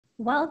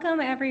Welcome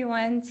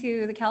everyone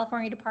to the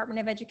California Department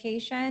of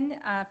Education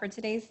for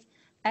today's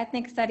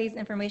Ethnic Studies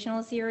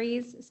informational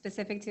series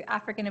specific to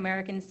African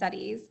American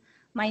Studies.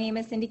 My name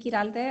is Cindy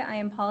Quiralde. I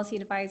am Policy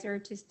Advisor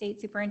to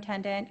State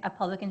Superintendent of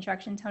Public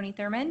Instruction, Tony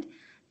Thurmond,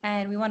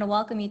 and we want to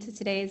welcome you to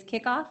today's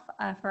kickoff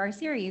for our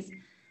series.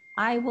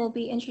 I will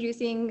be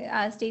introducing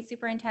State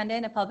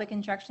Superintendent of Public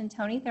Instruction,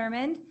 Tony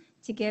Thurmond,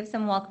 to give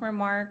some welcome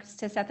remarks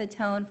to set the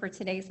tone for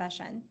today's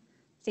session.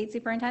 State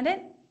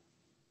Superintendent?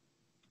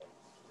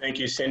 Thank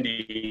you,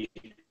 Cindy.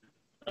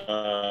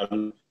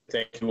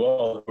 Thank you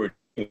all for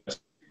joining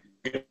us.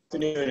 Good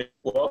afternoon.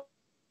 Welcome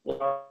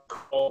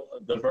to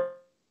the virtual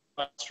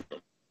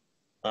classroom.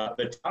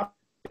 The topic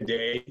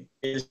today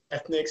is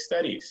ethnic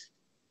studies.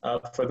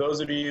 For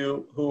those of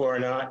you who are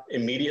not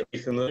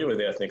immediately familiar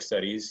with ethnic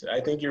studies,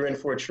 I think you're in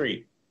for a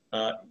treat.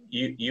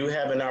 You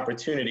have an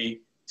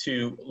opportunity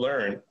to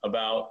learn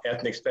about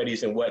ethnic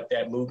studies and what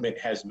that movement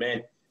has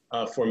meant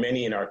for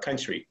many in our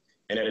country.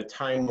 And at a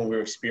time when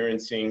we're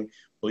experiencing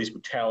police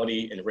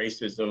brutality and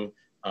racism,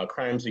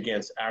 crimes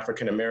against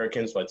African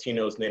Americans,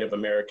 Latinos, Native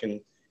American,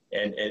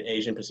 and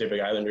Asian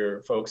Pacific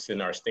Islander folks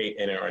in our state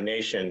and in our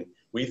nation,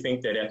 we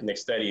think that ethnic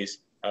studies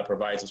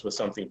provides us with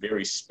something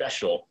very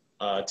special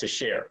to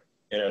share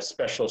and a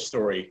special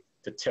story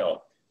to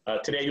tell.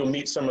 Today, you'll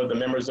meet some of the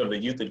members of the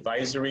Youth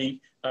Advisory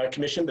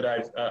Commission that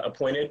I've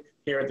appointed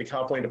here at the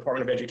California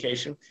Department of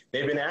Education.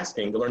 They've been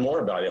asking to learn more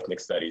about ethnic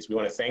studies. We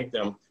want to thank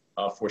them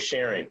for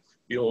sharing.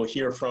 You'll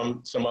hear from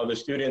some other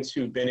students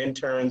who've been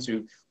interns,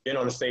 who've been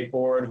on the state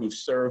board, who've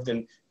served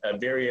in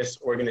various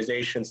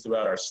organizations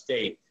throughout our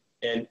state.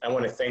 And I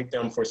want to thank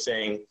them for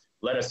saying,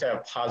 let us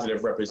have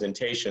positive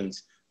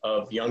representations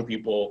of young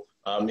people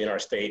in our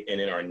state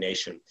and in our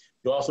nation.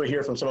 You'll also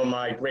hear from some of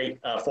my great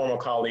former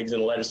colleagues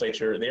in the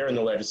legislature. They're in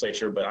the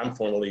legislature, but I'm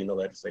formally in the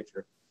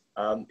legislature.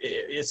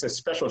 It's a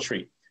special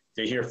treat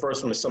to hear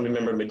first from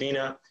Assemblymember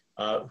Medina,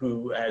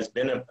 who has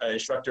been an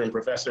instructor and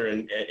professor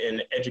and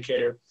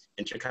educator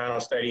in Chicano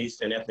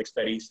studies and ethnic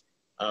studies.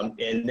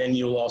 And then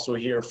you'll also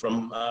hear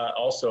from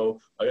also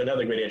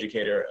another great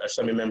educator,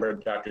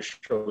 Assemblymember Dr.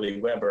 Shirley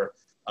Weber,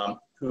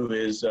 who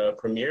is a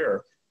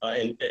premier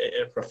and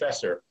a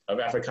professor of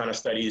Africana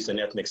studies and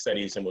ethnic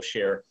studies, and will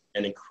share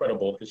an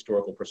incredible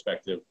historical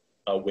perspective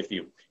with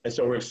you. And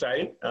so we're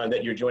excited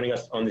that you're joining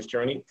us on this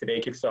journey. Today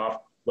kicks off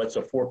what's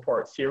a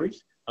 4-part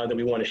series that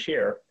we want to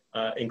share,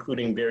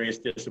 including various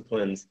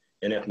disciplines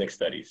in ethnic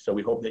studies. So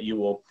we hope that you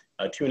will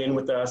tune in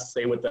with us,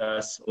 stay with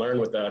us, learn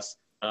with us,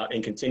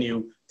 and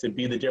continue to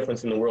be the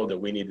difference in the world that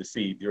we need to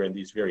see during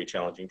these very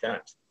challenging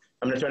times.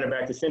 I'm going to turn it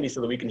back to Cindy so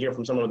that we can hear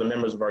from some of the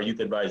members of our Youth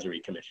Advisory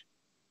Commission.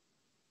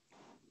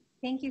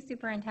 Thank you,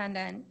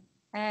 Superintendent.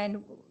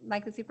 And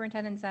like the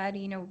Superintendent said,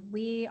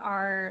 we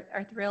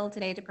are thrilled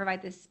today to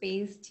provide this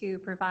space to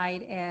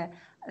provide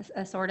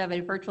a sort of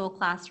a virtual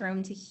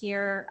classroom to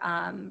hear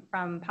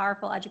from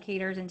powerful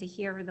educators and to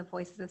hear the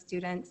voices of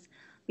students,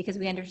 because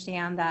we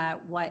understand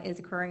that what is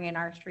occurring in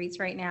our streets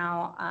right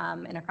now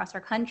and across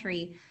our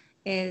country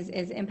is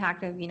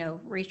impact of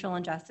racial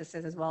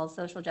injustices as well as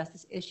social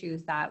justice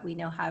issues that we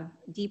know have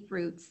deep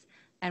roots,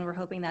 and we're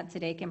hoping that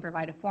today can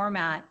provide a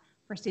format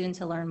for students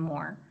to learn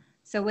more.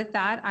 So with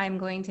that, I'm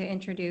going to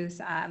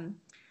introduce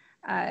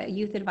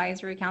Youth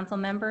Advisory Council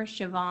member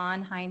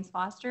Siobhan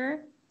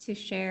Hines-Foster to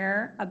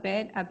share a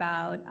bit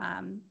about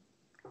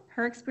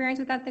her experience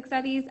with ethnic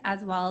studies,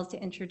 as well as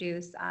to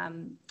introduce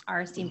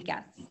our esteemed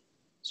guests.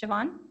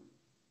 Siobhan?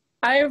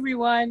 Hi,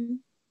 everyone.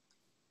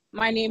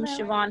 My name is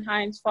Siobhan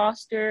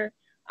Hines-Foster.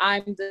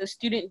 I'm the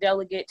student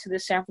delegate to the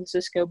San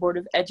Francisco Board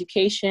of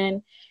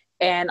Education,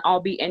 and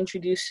I'll be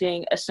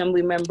introducing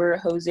Assemblymember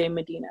Jose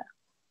Medina.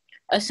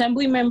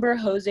 Assemblymember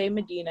Jose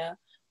Medina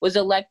was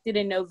elected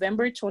in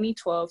November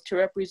 2012 to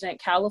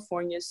represent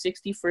California's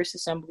 61st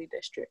Assembly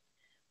District,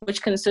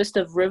 which consists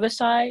of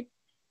Riverside,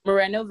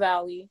 Moreno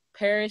Valley,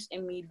 Paris,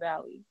 and Meade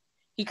Valley.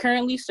 He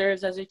currently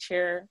serves as a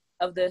chair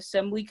of the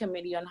Assembly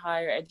Committee on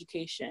Higher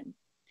Education.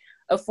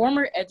 A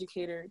former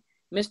educator,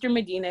 Mr.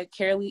 Medina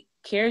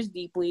cares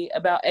deeply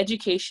about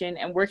education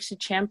and works to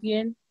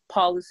champion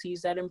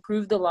policies that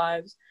improve the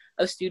lives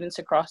of students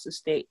across the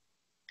state.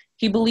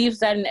 He believes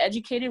that an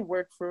educated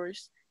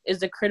workforce is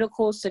the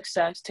critical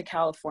success to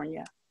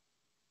California.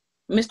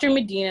 Mr.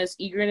 Medina's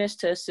eagerness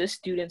to assist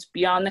students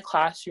beyond the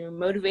classroom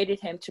motivated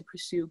him to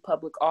pursue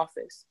public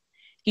office.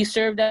 He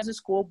served as a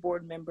school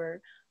board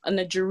member on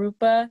the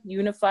Jurupa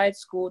Unified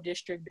School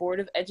District Board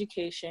of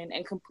Education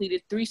and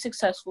completed 3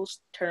 successful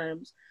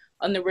terms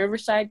on the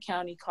Riverside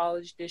County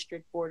College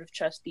District Board of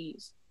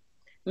Trustees.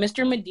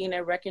 Mr.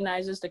 Medina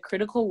recognizes the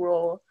critical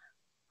role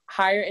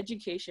higher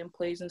education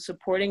plays in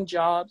supporting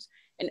jobs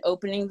and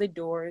opening the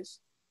doors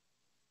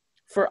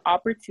for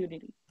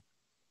opportunity.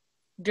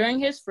 During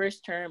his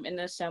first term in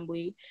the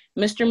Assembly,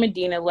 Mr.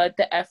 Medina led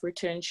the effort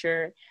to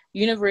ensure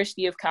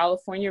University of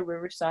California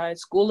Riverside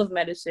School of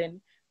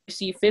Medicine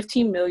received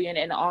 $15 million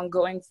in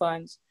ongoing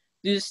funds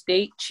through the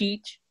state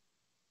Cheech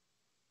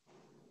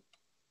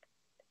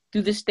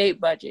through the state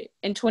budget.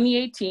 In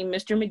 2018,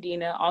 Mr.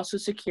 Medina also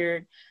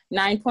secured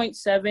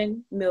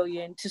 $9.7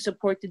 million to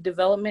support the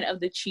development of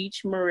the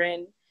Cheech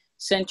Marin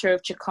Center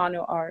of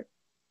Chicano Art,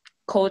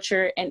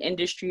 Culture, and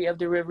Industry of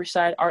the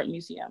Riverside Art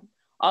Museum,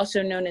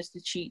 also known as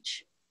the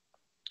Cheech.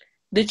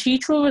 The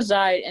Cheech will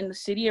reside in the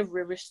city of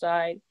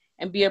Riverside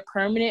and be a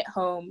permanent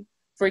home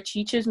for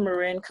Cheech's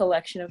Marin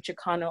collection of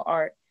Chicano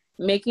art,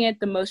 making it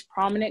the most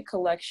prominent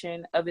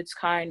collection of its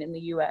kind in the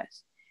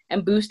U.S.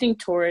 and boosting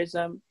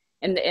tourism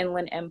in the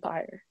Inland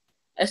Empire.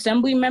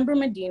 Assemblymember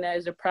Medina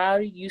is a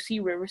proud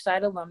UC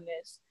Riverside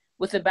alumnus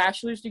with a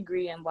bachelor's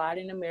degree in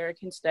Latin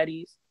American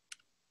Studies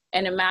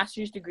and a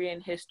master's degree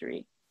in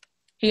history.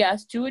 He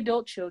has 2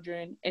 adult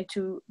children and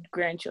 2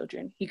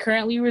 grandchildren. He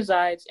currently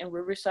resides in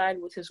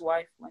Riverside with his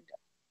wife, Linda.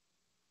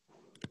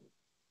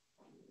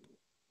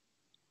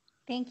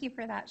 Thank you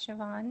for that,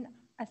 Siobhan.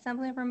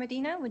 Assemblymember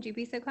Medina, would you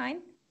be so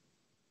kind?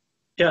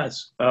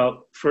 Yes.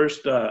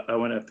 First, I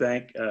want to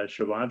thank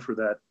Siobhan for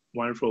that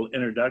wonderful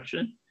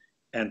introduction,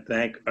 and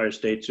thank our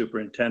state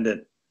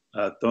superintendent,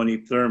 Tony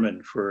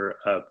Thurmond, for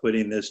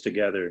putting this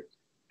together,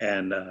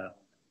 and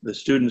the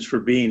students for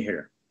being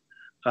here.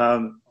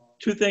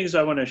 2 things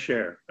I want to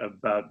share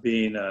about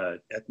being an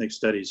ethnic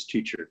studies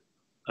teacher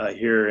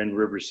here in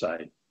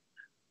Riverside.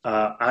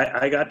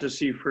 I got to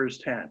see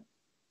firsthand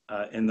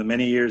in the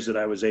many years that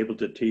I was able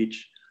to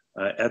teach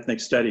ethnic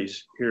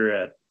studies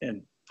here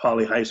in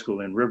Poly High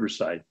School in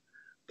Riverside,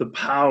 the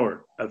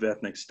power of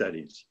ethnic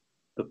studies,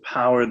 the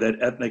power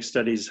that ethnic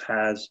studies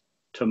has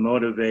to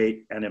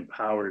motivate and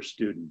empower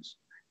students.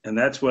 And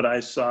that's what I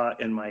saw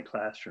in my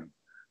classroom.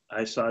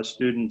 I saw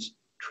students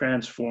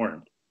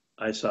transformed.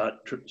 I saw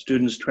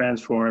students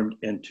transformed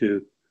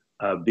into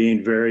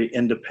being very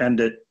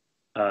independent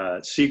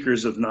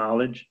seekers of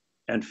knowledge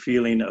and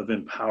feeling of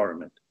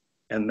empowerment.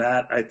 And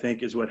that, I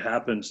think, is what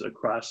happens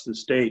across the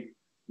state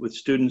with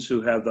students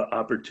who have the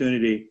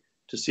opportunity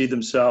to see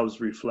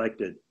themselves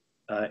reflected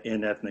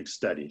in ethnic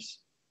studies.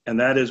 And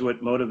that is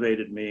what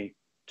motivated me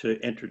to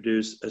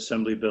introduce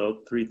Assembly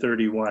Bill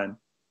 331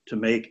 to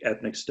make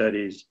ethnic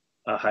studies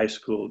a high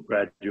school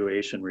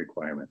graduation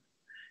requirement.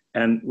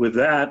 And with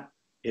that,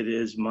 it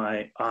is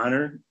my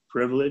honor,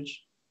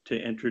 privilege to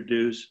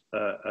introduce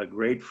a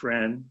great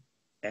friend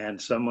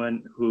and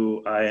someone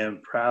who I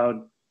am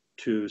proud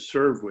to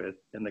serve with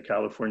in the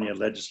California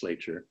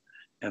legislature.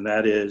 And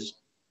that is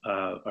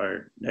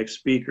our next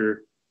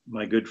speaker,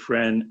 my good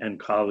friend and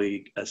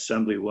colleague,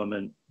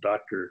 Assemblywoman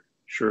Dr.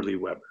 Shirley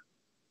Weber.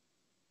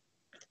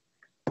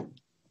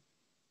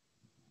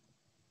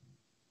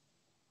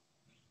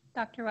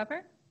 Dr.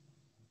 Weber?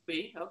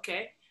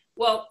 Okay.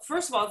 Well,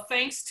 first of all,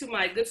 thanks to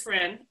my good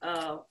friend,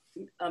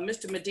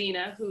 Mr.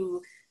 Medina,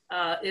 who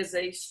is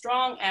a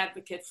strong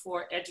advocate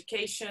for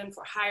education,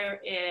 for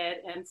higher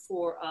ed, and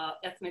for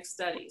ethnic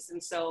studies.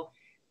 And so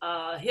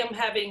him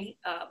having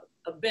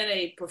been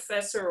a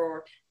professor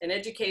or an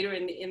educator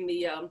in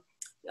the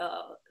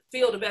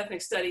field of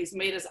ethnic studies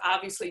made us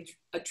obviously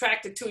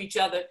attracted to each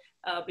other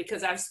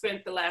because I've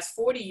spent the last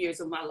 40 years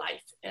of my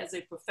life as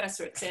a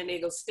professor at San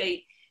Diego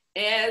State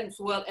and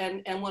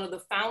one of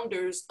the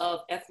founders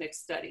of ethnic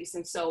studies.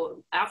 And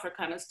so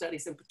Africana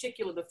studies in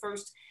particular, the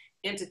first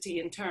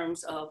entity in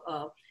terms of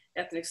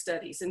ethnic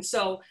studies. And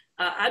so,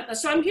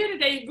 I'm here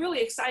today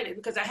really excited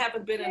because I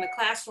haven't been in a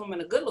classroom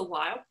in a good little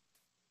while.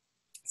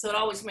 So it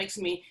always makes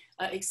me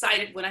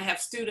excited when I have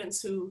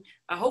students who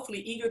are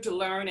hopefully eager to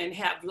learn and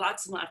have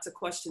lots and lots of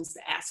questions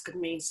to ask of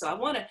me. So I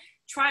want to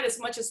try as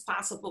much as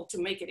possible to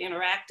make it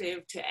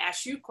interactive, to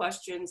ask you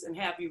questions and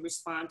have you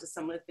respond to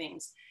some of the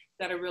things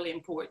that are really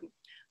important.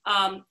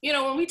 You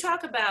know, when we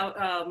talk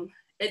about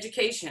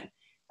education,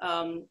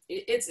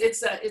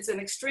 it's an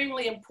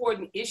extremely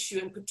important issue,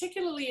 and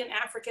particularly in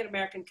African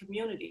American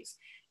communities.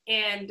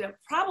 And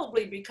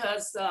probably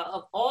because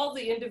of all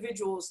the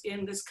individuals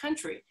in this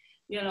country,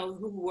 you know,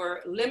 who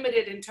were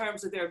limited in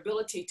terms of their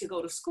ability to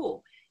go to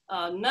school.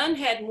 None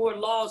had more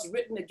laws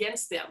written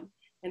against them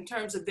in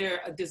terms of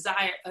their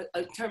desire,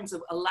 in terms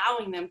of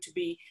allowing them to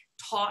be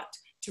taught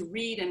to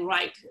read and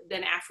write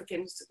than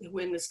Africans who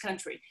were in this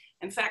country.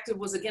 In fact, it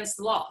was against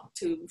the law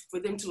for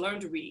them to learn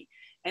to read.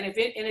 And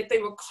if they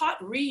were caught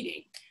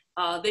reading,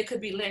 they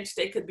could be lynched,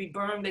 they could be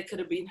burned, they could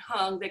have been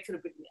hung, they could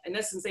have been, in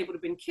essence, they would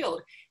have been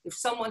killed. If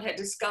someone had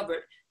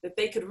discovered that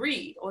they could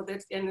read,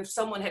 and if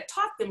someone had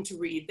taught them to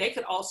read, they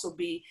could also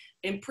be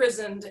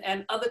imprisoned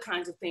and other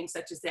kinds of things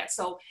such as that.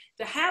 So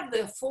to have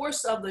the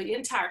force of the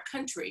entire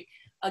country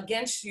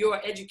against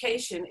your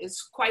education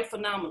is quite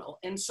phenomenal.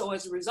 And so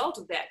as a result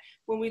of that,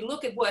 when we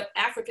look at what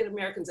African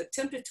Americans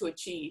attempted to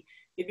achieve,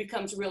 it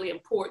becomes really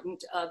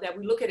important that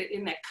we look at it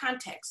in that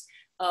context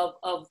of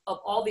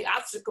all the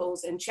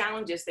obstacles and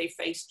challenges they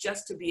face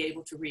just to be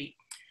able to read.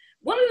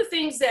 One of the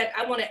things that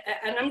I want to,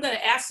 and I'm going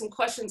to ask some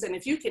questions, and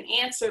if you can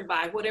answer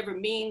by whatever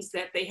means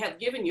that they have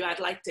given you, I'd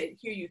like to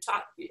hear you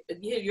talk,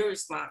 hear your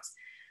response.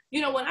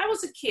 You know, when I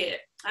was a kid,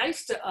 I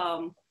used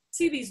to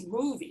see these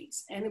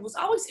movies, and it was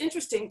always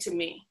interesting to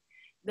me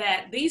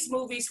that these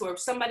movies where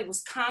somebody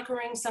was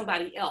conquering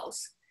somebody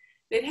else,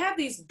 they'd have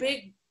these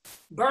big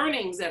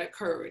burnings that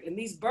occurred. And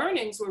these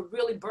burnings were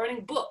really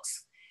burning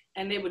books.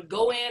 And they would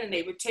go in and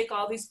they would take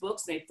all these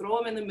books and they throw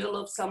them in the middle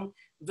of some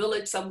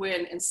village somewhere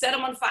and set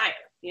them on fire,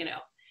 you know.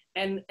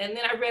 And then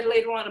I read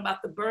later on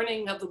about the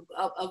burning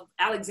of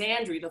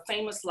Alexandria, the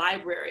famous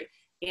library.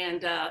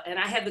 And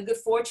I had the good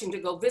fortune to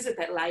go visit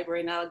that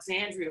library in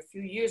Alexandria a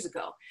few years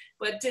ago.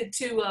 But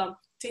to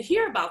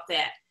hear about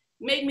that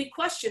made me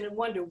question and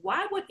wonder,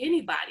 why would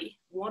anybody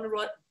want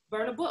to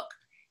burn a book?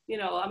 You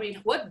know, I mean,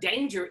 what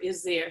danger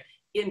is there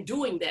in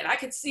doing that? I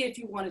could see if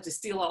you wanted to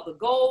steal all the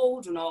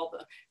gold and all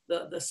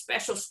the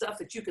special stuff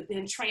that you could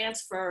then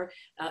transfer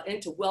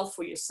into wealth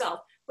for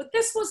yourself. But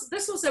this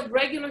was a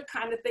regular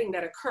kind of thing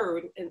that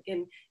occurred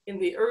in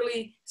the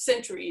early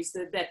centuries,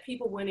 that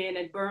people went in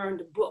and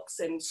burned books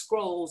and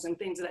scrolls and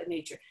things of that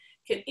nature.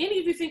 Can any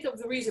of you think of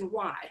the reason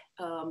why?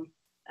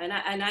 And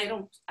I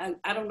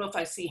don't know if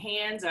I see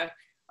hands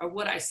or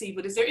what I see,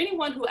 but is there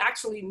anyone who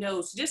actually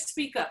knows? Just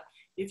speak up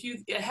if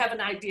you have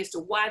an idea as to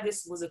why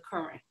this was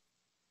occurring.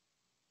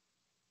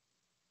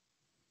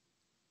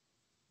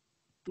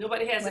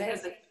 Nobody has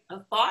a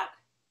thought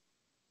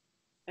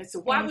as to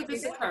why would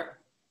this occur?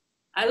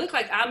 I look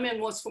like Amen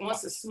wants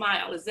to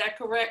smile. Is that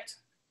correct?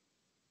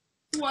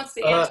 Who wants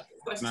to answer the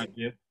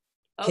question?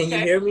 Okay. Can you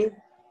hear me?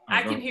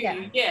 I can hear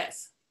you,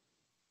 yes.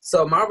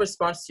 So my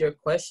response to your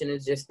question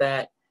is just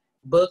that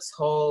books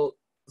hold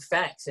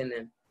facts in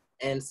them.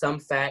 And some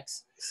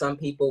facts, some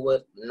people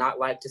would not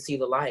like to see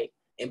the light,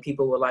 and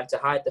people would like to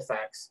hide the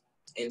facts.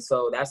 And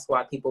so that's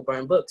why people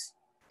burn books.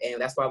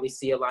 And that's why we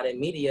see a lot in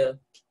media,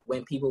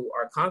 when people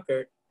are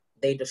conquered,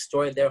 they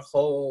destroy their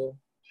whole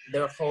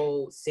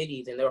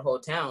cities and their whole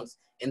towns,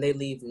 and they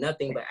leave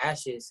nothing but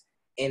ashes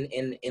in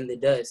the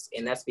dust.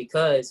 And that's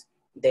because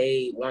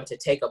they want to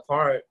take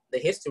apart the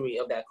history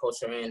of that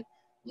culture and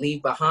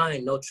leave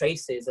behind no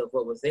traces of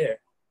what was there.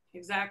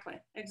 Exactly.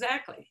 It's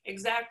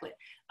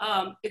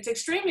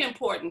extremely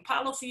important.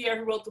 Paulo Freire,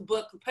 who wrote the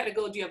book, The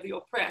Pedagogy of the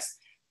Oppressed,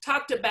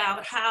 talked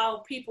about how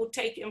people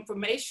take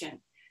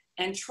information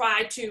and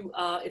try to,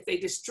 if they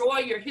destroy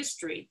your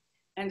history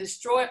and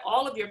destroy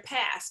all of your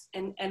past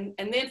and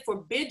then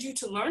forbid you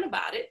to learn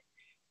about it,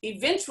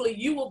 eventually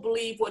you will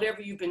believe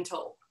whatever you've been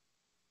told.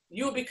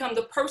 You will become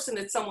the person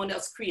that someone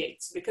else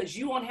creates because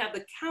you won't have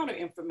the counter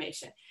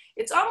information.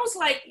 It's almost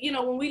like, you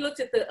know, when we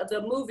looked at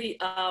the movie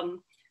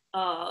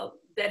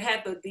that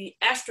had the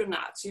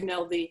astronauts, you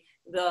know,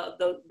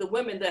 the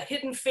women, the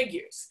hidden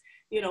figures,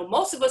 you know,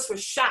 most of us were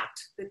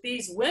shocked that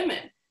these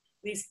women,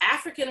 these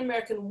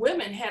African-American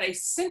women, had a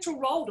central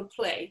role to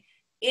play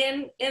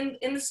in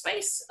the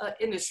space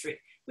industry.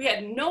 We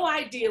had no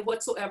idea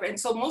whatsoever. And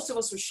so most of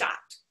us were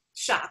shocked.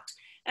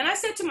 And I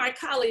said to my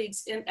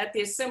colleagues at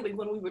the assembly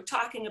when we were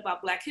talking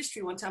about Black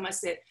history one time, I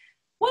said,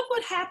 what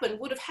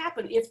would have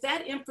happened if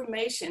that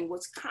information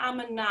was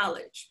common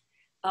knowledge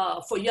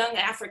for young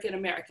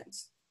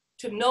African-Americans,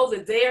 to know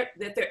that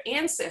their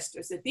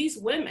ancestors, that these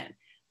women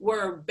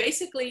were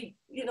basically,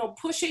 you know,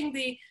 pushing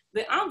the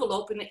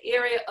envelope in the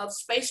area of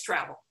space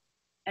travel.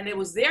 And it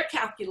was their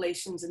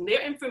calculations and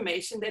their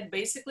information that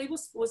basically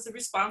was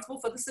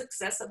responsible for the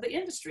success of the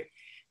industry.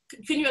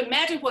 Can you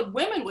imagine what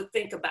women would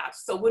think about?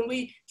 So when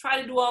we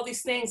try to do all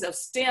these things of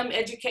STEM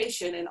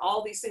education and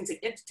all these things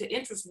to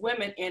interest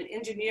women in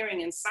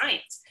engineering and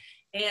science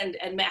and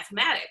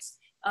mathematics,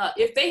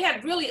 if they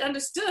had really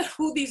understood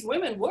who these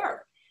women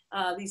were,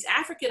 these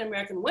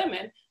African-American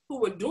women who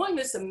were doing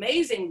this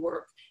amazing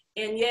work,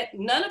 and yet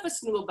none of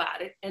us knew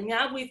about it. And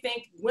now we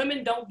think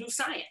women don't do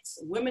science,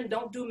 women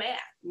don't do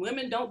math,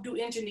 women don't do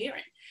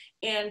engineering.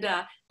 And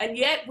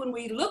yet when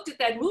we looked at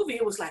that movie,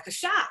 it was like a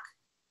shock.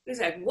 It's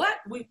like, what?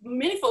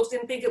 Many folks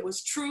didn't think it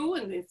was true.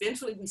 And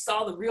eventually we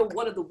saw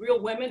one of the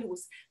real women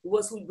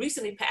who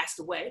recently passed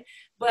away.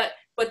 But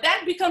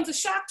that becomes a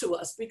shock to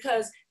us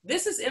because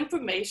this is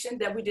information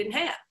that we didn't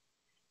have.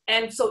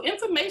 And so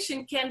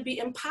information can be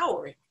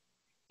empowering,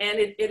 and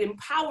it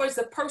empowers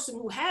the person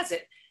who has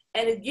it.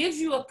 And it gives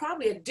you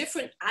probably a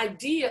different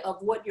idea of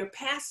what your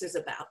past is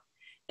about.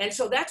 And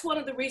so that's one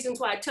of the reasons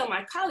why I tell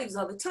my colleagues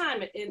all the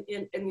time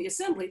in the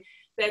assembly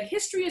that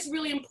history is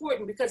really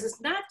important, because it's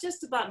not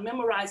just about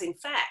memorizing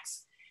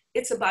facts.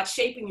 It's about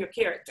shaping your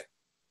character.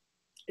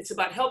 It's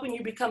about helping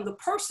you become the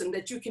person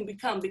that you can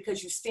become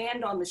because you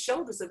stand on the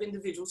shoulders of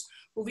individuals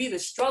who've either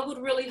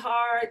struggled really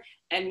hard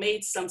and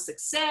made some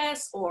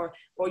success, or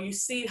you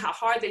see how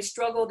hard they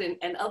struggled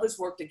and others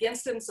worked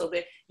against them, so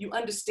that you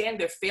understand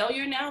their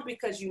failure now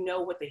because you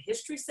know what the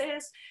history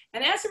says.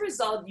 And as a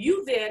result,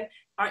 you then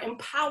are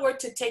empowered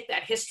to take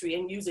that history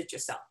and use it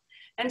yourself.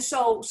 And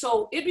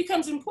so it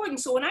becomes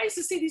important. So when I used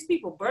to see these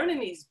people burning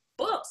these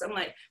books, I'm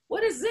like,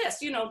 what is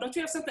this? You know, don't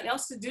you have something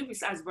else to do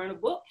besides burn a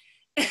book?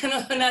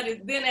 And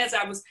then as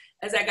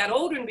I got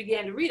older and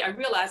began to read, I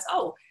realized,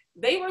 oh,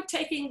 they were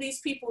taking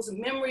these people's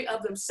memory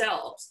of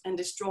themselves and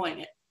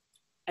destroying it.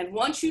 And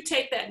once you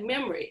take that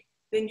memory,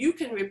 then you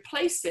can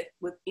replace it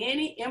with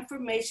any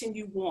information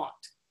you want.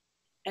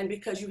 And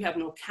because you have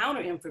no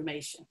counter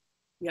information,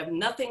 you have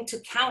nothing to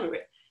counter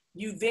it,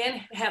 you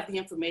then have the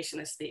information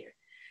that's there.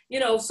 You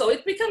know, so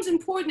it becomes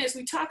important as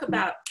we talk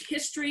about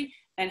history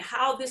and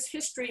how this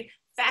history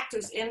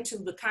factors into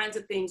the kinds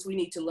of things we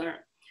need to learn.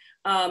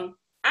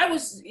 I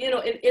was, you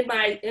know, in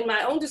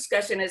my own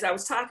discussion, as I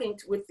was talking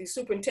with the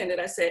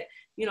superintendent, I said,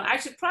 you know, I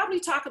should probably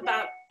talk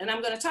about, and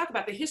I'm going to talk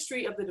about the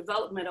history of the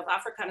development of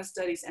Africana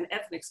studies and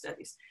ethnic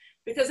studies,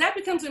 because that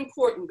becomes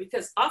important,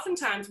 because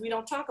oftentimes we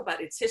don't talk about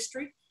its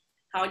history,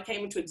 how it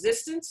came into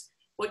existence,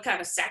 what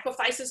kind of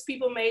sacrifices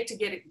people made to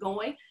get it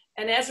going.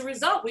 And as a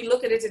result, we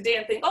look at it today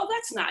and think, oh,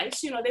 that's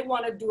nice. You know, they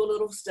want to do a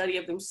little study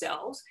of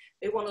themselves.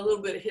 They want a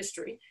little bit of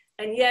history.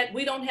 And yet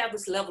we don't have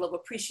this level of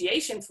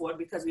appreciation for it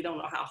because we don't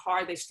know how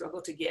hard they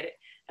struggle to get it.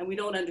 And we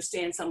don't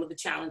understand some of the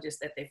challenges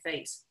that they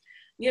face.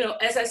 You know,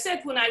 as I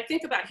said, when I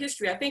think about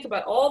history, I think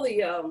about all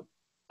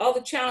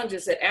the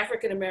challenges that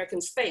African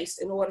Americans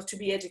faced in order to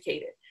be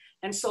educated.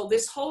 And so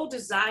this whole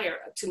desire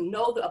to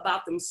know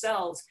about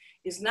themselves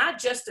is not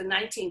just a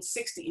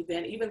 1960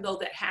 event, even though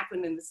that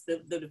happened in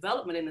the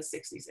development in the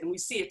 60s, and we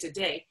see it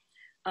today.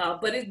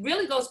 But it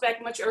really goes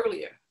back much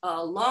earlier,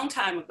 a long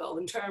time ago,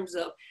 in terms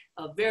of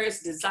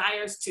various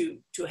desires to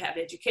have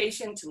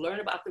education, to learn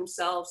about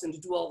themselves, and to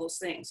do all those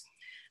things.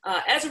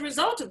 As a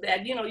result of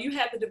that, you know, you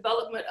have the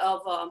development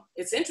of,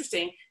 it's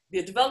interesting,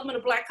 the development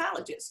of Black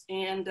colleges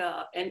and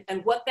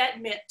what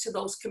that meant to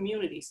those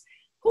communities.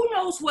 Who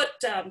knows what,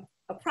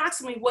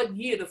 approximately what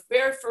year the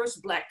very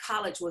first Black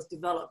college was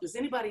developed? Does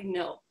anybody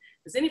know?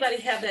 Does anybody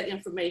have that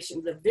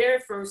information? The very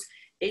first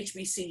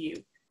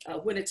HBCU,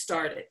 when it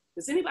started.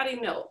 Does anybody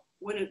know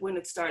when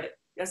it started?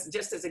 That's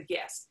just as a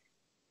guess.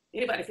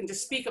 Anybody can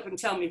just speak up and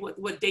tell me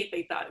what date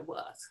they thought it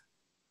was.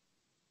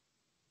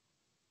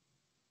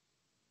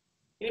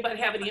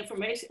 Anybody have any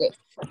information?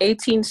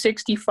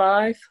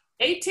 1865.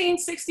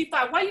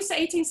 1865. Why you say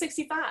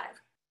 1865?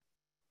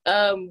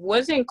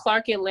 Wasn't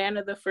Clark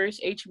Atlanta the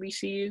first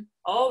HBCU?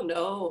 Oh,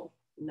 no.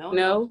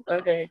 No?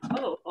 Okay.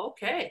 Oh,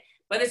 okay.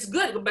 But it's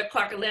good, but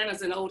Clark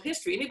Atlanta's an old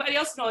history. Anybody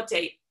else know a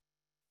date?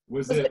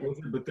 Was it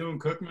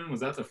Bethune-Cookman? Was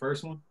that the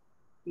first one?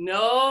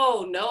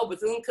 No,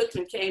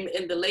 Bethune-Cookman came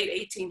in the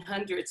late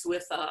 1800s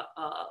with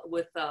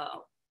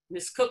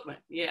Miss Cookman,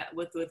 yeah,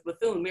 with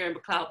Bethune, Mary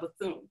McLeod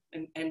Bethune,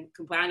 and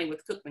combining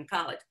with Cookman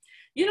College.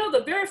 You know,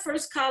 the very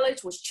first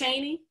college was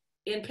Cheney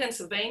in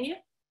Pennsylvania,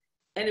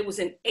 and it was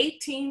in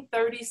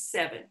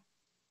 1837.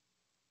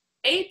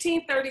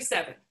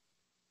 1837.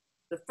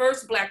 The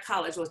first Black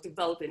college was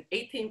developed in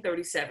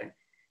 1837.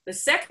 The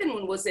second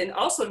one was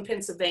also in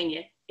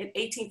Pennsylvania in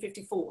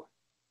 1854.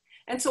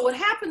 And so what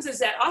happens is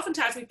that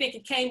oftentimes we think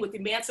it came with the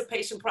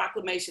Emancipation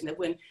Proclamation, that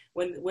when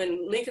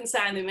Lincoln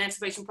signed the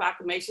Emancipation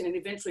Proclamation and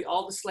eventually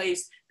all the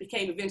slaves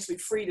became eventually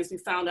freed, as we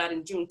found out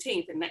in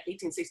Juneteenth in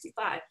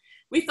 1865,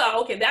 we thought,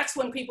 okay, that's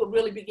when people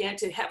really began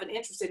to have an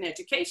interest in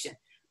education.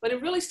 But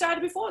it really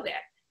started before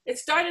that. It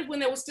started when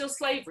there was still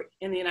slavery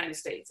in the United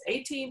States,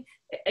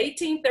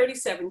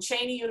 1837,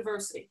 Cheney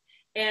University.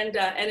 And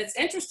it's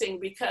interesting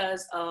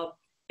because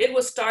it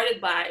was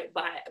started by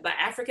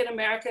African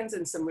Americans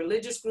and some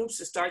religious groups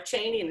to start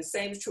Cheney, and the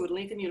same is true at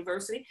Lincoln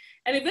University.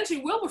 And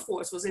eventually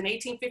Wilberforce was in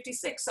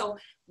 1856. So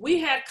we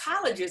had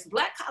colleges,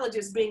 Black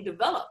colleges being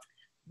developed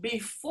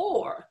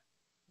before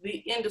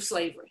the end of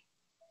slavery.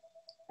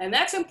 And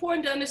that's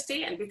important to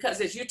understand,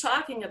 because as you're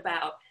talking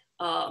about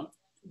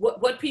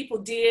what people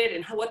did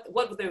and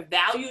what their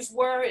values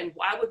were and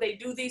why would they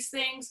do these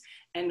things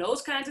and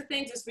those kinds of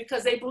things, is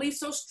because they believed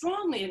so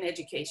strongly in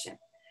education.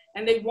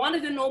 And they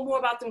wanted to know more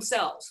about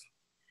themselves.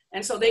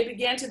 And so they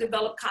began to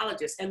develop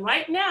colleges. And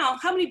right now,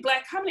 how many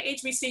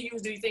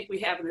HBCUs do you think we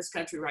have in this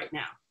country right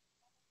now?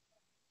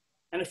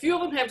 And a few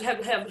of them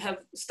have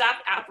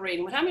stopped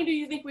operating. How many do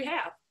you think we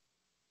have?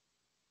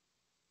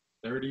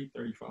 30,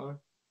 35?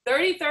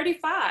 30,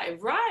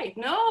 35, right.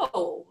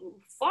 No,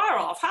 far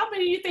off. How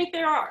many do you think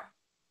there are?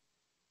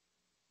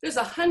 There's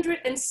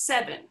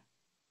 107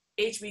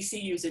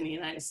 HBCUs in the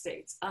United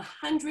States,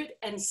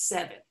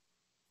 107.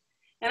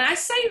 And I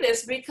say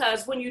this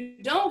because when you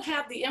don't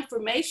have the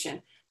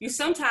information, you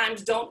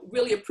sometimes don't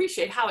really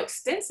appreciate how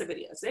extensive it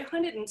is. There are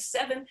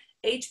 107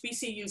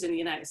 HBCUs in the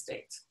United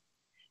States.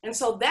 And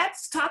so that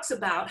talks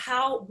about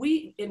how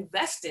we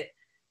invested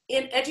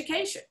in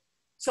education.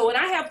 So when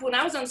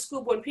I was on the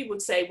school board, people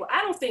would say, well, I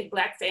don't think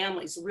Black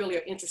families really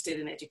are interested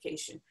in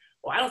education.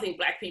 Or I don't think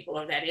Black people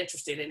are that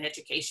interested in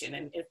education.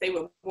 And if they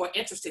were more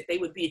interested, they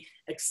would be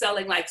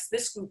excelling like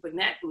this group and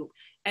that group.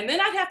 And then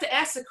I'd have to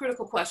ask the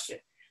critical question.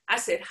 I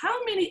said,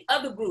 how many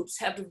other groups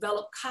have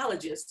developed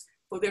colleges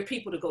for their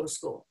people to go to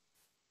school?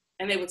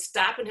 And they would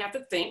stop and have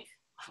to think,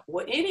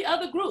 what any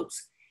other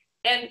groups?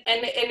 And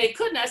they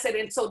couldn't. I said,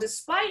 and so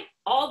despite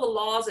all the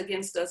laws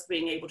against us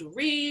being able to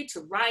read,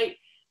 to write,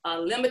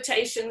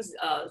 limitations,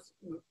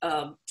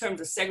 in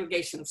terms of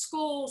segregation of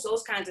schools,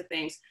 those kinds of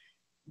things,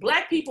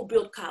 Black people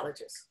built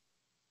colleges.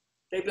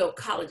 They built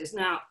colleges.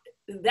 Now,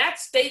 that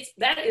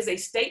is a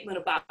statement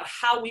about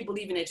how we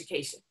believe in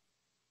education.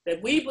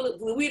 That we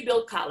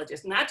build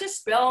colleges, not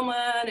just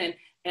Spelman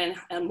and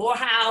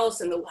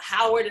Morehouse and the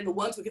Howard and the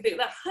ones we could think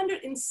of.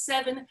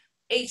 107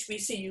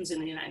 HBCUs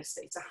in the United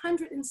States,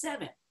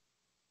 107.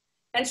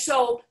 And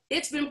so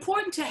it's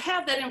important to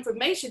have that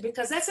information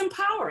because that's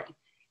empowering.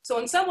 So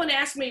when someone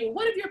asks me,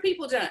 what have your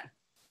people done?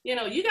 You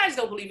know, you guys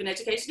don't believe in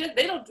education.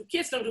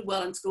 Kids don't do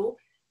well in school.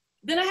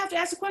 Then I have to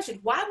ask the question,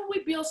 why would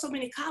we build so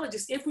many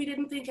colleges if we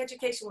didn't think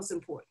education was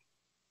important?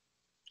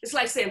 It's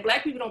like saying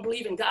Black people don't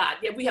believe in God,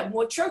 yet we have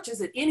more churches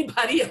than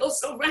anybody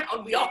else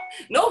around.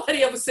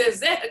 Nobody ever says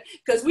that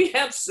because we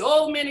have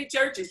so many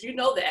churches. You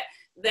know that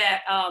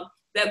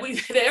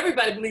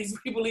everybody believes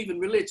we believe in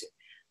religion,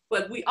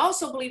 but we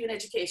also believe in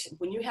education.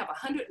 When you have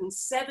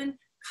 107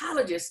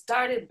 colleges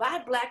started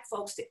by Black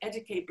folks to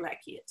educate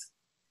Black kids,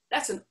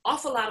 that's an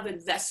awful lot of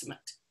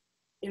investment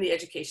in the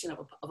education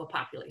of a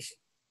population.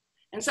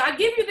 And so I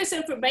give you this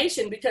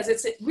information because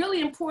it's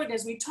really important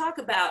as we talk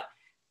about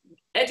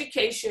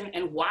education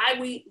and why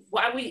we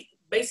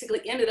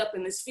basically ended up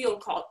in this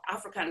field called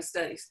Africana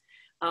Studies,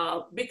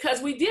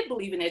 because we did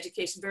believe in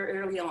education very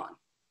early on.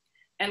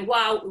 And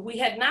while we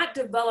had not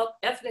developed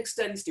ethnic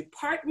studies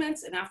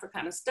departments in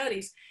Africana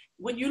Studies,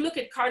 when you look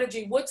at Carter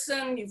G.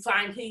 Woodson, you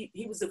find he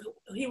was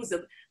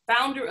the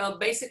founder of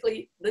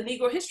basically the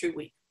Negro History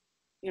Week,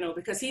 you know,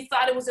 because he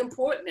thought it was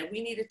important that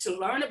we needed to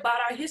learn about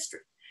our history.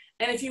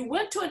 And if you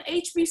went to an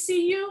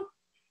HBCU,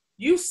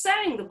 you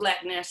sang the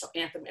Black National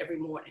Anthem every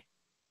morning.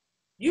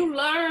 You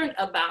learned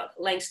about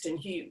Langston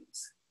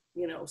Hughes.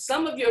 You know,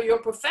 some of your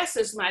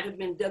professors might have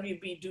been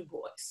W.B. Du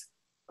Bois,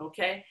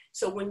 okay?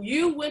 So when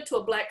you went to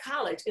a Black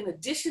college, in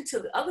addition to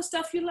the other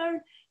stuff you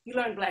learned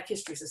Black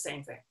history is the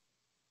same thing.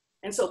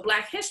 And so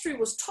Black history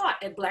was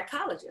taught at Black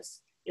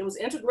colleges. It was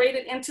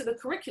integrated into the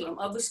curriculum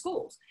of the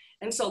schools.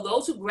 And so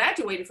those who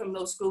graduated from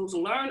those schools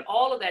learned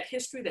all of that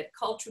history, that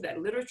culture,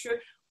 that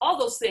literature, all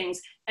those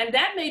things. And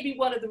that may be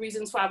one of the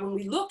reasons why when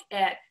we look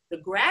at the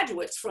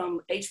graduates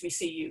from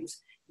HBCUs,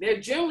 they're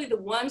generally the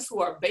ones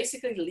who are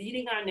basically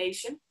leading our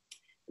nation.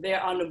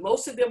 They're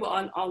most of them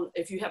are on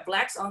if you have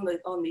Blacks on the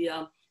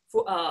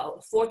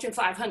Fortune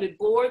 500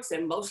 boards,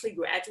 and mostly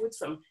graduates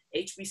from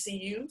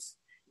HBCUs,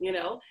 you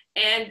know,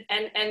 and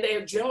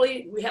they're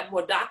generally, we have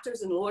more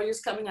doctors and lawyers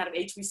coming out of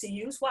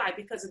HBCUs. Why?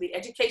 Because of the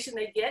education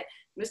they get.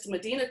 Mr.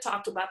 Medina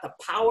talked about the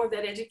power of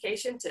that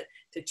education to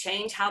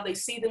change how they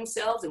see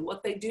themselves and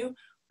what they do.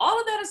 All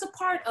of that is a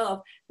part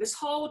of this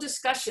whole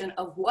discussion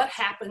of what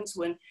happens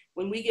when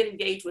we get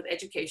engaged with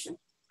education,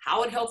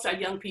 how it helps our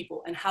young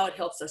people and how it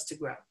helps us to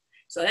grow.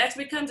 So that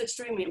becomes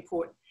extremely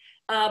important.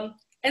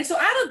 And so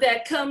out of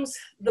that comes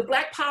the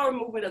Black Power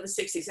movement of the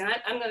 60s. And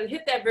I'm gonna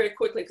hit that very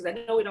quickly because I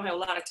know we don't have a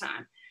lot of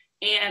time.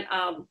 And,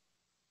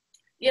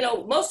 you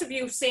know, most of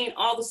you have seen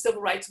all the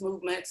civil rights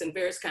movements and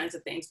various kinds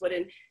of things, but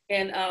in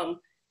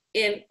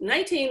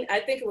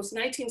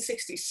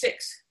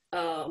 1966,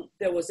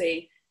 there was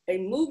a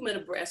movement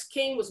abreast.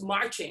 King was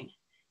marching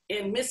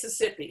in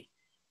Mississippi,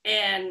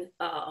 and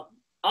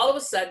all of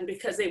a sudden,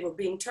 because they were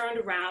being turned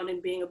around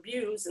and being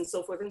abused and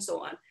so forth and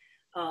so on,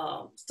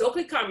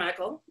 Stokely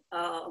Carmichael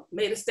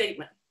made a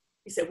statement.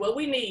 He said, what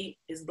we need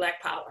is Black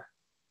power.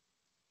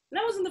 And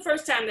that wasn't the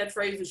first time that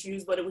phrase was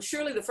used, but it was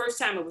surely the first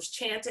time it was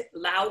chanted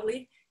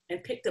loudly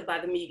and picked up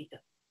by the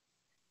media.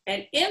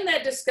 And in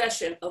that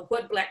discussion of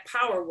what Black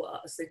power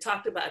was, they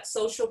talked about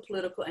social,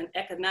 political, and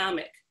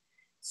economic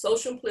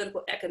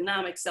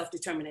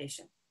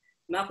self-determination.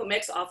 Malcolm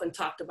X often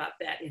talked about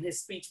that in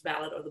his speech,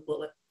 Ballad or the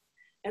Bullet.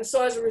 And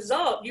so as a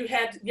result, you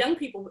had young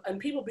people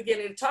and people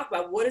beginning to talk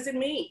about what does it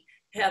mean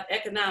to have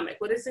economic,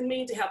 what does it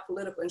mean to have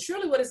political, and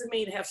surely what does it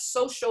mean to have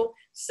social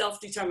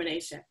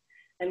self-determination?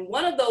 And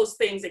one of those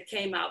things that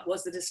came out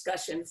was the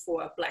discussion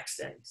for Black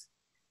studies.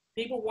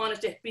 People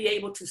wanted to be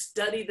able to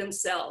study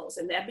themselves,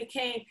 and that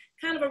became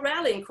kind of a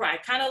rallying cry,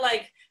 kind of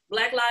like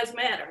Black Lives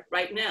Matter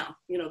right now.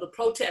 You know, the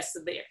protests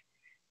are there.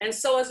 And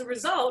so as a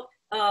result,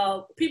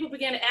 people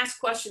began to ask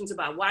questions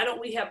about why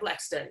don't we have Black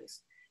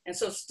studies? And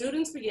so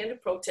students began to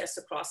protest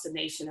across the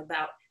nation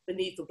about the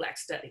need for Black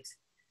studies.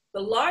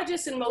 The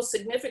largest and most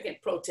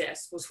significant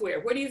protest was where?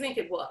 Where do you think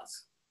it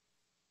was?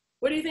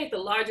 Where do you think the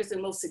largest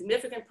and most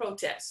significant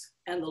protest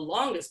and the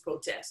longest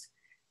protest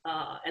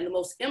and the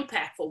most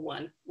impactful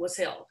one was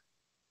held?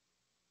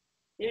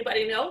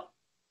 Anybody know?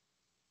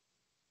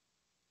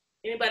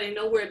 Anybody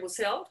know where it was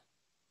held?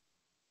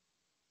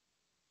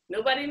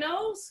 Nobody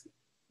knows?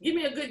 Give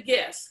me a good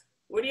guess.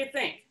 What do you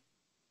think?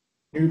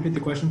 Can you repeat the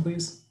question,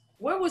 please?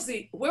 Where was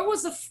the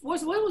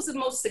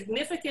most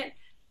significant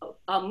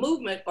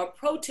movement or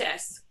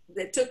protest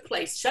that took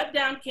place? Shut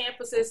down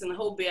campuses and the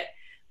whole bit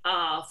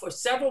for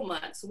several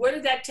months. Where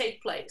did that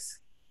take place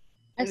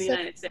in the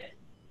United States?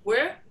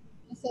 Where?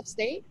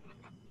 Upstate.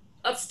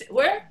 Upstate.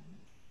 Where?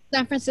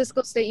 San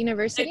Francisco State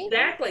University.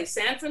 Exactly,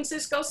 San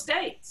Francisco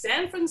State.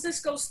 San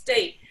Francisco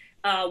State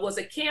was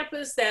a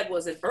campus that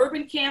was an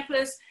urban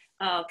campus,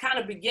 kind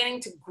of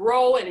beginning to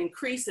grow and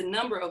increase the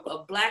number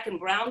of Black and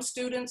brown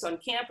students on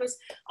campus.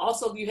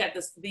 Also, you had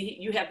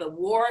the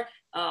war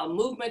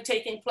movement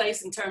taking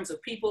place in terms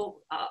of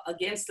people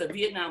against the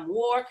Vietnam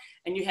War,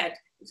 and you had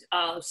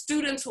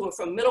students who were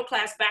from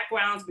middle-class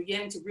backgrounds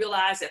beginning to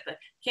realize that the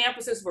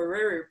campuses were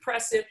very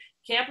repressive.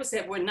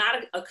 Campuses were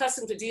not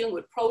accustomed to dealing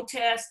with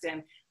protest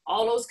and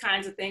all those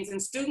kinds of things,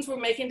 and students were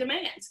making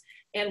demands.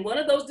 And one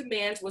of those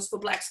demands was for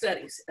Black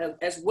studies,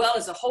 as well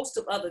as a host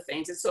of other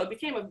things. And so it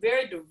became a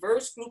very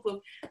diverse group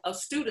of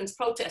students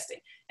protesting.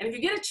 And if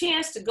you get a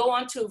chance to go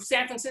onto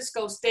San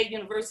Francisco State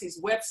University's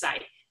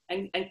website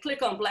and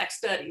click on Black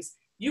studies,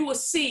 you will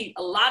see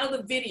a lot of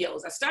the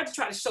videos. I started to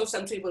try to show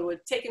some to you, but it was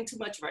taking too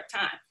much of our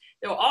time.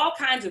 There were all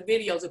kinds of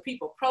videos of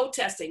people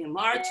protesting and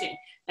marching,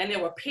 and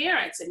there were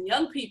parents and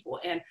young people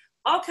and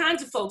all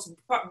kinds of folks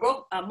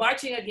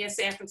marching against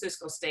San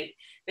Francisco State.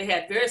 They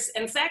had various,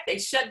 in fact, they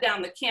shut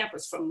down the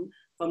campus from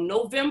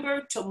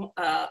November to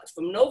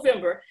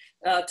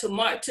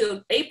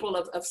April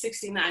of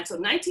 69. So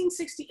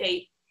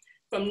 1968,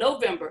 from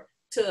November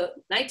to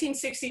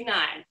 1969,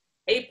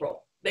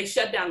 April, they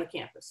shut down the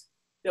campus.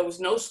 There was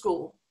no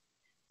school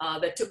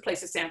that took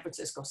place at San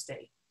Francisco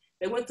State.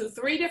 They went through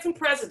 3 different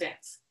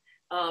presidents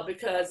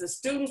because the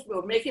students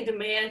were making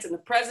demands and the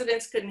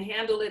presidents couldn't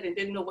handle it and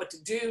didn't know what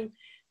to do.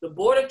 The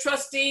Board of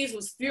Trustees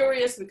was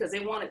furious because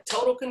they wanted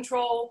total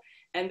control.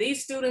 And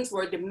these students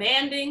were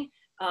demanding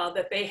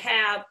that they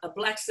have a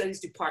Black Studies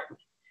department.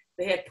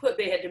 They had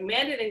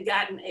demanded and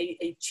gotten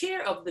a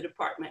chair of the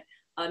department,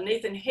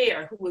 Nathan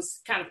Hare, who was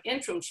kind of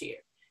interim chair.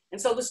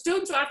 And so the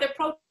students were out there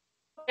protesting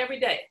every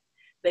day.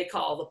 They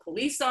called the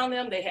police on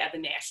them. They had the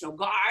National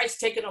Guards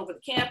taking over the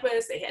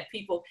campus. They had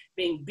people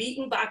being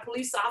beaten by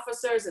police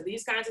officers and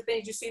these kinds of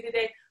things you see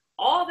today.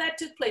 All that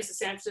took place at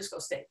San Francisco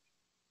State.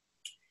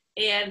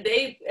 And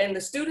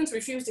the students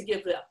refused to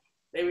give it up.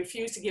 They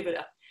refused to give it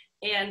up.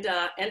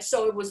 And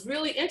so it was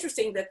really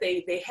interesting that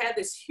they had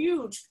this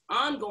huge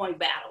ongoing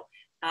battle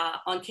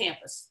on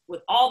campus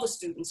with all the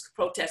students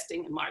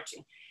protesting and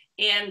marching.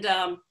 And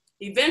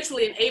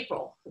eventually in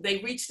April, they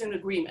reached an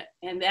agreement.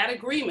 And that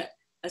agreement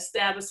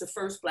established the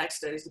first Black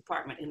Studies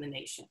department in the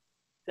nation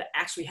to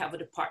actually have a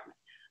department.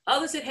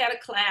 Others had a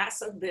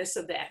class of this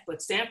or that,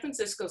 but San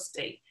Francisco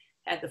State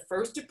had the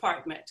first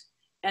department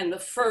and the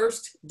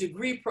first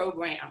degree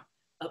program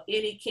of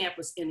any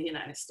campus in the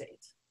United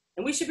States.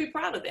 And we should be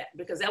proud of that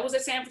because that was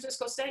at San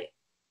Francisco State.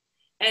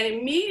 And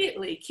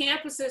immediately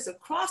campuses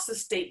across the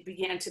state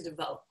began to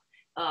develop.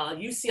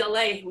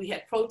 UCLA, we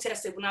had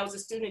protested, when I was a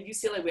student at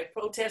UCLA, we had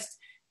protests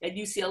at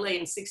UCLA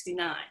in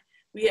 '69.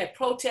 We had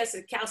protests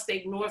at Cal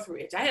State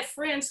Northridge. I had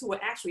friends who were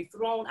actually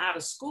thrown out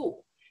of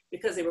school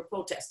because they were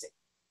protesting.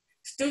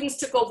 Students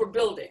took over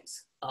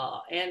buildings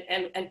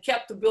and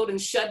kept the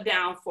buildings shut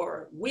down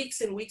for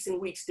weeks and weeks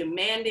and weeks,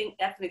 demanding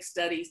ethnic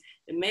studies,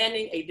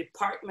 demanding a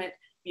department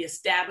be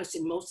established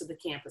in most of the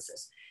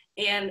campuses.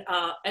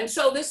 And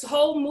so this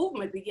whole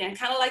movement began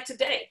kind of like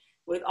today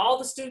with all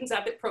the students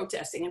out there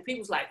protesting, and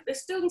people's like, the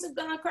students have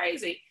gone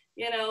crazy.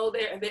 You know,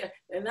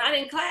 they're not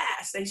in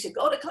class. They should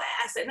go to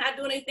class. They're not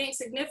doing anything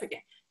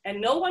significant.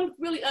 And no one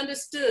really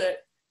understood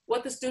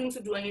what the students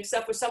were doing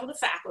except for some of the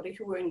faculty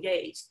who were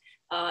engaged.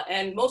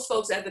 And most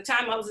folks at the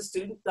time I was a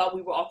student thought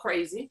we were all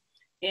crazy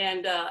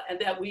and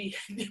that we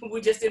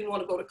just didn't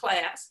want to go to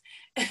class.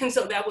 And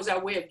so that was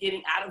our way of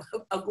getting out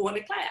of going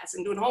to class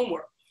and doing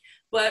homework.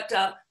 But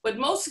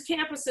most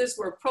campuses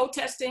were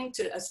protesting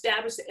to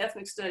establish the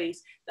ethnic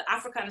studies, the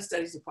Africana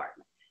Studies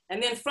department.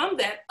 And then from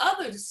that,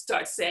 others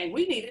start saying,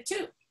 we need it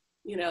too.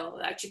 You know,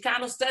 like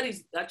Chicano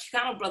studies,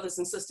 Chicano brothers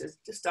and sisters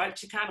just started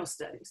Chicano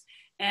studies.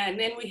 And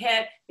then we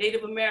had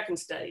Native American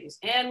studies,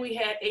 and we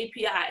had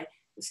API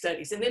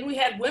studies. And then we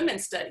had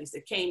women's studies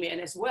that came in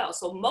as well.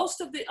 So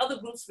most of the other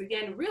groups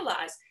began to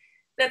realize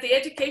that the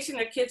education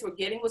their kids were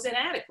getting was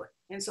inadequate.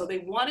 And so they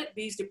wanted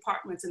these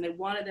departments and they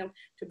wanted them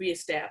to be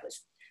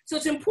established. So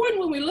it's important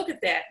when we look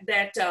at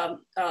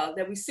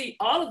that we see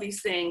all of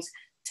these things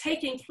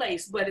taking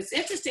place. But it's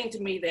interesting to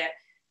me that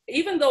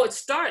even though it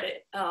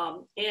started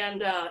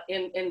in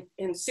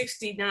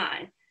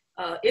 '69,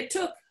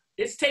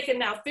 it's taken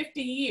now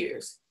 50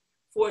 years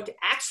for it to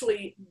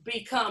actually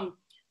become,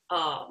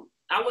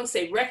 I wouldn't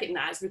say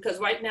recognized, because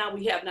right now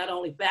we have not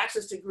only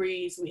bachelor's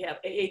degrees, we have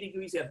AA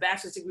degrees, we have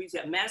bachelor's degrees, we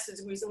have master's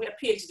degrees, and we have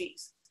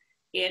PhDs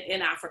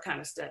in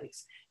Africana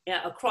studies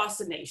across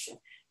the nation.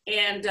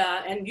 And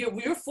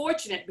we're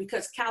fortunate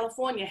because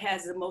California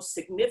has the most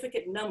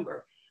significant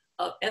number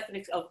of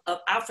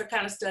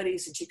Africana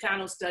studies and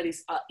Chicano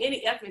studies.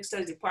 Any ethnic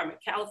studies department,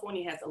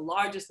 California has the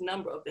largest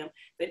number of them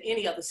than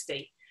any other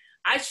state.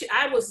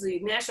 I was the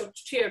national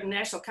chair of the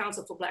National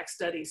Council for Black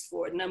Studies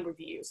for a number of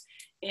years.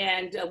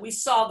 And we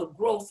saw the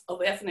growth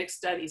of ethnic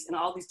studies in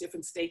all these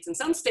different states. And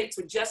some states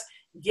were just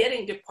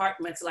getting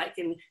departments like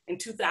in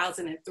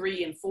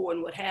 2003 and 4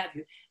 and what have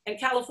you. And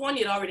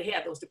California had already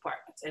had those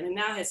departments and it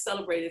now has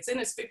celebrated, it's in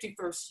its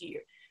 51st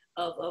year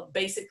of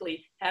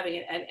basically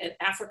having an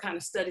Africana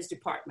Studies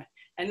department.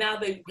 And now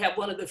they have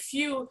one of the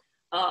few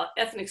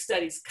ethnic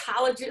studies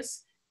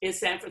colleges in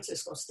San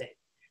Francisco State.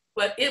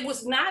 But it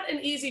was not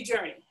an easy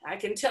journey. I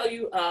can tell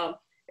you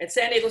at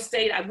San Diego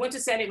State, I went to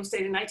San Diego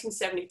State in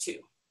 1972.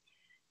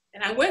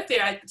 And I went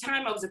there, at the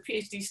time I was a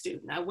PhD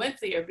student. I went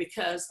there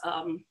because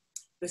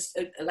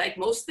like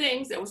most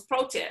things, there was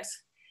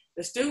protest.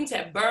 The students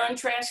had burned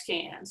trash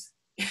cans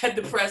at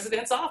the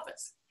president's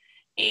office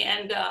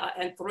and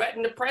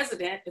threatened the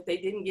president if they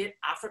didn't get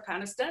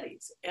Africana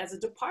Studies as a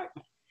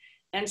department.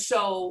 And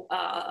so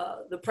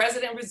the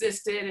president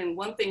resisted and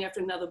one thing after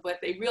another, but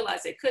they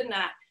realized they could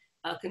not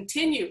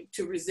continue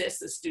to resist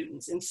the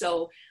students. And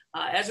so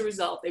as a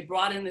result, they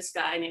brought in this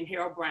guy named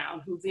Harold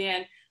Brown, who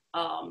then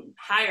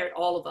hired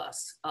all of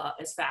us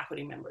as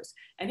faculty members.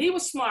 And he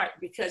was smart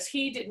because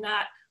he did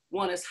not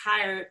want us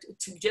hired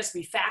to just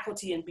be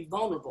faculty and be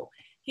vulnerable.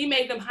 He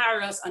made them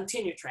hire us on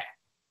tenure track.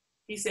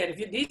 He said,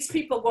 if these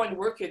people are going to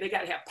work here, they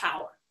got to have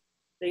power.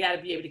 They got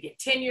to be able to get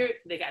tenured.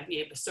 They got to be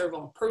able to serve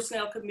on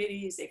personnel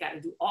committees. They got to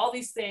do all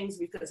these things,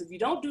 because if you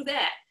don't do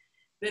that,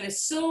 then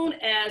as soon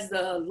as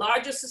the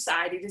larger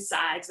society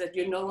decides that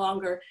you're no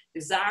longer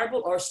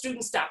desirable, or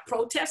students stop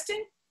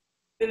protesting,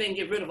 then they can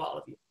get rid of all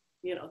of you.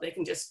 You know, they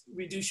can just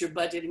reduce your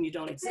budget and you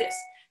don't exist.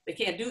 They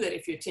can't do that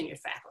if you're tenured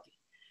faculty.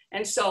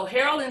 And so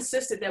Harold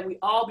insisted that we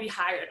all be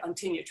hired on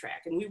tenure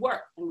track, and we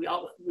were, and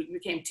we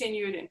became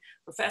tenured and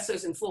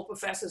professors and full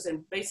professors,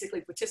 and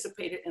basically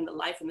participated in the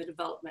life and the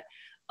development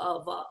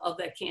of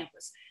that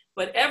campus.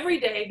 But every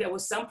day there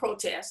was some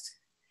protest,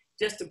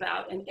 just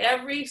about, and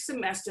every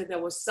semester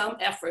there was some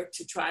effort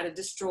to try to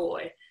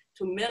destroy,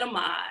 to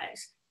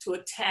minimize, to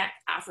attack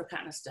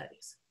Africana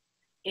studies.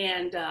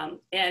 And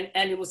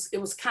it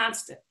was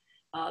constant.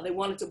 They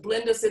wanted to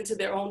blend us into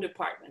their own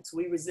departments.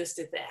 We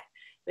resisted that.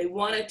 They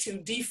wanted to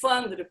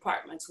defund the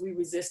departments. We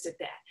resisted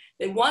that.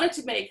 They wanted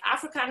to make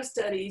Africana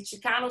studies,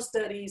 Chicano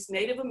studies,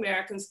 Native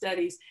American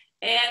studies,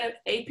 and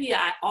API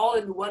all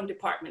in one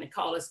department and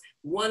call us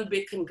one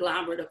big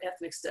conglomerate of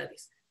ethnic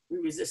studies. We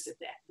resisted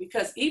that,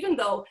 because even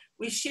though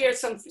we shared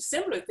some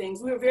similar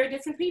things, we were very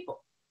different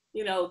people.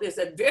 You know, there's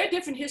a very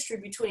different history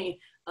between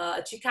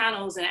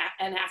Chicanos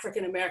and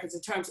African Americans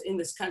in terms of in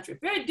this country,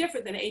 very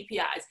different than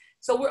APIs.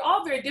 So we're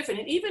all very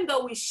different. And even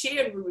though we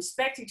share and we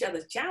respect each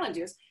other's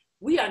challenges,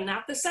 we are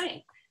not the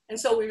same. And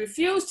so we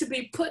refuse to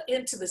be put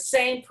into the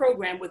same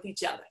program with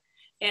each other.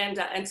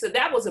 And so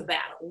that was a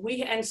battle.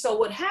 And so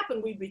what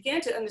happened, we began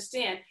to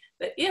understand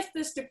that if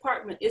this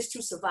department is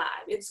to survive,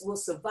 it will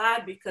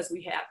survive because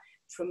we have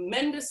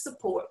tremendous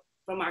support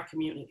from our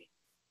community.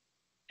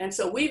 And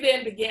so we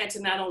then began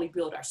to not only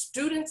build our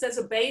students as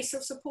a base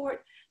of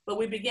support, but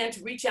we began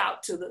to reach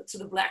out to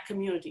the Black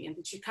community and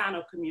the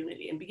Chicano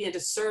community, and began to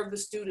serve the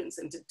students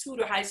and to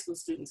tutor high school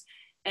students,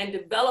 and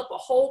develop a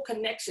whole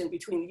connection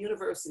between the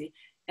university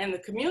and the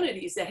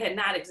communities that had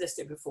not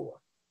existed before.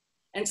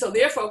 And so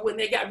therefore, when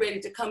they got ready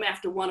to come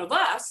after one of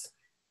us,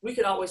 we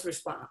could always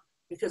respond,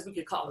 because we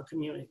could call the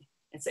community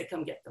and say,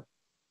 come get them,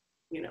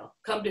 you know,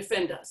 come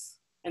defend us.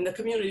 And the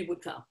community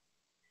would come.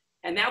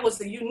 And that was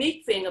the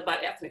unique thing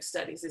about ethnic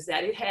studies, is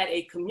that it had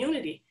a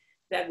community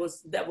that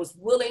was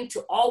willing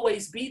to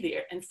always be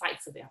there and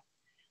fight for them.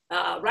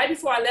 Right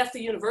before I left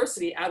the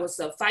university, I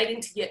was fighting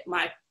to get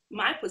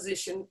my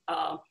position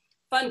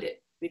funded,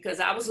 because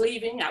I was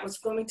leaving, I was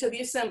coming to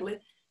the assembly,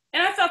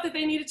 and I felt that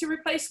they needed to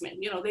replace me.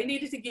 You know, they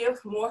needed to give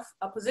more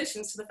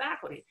positions to the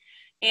faculty.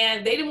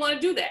 And they didn't want to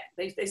do that.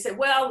 They said,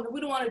 well,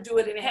 we don't want to do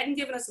it. And they hadn't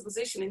given us a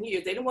position in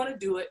years. They didn't want to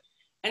do it.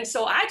 And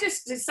so I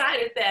just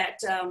decided that,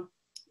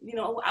 you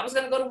know, I was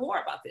going to go to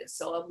war about this.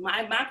 So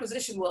my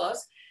position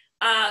was,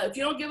 if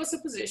you don't give us a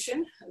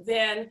position,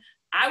 then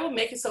I will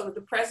make it so that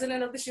the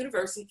president of this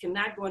university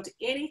cannot go into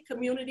any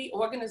community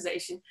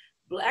organization,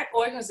 Black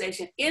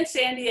organization in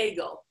San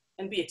Diego,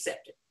 and be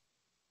accepted.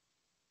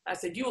 I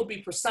said, you will be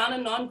persona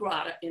non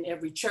grata in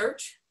every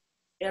church,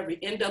 every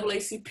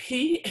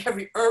NAACP,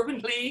 every urban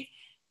league,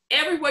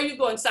 everywhere you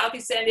go in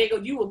Southeast San Diego,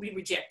 you will be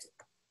rejected.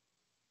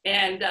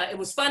 And it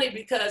was funny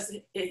because,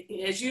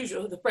 as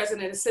usual, the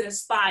president had sent a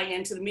spy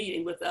into the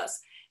meeting with us,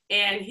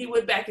 and he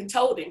went back and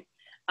told him.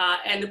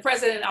 And the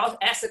president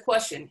asked the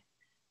question,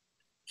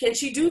 can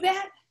she do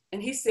that?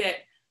 And he said,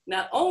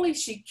 not only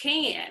she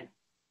can,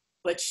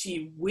 but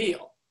she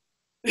will.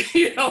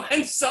 You know,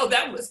 and so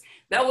that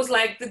was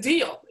like the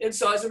deal. And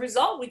so as a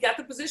result, we got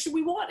the position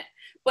we wanted.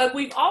 But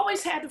we've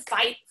always had to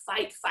fight,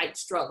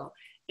 struggle.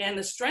 And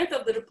the strength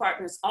of the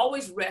departments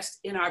always rests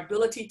in our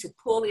ability to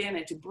pull in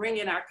and to bring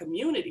in our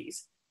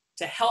communities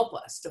to help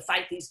us to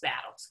fight these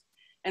battles.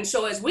 And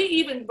so as we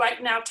even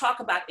right now talk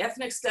about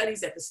ethnic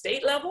studies at the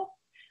state level,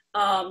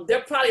 there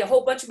are probably a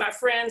whole bunch of my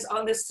friends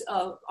on this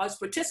as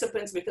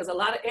participants, because a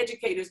lot of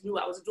educators knew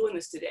I was doing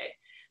this today.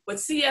 But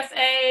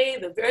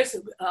CFA, the various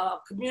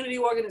community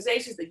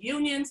organizations, the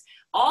unions,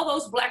 all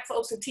those Black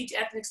folks who teach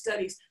ethnic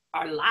studies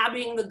are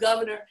lobbying the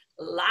governor,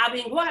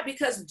 lobbying. Why?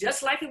 Because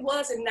just like it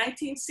was in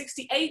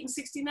 1968 and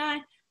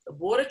 69, the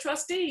Board of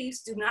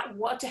Trustees do not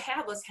want to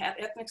have us have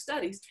ethnic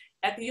studies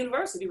at the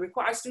university. It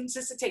requires students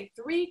just to take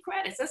 3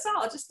 credits. That's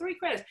all, just 3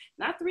 credits,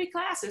 not 3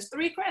 classes,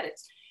 3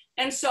 credits.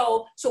 And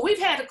so we've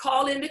had to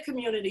call in the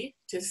community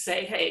to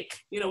say, hey,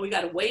 you know, we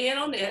got to weigh in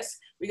on this.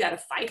 We got to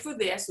fight for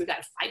this. We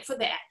got to fight for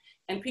that.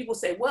 And people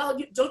say, well,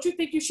 don't you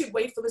think you should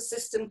wait for the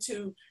system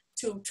to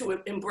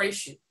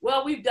embrace you?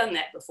 Well, we've done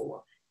that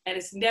before, and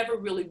it's never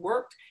really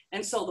worked.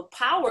 And so the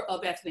power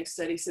of ethnic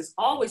studies has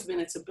always been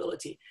its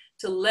ability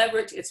to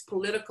leverage its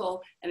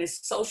political and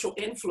its social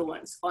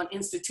influence on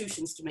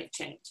institutions to make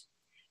change.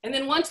 And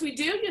then once we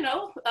do, you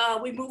know,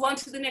 we move on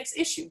to the next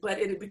issue, but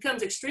it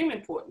becomes extremely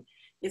important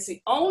It's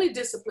the only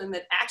discipline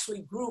that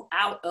actually grew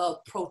out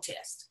of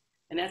protest.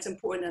 And that's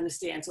important to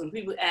understand. So when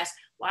people ask,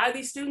 why are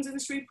these students in the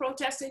street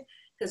protesting?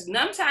 Because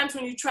sometimes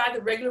when you try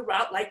the regular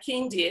route like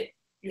King did,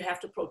 you have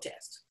to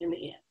protest in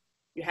the end.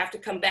 You have to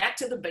come back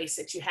to the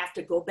basics. You have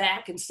to go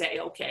back and say,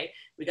 okay,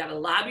 we got to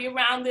lobby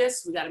around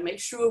this. We got to make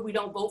sure we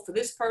don't vote for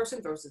this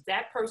person versus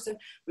that person.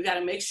 We got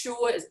to make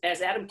sure,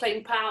 as Adam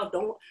Clayton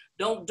Powell,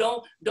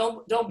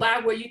 don't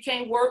buy where you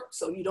can't work,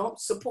 so you don't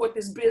support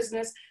this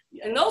business.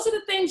 And those are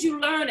the things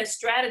you learn as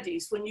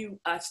strategies when you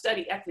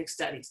study ethnic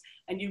studies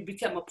and you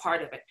become a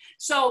part of it.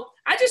 So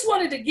I just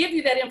wanted to give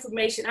you that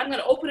information. I'm going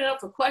to open it up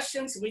for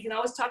questions. We can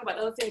always talk about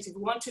other things if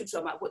you want to,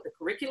 talk about what the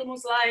curriculum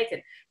was like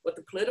and what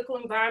the political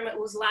environment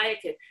was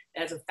like, and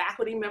as a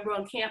faculty member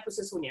on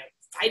campuses when you're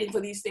fighting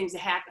for these things to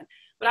happen.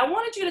 But I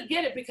wanted you to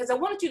get it because I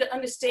wanted you to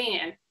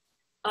understand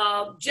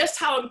just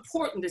how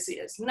important this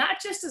is, not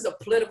just as a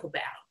political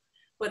battle,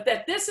 but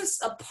that this is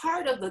a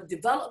part of the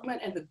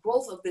development and the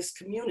growth of this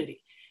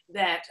community.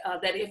 That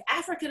if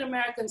African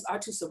Americans are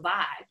to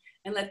survive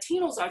and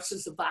Latinos are to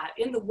survive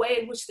in the way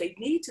in which they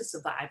need to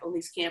survive on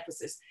these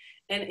campuses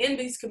and in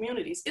these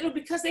communities, it'll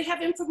be because they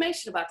have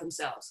information about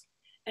themselves.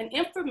 And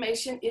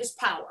information is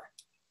power.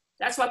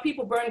 That's why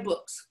people burn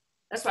books.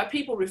 That's why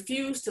people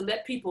refuse to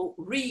let people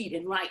read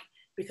and write,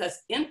 because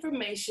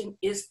information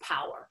is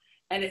power.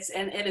 And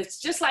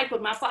it's just like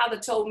what my father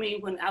told me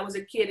when I was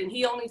a kid, and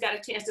he only got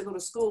a chance to go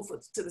to school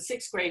to the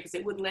 6th grade because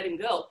they wouldn't let him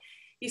go.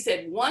 He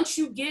said, once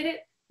you get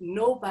it,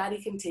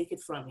 nobody can take it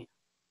from you.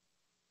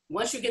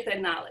 Once you get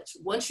that knowledge,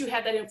 once you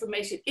have that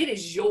information, it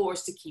is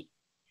yours to keep.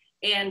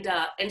 And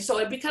so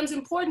it becomes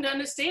important to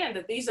understand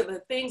that these are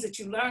the things that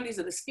you learn, these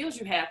are the skills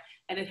you have,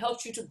 and it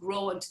helps you to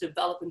grow and to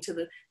develop and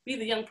to be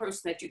the young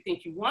person that you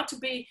think you want to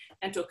be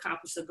and to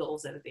accomplish the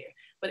goals that are there.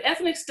 But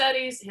ethnic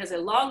studies has a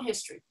long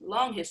history.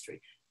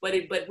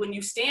 But when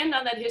you stand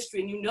on that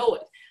history and you know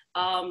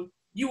it,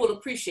 you will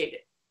appreciate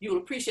it. You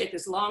will appreciate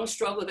this long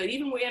struggle that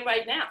even we're in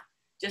right now,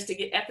 just to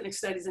get ethnic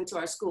studies into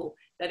our school.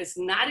 That it's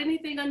not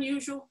anything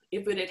unusual.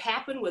 If it had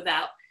happened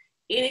without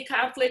any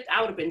conflict, I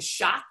would have been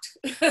shocked,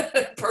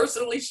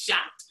 personally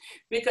shocked,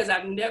 because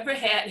I've never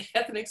had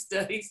ethnic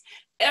studies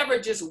ever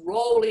just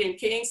roll in.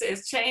 King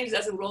says change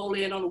doesn't roll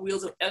in on the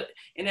wheels of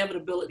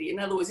inevitability. In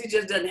other words, it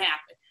just doesn't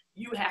happen.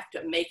 You have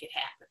to make it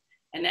happen.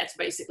 And that's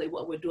basically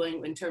what we're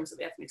doing in terms of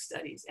ethnic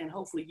studies. And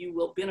hopefully you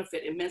will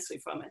benefit immensely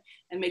from it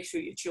and make sure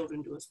your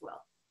children do as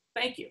well.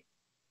 Thank you.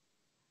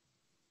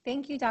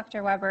 Thank you,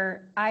 Dr.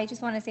 Weber. I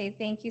just want to say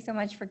thank you so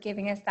much for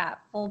giving us that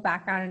full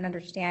background and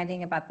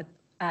understanding about the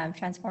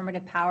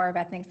transformative power of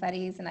ethnic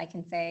studies. And I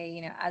can say,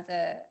 you know,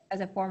 as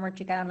a former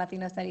Chicano and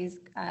Latino studies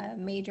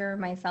major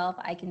myself,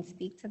 I can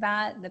speak to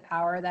that, the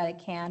power that it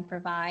can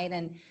provide,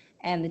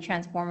 and the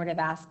transformative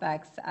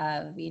aspects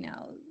of, you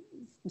know,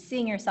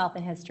 seeing yourself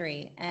in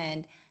history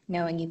and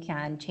knowing you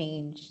can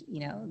change, you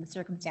know, the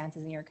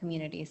circumstances in your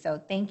community. So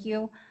thank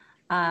you.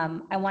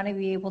 I want to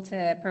be able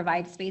to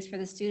provide space for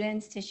the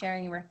students to share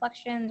any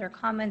reflections or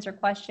comments or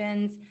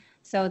questions.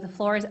 So the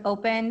floor is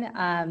open.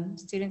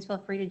 Students feel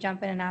free to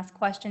jump in and ask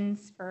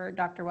questions for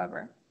Dr.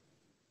 Weber.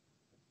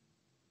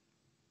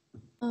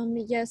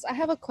 Yes, I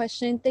have a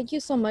question. Thank you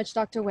so much,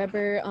 Dr.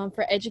 Weber,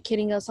 for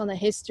educating us on the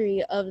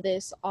history of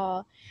this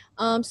all.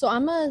 So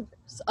I'm a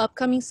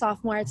upcoming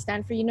sophomore at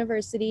Stanford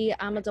University.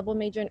 I'm a double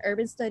major in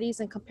urban studies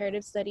and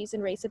comparative studies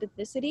in race and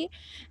ethnicity.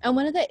 And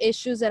one of the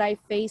issues that I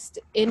faced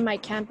in my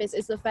campus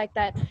is the fact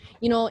that,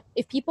 you know,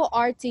 if people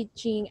are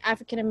teaching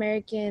African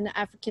American,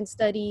 African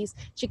studies,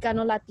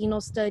 Chicano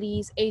Latino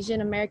studies, Asian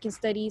American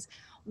studies,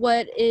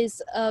 what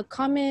is a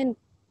common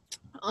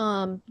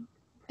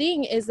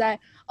thing is that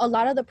a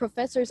lot of the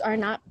professors are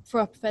not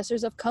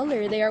professors of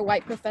color. They are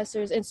white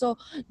professors. And so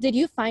did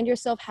you find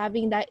yourself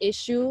having that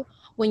issue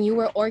when you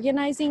were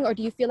organizing, or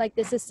do you feel like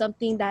this is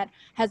something that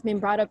has been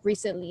brought up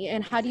recently?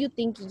 And how do you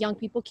think young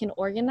people can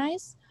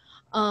organize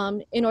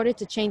in order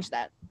to change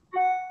that?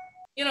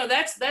 You know,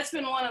 that's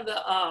been one of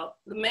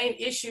the main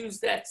issues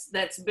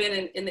that's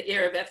been in the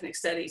area of ethnic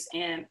studies.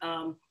 And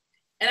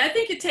I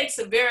think it takes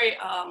a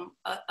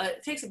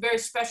very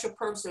special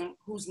person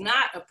who's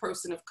not a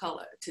person of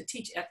color to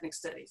teach ethnic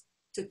studies,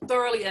 to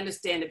thoroughly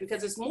understand it,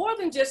 because it's more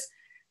than just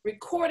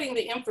recording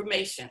the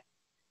information.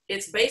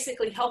 It's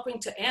basically helping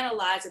to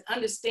analyze and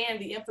understand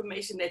the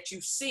information that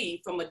you see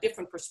from a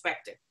different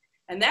perspective.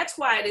 And that's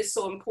why it is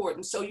so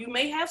important. So you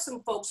may have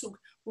some folks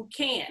who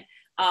can,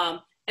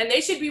 and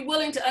they should be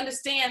willing to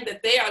understand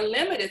that they are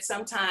limited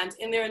sometimes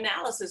in their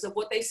analysis of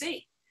what they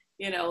see.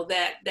 You know,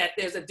 that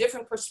there's a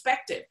different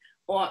perspective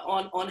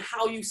on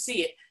how you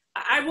see it.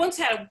 I once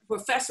had a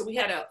professor, we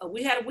had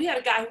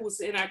a guy who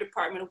was in our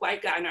department, a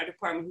white guy in our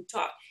department who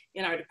taught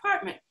in our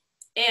department.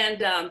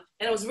 And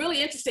it was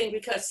really interesting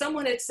because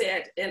someone had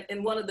said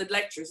in one of the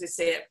lectures, it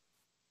said,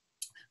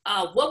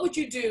 what would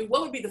you do?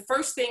 What would be the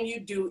first thing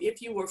you do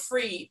if you were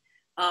freed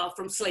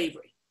from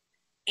slavery?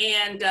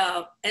 And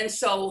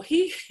so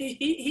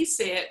he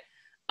said,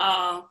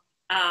 I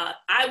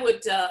I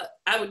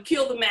would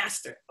kill the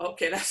master.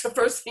 Okay, that's the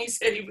first thing he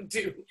said he would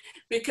do,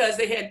 because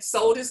they had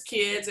sold his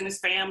kids and his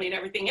family and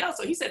everything else.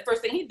 So he said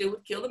first thing he'd do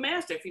would kill the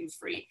master if he was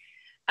free.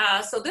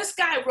 So this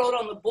guy wrote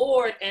on the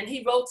board, and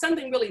he wrote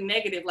something really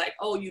negative, like,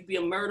 oh, you'd be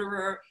a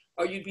murderer,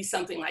 or you'd be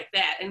something like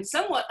that. And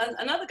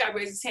another guy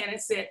raised his hand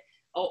and said,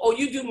 oh,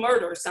 you do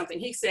murder or something.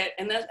 He said,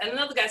 and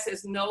another guy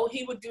says, no,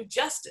 he would do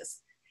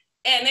justice.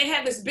 And they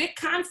had this big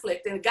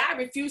conflict, and the guy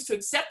refused to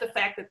accept the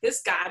fact that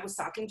this guy was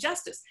talking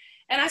justice.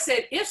 And I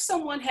said, if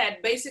someone had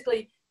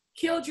basically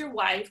killed your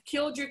wife,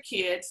 killed your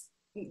kids,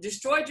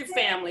 destroyed your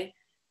family,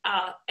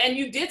 and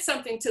you did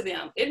something to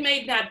them, it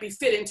may not be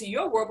fit into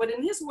your world, but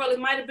in his world, it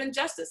might have been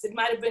justice. It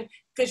might have been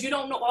because you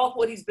don't know all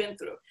what he's been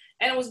through.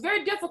 And it was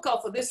very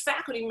difficult for this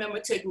faculty member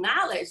to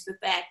acknowledge the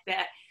fact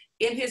that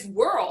in his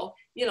world,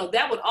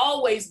 that would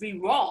always be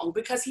wrong,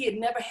 because he had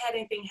never had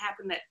anything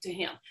happen to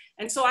him.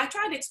 And so I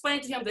tried to explain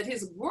to him that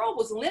his world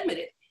was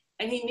limited,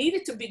 and he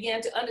needed to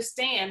begin to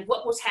understand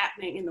what was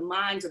happening in the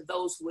minds of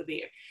those who were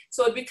there.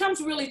 So it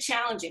becomes really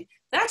challenging.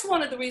 That's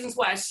one of the reasons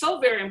why it's so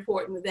very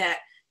important that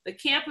the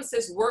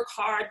campuses work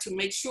hard to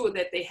make sure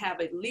that they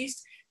have at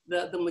least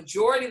the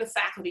majority of the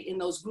faculty in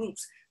those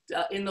groups,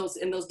 in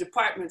those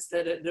departments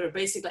that are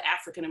basically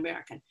African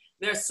American.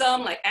 There are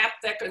some like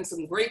Aptheca and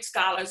some great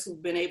scholars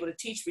who've been able to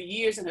teach for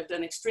years and have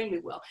done extremely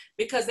well,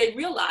 because they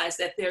realize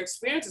that their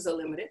experiences are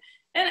limited.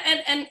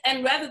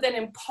 And rather than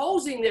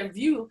imposing their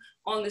view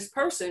on this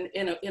person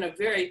in a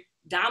very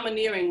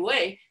domineering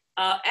way,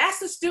 ask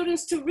the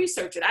students to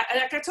research it.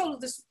 Like I told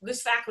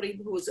this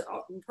faculty, who was a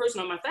person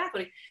on my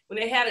faculty, when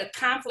they had a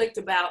conflict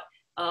about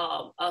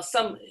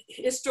some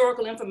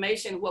historical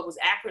information, what was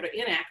accurate or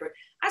inaccurate,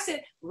 I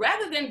said,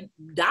 rather than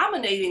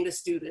dominating the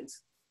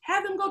students,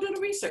 have them go do the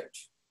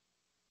research.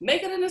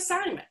 Make it an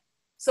assignment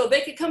so they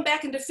could come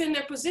back and defend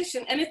their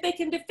position. And if they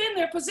can defend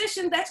their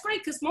position, that's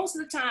great, because most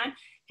of the time,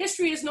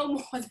 history is no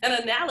more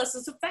than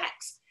analysis of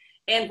facts.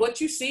 And what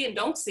you see and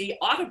don't see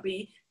ought to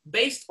be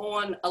based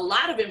on a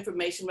lot of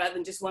information rather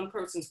than just one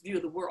person's view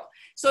of the world.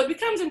 So it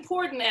becomes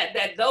important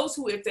that those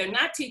who, if they're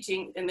not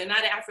teaching and they're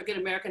not African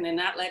American, they're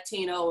not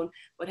Latino and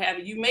what have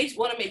you, you may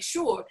want to make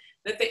sure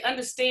that they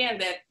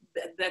understand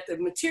that the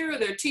material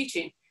they're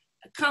teaching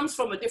comes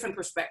from a different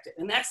perspective.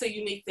 And that's a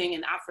unique thing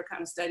in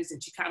Africana studies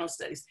and Chicano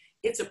studies.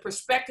 It's a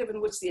perspective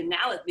in which the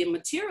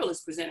material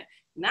is presented,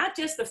 not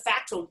just the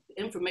factual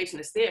information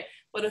that's there,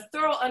 but a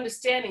thorough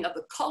understanding of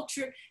the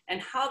culture and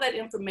how that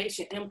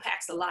information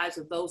impacts the lives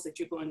of those that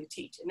you're going to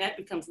teach. And that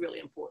becomes really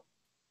important.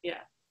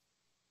 Yeah.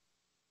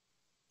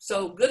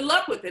 So good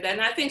luck with it. And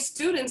I think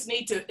students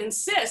need to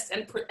insist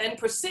and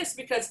persist,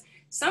 because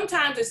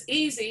sometimes it's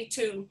easy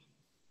to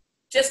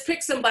just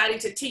pick somebody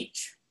to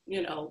teach.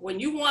 When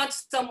you want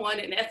someone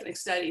in ethnic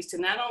studies to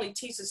not only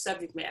teach the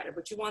subject matter,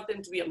 but you want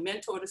them to be a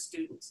mentor to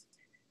students.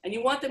 And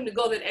you want them to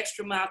go that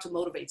extra mile to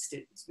motivate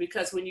students.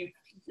 Because when you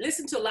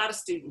listen to a lot of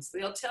students,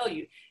 they'll tell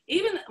you,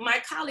 even my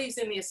colleagues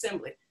in the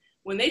assembly,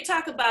 when they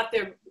talk about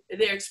their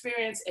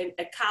experience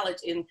at college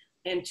in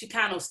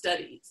Chicano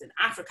studies and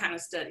Africana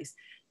studies,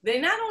 they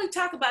not only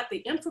talk about the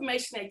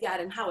information they got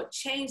and how it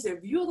changed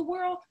their view of the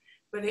world,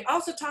 but they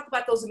also talk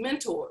about those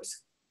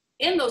mentors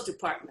in those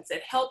departments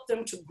that helped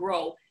them to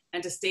grow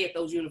and to stay at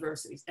those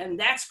universities. And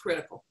that's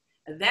critical.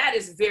 And that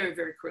is very,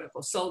 very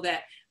critical. So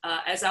that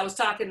as I was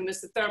talking to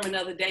Mr. Thurmond the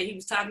other day, he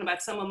was talking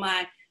about some of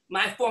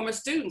my former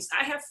students.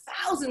 I have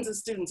thousands of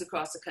students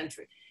across the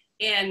country.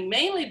 And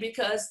mainly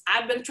because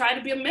I've been trying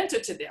to be a mentor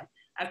to them.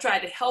 I've tried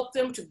to help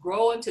them to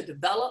grow and to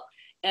develop.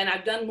 And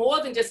I've done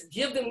more than just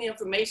give them the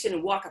information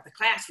and walk out the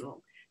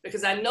classroom,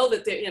 because I know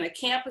that they're in a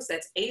campus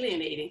that's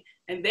alienating,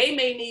 and they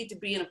may need to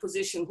be in a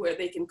position where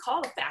they can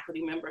call a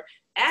faculty member,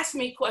 ask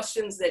me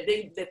questions that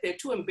they're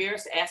too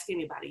embarrassed to ask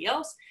anybody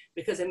else,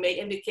 because it may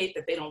indicate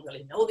that they don't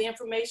really know the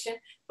information,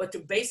 but to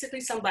basically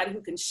somebody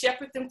who can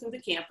shepherd them through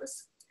the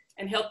campus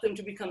and help them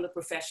to become the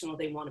professional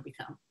they want to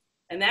become.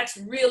 And that's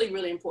really,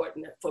 really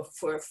important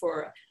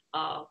for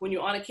when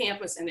you're on a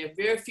campus and there are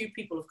very few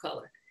people of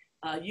color.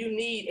 You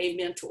need a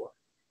mentor.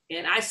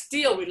 And I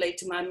still relate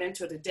to my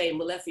mentor today,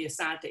 Molefi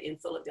Asante in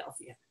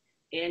Philadelphia.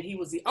 And he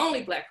was the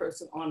only Black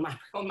person on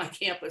my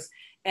campus.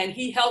 And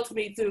he helped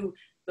me through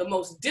the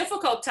most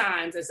difficult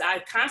times as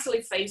I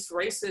constantly faced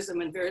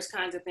racism and various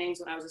kinds of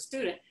things when I was a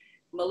student.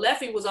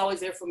 Molefi was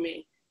always there for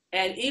me.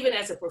 And even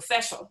as a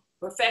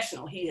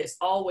professional, he has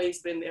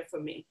always been there for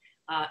me.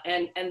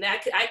 And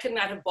that I could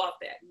not have bought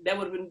that.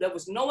 There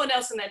was no one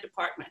else in that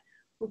department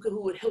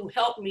who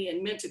helped me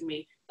and mentored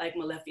me like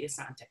Molefi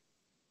Asante.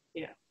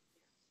 Yeah.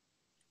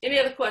 Any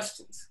other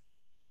questions?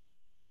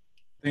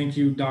 Thank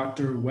you,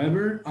 Dr.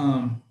 Weber.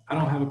 I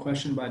don't have a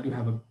question, but I do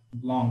have a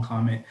long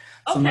comment.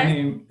 So Okay. my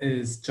name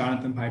is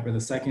Jonathan Piper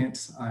II.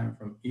 I'm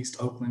from East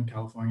Oakland,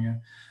 California.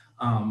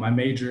 My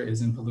major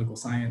is in political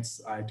science.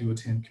 I do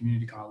attend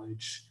community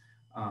college.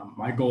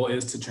 My goal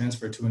is to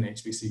transfer to an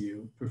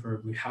HBCU,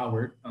 preferably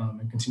Howard,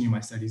 and continue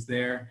my studies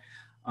there.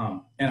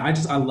 And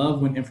I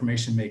love when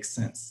information makes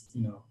sense.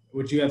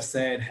 What you have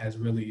said has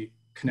really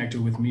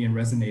connected with me and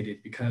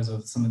resonated because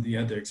of some of the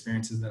other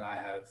experiences that I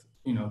have,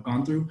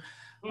 gone through.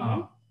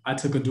 Mm-hmm. I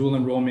took a dual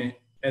enrollment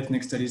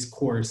ethnic studies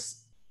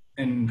course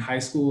in high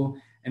school,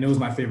 and it was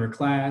my favorite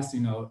class.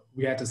 You know,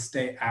 we had to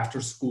stay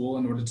after school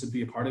in order to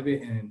be a part of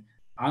it. And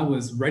I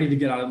was ready to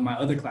get out of my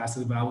other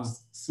classes, but I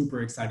was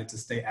super excited to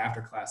stay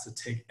after class to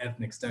take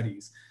ethnic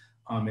studies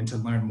and to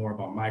learn more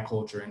about my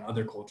culture and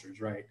other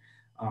cultures, right?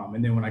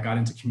 And then when I got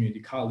into community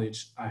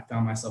college, I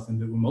found myself in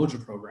the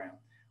Umoja program,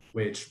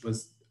 which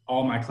was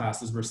all my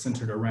classes were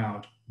centered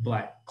around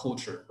Black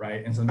culture,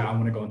 right? And so now I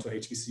want to go into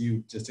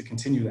HBCU just to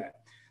continue that.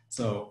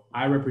 So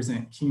I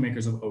represent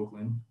Kingmakers of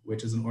Oakland,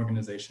 which is an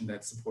organization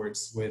that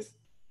supports with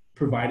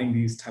providing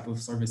these type of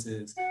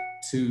services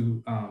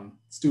to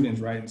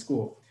students, right, in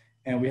school.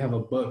 And we have a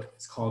book,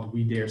 it's called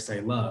We Dare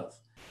Say Love.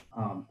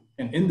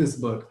 And in this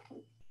book,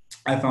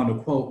 I found a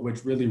quote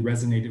which really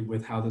resonated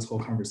with how this whole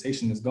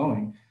conversation is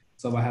going.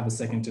 So if I have a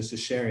second just to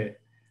share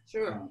it.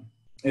 Sure.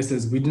 It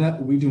says, we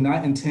do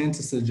not intend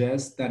to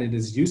suggest that it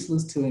is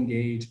useless to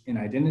engage in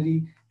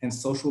identity and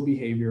social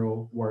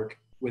behavioral work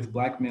with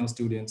Black male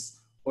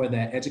students, or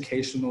that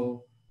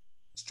educational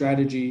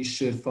strategy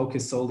should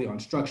focus solely on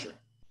structure.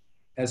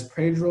 As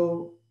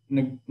Pedro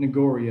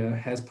Negoria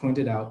has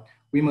pointed out,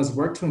 we must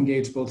work to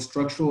engage both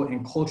structural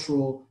and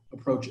cultural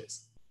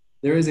approaches.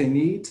 There is a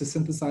need to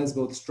synthesize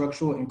both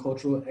structural and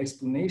cultural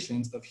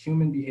explanations of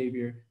human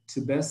behavior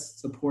to best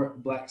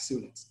support Black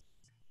students.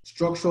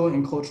 Structural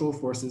and cultural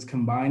forces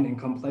combine in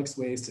complex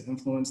ways to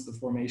influence the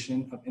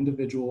formation of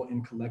individual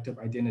and collective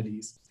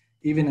identities,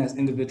 even as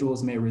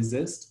individuals may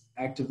resist,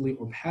 actively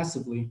or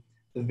passively,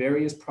 the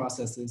various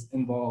processes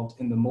involved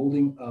in the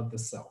molding of the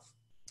self.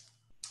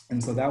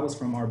 And so that was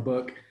from our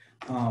book,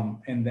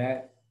 and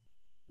that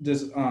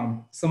just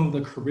some of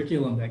the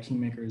curriculum that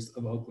Kingmakers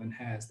of Oakland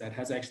has that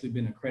has actually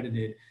been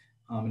accredited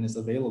and is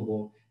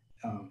available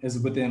is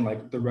within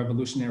like the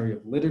revolutionary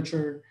of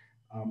literature,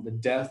 the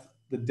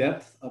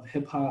depth of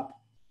hip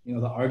hop, you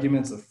know, the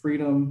arguments of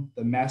freedom,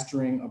 the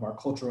mastering of our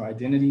cultural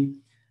identity.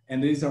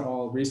 And these are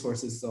all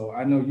resources. So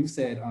I know you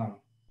said,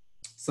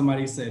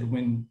 somebody said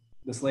when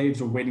the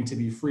slaves were waiting to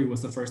be free,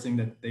 what's the first thing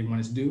that they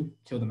wanted to do?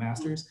 Kill the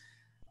masters.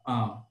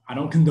 I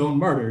don't condone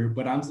murder,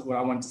 but what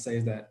I wanted to say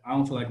is that I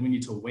don't feel like we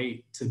need to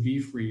wait to be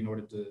free in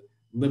order to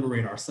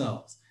liberate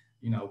ourselves.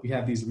 You know, we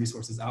have these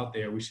resources out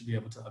there. We should be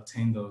able to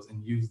obtain those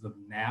and use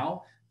them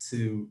now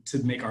to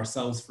make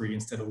ourselves free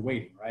instead of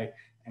waiting, right?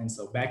 And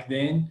so back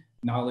then,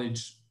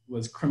 knowledge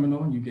was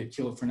criminal and you get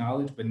killed for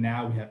knowledge, but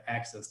now we have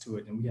access to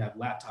it and we have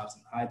laptops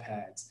and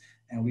iPads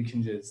and we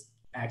can just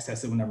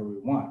access it whenever we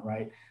want,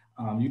 right?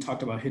 You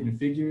talked about Hidden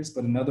Figures,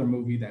 but another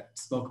movie that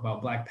spoke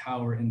about Black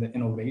power and the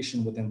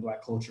innovation within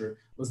Black culture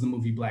was the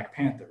movie Black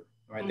Panther,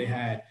 right? Mm-hmm. They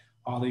had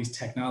all these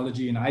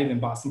technology, and I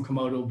even bought some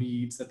Komodo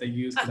beads that they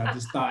used because I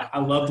just thought, I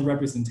love the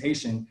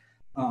representation.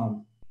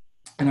 And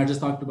I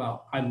just talked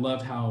about, I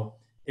loved how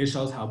it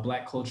shows how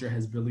Black culture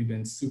has really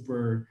been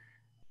super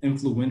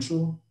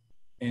influential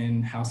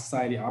in how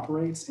society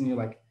operates. And you're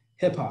like,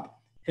 hip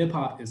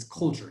hop is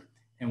culture.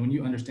 And when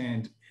you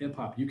understand hip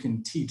hop, you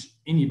can teach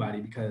anybody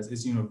because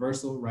it's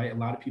universal, right? A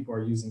lot of people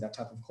are using that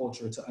type of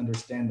culture to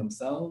understand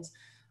themselves.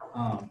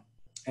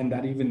 And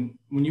that even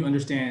when you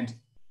understand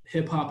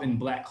hip hop and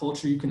Black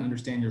culture, you can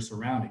understand your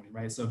surroundings,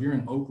 right? So if you're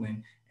in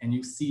Oakland and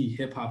you see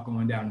hip hop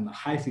going down in the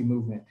hyphy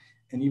movement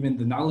and even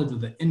the knowledge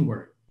of the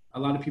N-word, a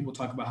lot of people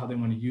talk about how they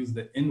want to use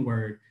the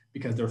N-word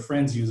because their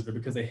friends use it or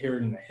because they hear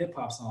it in a hip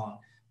hop song.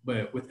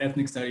 But with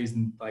ethnic studies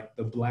and like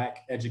the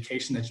Black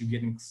education that you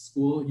get in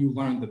school, you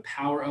learn the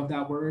power of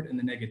that word and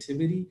the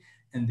negativity.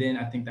 And then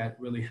I think that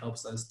really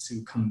helps us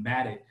to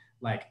combat it.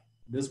 Like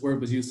this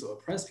word was used to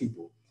oppress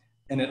people.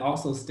 And it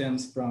also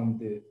stems from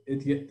the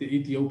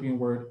Ethiopian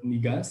word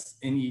negus,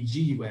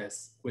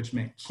 N-E-G-U-S, which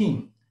meant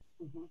king.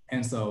 Mm-hmm.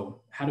 And so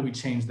how do we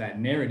change that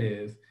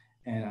narrative?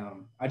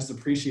 And I just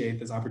appreciate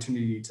this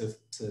opportunity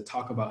to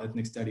talk about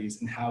ethnic studies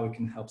and how it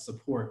can help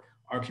support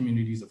our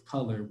communities of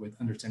color with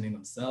understanding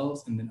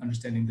themselves and then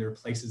understanding their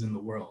places in the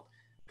world,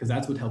 because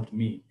that's what helped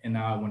me. And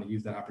now I want to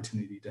use that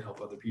opportunity to help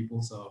other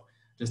people. So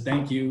just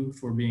thank you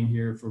for being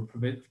here, for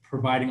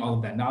providing all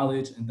of that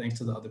knowledge. And thanks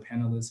to the other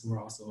panelists who are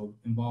also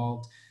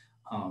involved.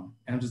 And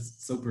I'm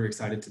just super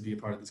excited to be a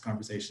part of this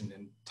conversation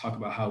and talk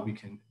about how we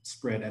can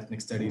spread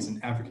ethnic studies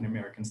and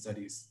African-American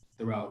studies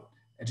throughout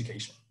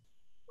education.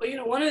 Well, you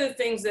know, one of the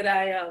things that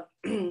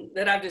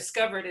I've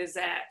discovered is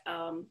that,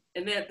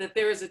 that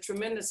there is a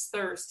tremendous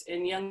thirst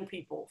in young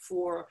people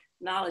for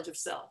knowledge of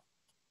self,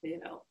 you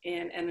know,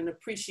 and an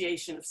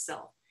appreciation of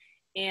self.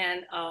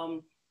 And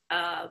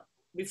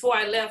before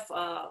I left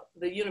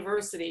the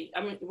university,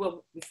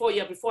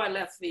 before I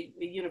left the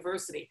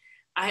university,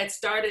 I had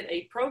started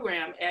a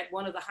program at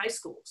one of the high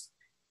schools,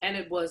 and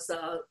it was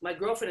my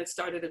girlfriend had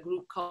started a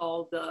group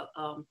called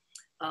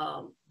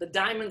the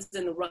Diamonds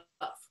in the Rough.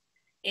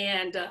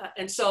 And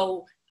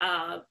so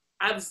I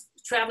was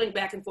traveling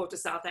back and forth to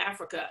South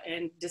Africa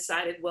and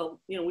decided, well,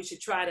 you know, we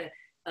should try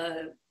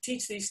to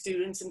teach these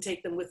students and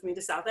take them with me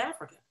to South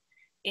Africa.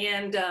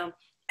 And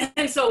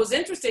so it was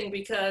interesting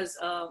because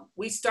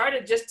we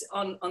started just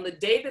on the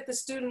day that the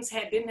students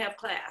didn't have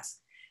class.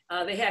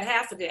 They had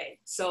half a day,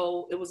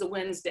 so it was a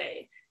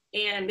Wednesday.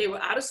 and they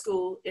were out of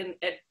school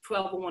at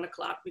 12 or 1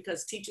 o'clock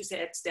because teachers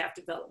had staff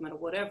development or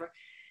whatever.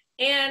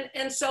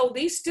 And so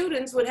these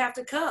students would have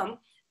to come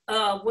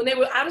when they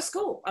were out of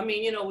school. I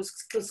mean, you know,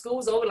 school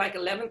was over like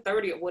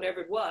 11:30 or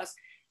whatever it was.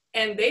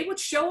 And they would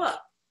show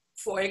up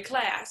for a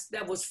class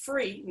that was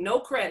free, no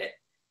credit,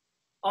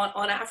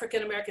 on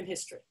African-American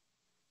history.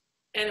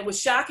 And it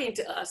was shocking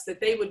to us that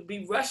they would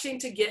be rushing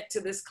to get to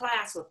this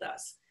class with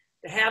us,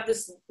 to have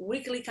this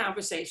weekly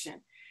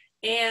conversation.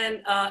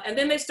 And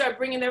then they start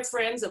bringing their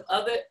friends of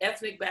other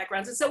ethnic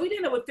backgrounds. And so we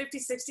ended up with 50,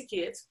 60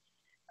 kids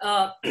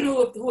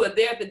who are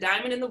there at the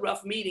Diamond in the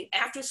Rough meeting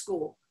after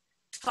school,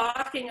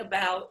 talking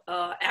about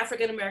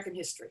African-American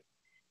history.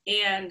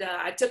 And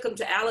I took them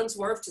to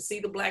Allensworth to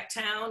see the Black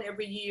Town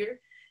every year.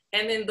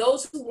 And then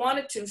those who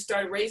wanted to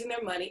started raising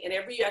their money. And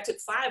every year I took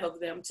 5 of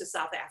them to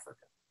South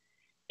Africa.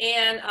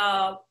 And,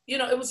 you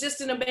know, it was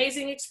just an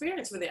amazing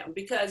experience for them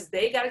because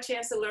they got a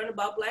chance to learn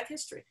about Black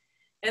history.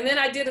 And then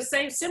I did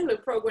a similar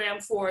program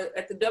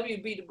at the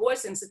W.B. Du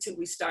Bois Institute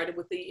we started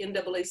with the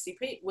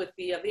NAACP,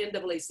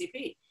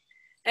 NAACP.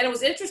 And it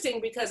was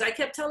interesting because I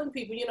kept telling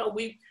people, you know,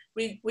 we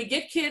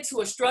get kids who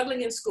are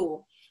struggling in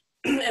school.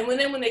 And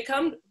when they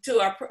come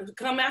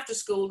after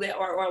school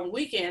or on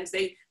weekends,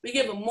 we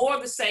give them more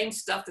of the same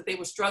stuff that they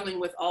were struggling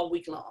with all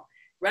week long,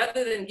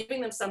 rather than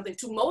giving them something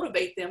to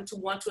motivate them to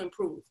want to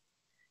improve.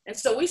 And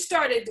so we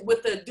started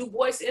with the Du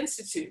Bois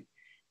Institute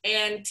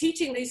and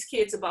teaching these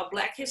kids about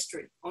Black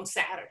history on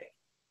Saturday.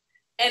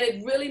 And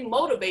it really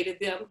motivated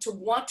them to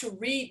want to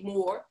read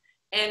more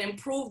and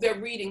improve their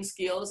reading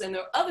skills and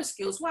their other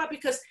skills. Why?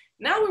 Because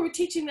now we were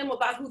teaching them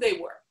about who they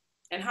were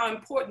and how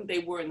important they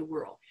were in the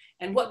world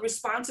and what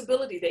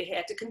responsibility they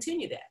had to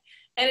continue that.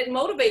 And it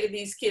motivated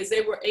these kids.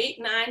 They were 8,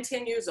 9,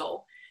 10 years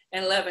old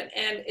and 11.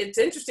 And it's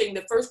interesting,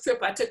 the first trip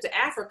I took to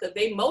Africa,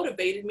 they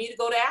motivated me to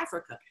go to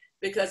Africa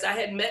because I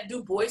had met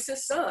Du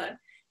Bois's son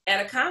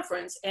at a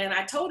conference. And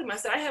I told him, I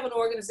said, I have an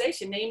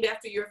organization named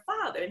after your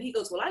father. And he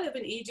goes, well, I live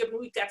in Egypt. And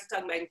we got to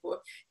talk back and forth.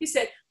 He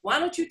said, why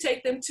don't you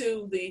take them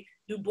to the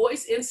Du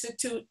Bois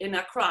Institute in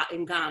Accra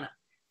in Ghana?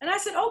 And I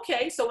said,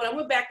 okay. So when I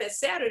went back that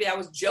Saturday, I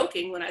was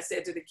joking when I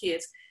said to the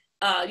kids,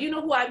 you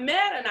know who I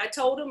met? And I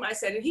told him, I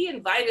said, and he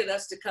invited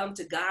us to come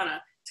to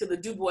Ghana to the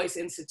Du Bois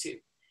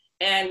Institute.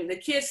 And the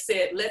kids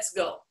said, let's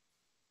go.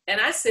 And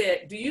I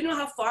said, do you know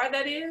how far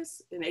that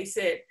is? And they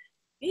said,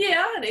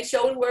 yeah. And they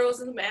showed where it was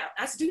in the map.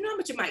 I said, do you know how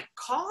much it might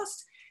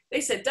cost?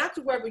 They said,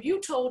 Dr. Weber,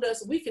 you told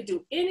us we could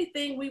do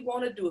anything we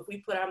want to do if we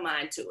put our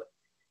mind to it.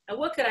 And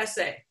what could I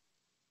say?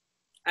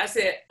 I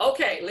said,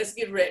 okay, let's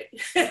get ready.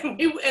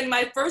 And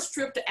my first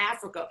trip to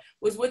Africa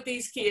was with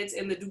these kids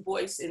in the Du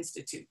Bois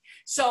Institute.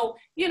 So,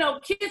 you know,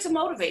 kids are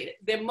motivated.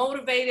 They're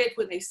motivated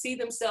when they see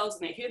themselves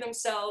and they hear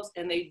themselves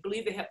and they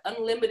believe they have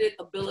unlimited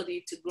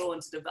ability to grow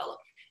and to develop.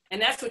 And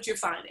that's what you're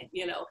finding,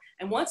 you know.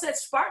 And once that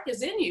spark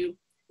is in you,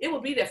 it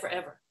will be there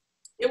forever.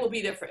 It will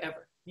be there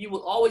forever. You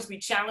will always be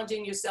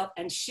challenging yourself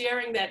and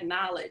sharing that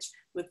knowledge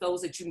with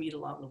those that you meet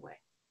along the way.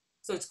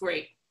 So it's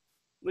great.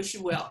 Wish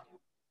you well.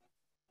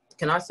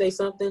 Can I say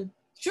something?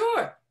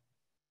 Sure.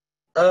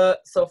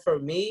 So for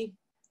me,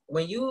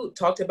 when you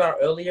talked about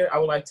earlier, I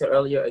would like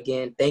to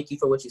again, thank you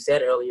for what you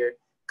said earlier,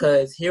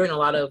 because hearing a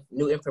lot of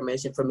new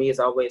information for me is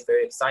always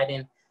very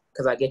exciting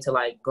because I get to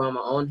like go in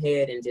my own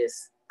head and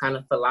just kind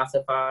of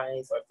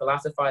philosophize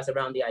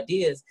around the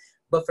ideas.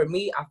 But for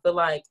me, I feel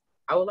like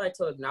I would like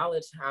to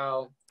acknowledge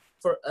how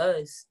for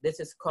us, this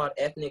is called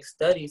ethnic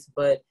studies,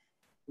 but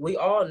we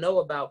all know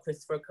about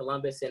Christopher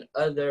Columbus and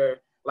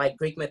other like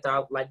Greek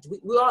mythology, like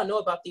we all know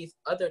about these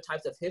other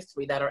types of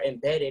history that are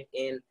embedded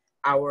in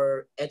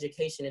our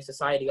education and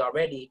society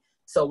already.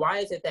 So why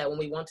is it that when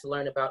we want to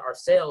learn about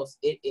ourselves,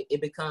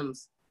 it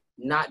becomes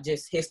not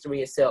just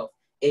history itself,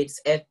 it's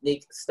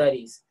ethnic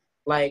studies.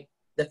 Like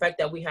the fact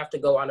that we have to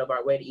go out of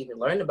our way to even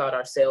learn about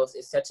ourselves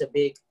is such a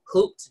big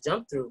hoop to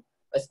jump through,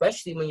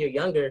 especially when you're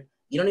younger,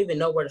 you don't even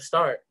know where to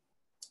start.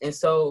 And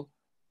so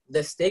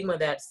the stigma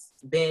that's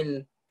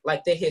been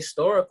like the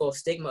historical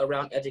stigma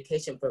around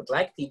education for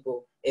Black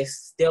people is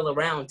still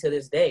around to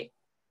this day.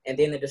 And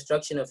then the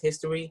destruction of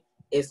history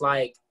is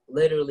like,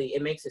 literally,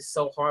 it makes it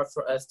so hard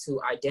for us to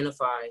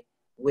identify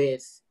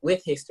with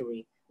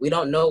history. We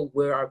don't know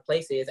where our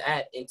place is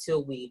at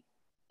until we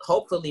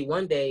hopefully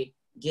one day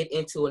get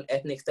into an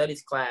ethnic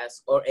studies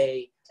class or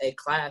a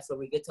class where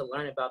we get to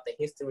learn about the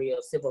history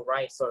of civil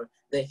rights or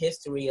the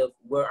history of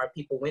where our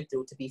people went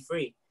through to be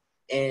free.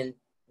 And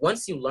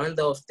once you learn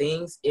those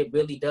things, it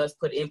really does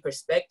put in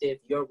perspective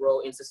your role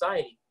in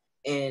society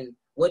and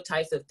what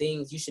types of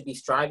things you should be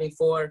striving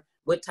for,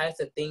 what types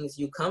of things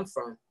you come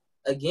from.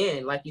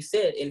 Again, like you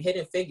said, in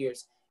Hidden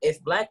Figures, if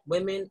Black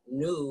women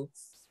knew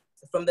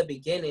from the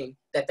beginning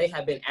that they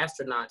have been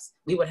astronauts,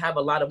 we would have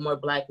a lot of more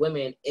Black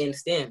women in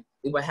STEM.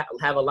 We would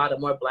have a lot of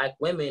more Black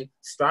women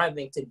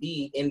striving to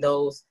be in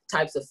those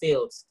types of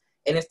fields.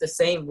 And it's the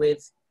same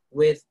with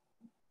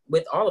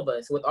all of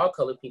us, with all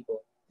colored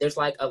people. There's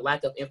like a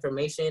lack of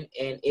information,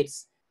 and it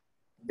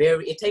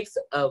takes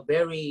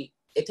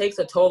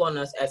a toll on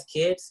us as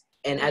kids.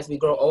 And as we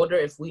grow older,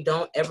 if we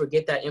don't ever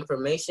get that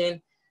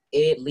information,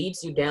 it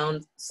leads you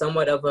down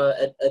somewhat of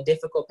a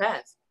difficult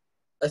path,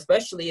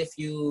 especially if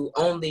you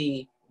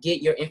only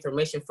get your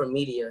information from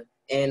media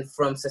and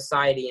from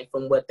society and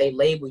from what they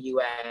label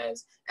you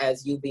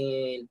as you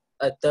being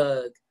a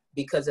thug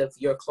because of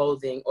your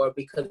clothing or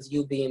because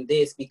you being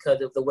this,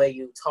 because of the way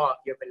you talk,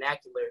 your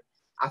vernacular.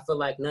 I feel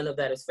like none of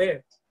that is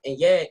fair. And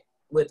yet,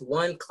 with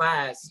one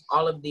class,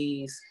 all of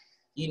these,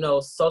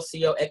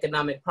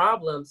 socioeconomic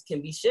problems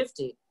can be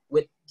shifted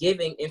with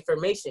giving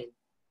information.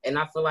 And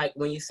I feel like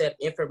when you said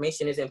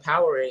information is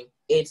empowering,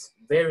 it's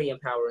very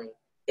empowering.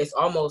 It's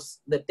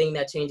almost the thing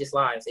that changes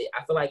lives.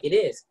 I feel like it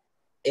is.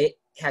 It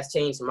has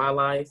changed my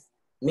life.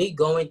 Me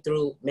going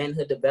through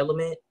manhood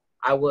development,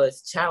 I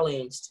was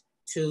challenged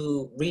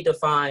to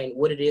redefine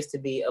what it is to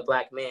be a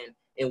Black man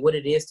and what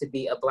it is to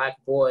be a Black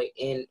boy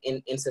in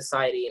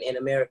society and in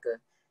America.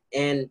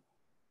 And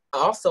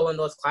also in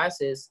those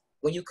classes,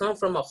 when you come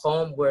from a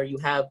home where you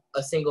have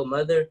a single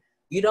mother,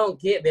 you don't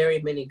get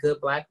very many good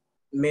Black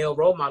male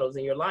role models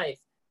in your life.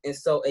 And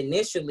so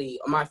initially,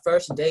 on my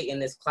first day in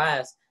this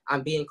class,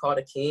 I'm being called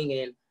a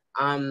king,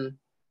 and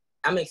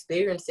I'm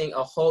experiencing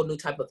a whole new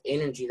type of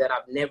energy that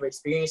I've never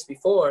experienced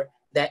before,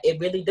 that it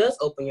really does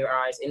open your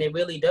eyes and it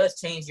really does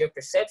change your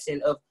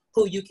perception of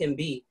who you can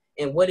be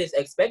and what is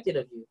expected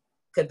of you.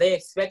 Because they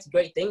expect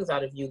great things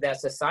out of you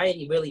that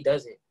society really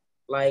doesn't.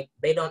 Like,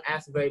 they don't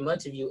ask very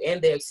much of you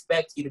and they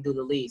expect you to do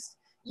the least.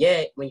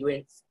 Yet, when you're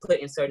put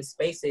in certain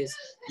spaces,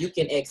 you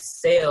can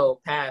excel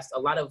past a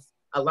lot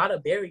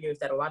of barriers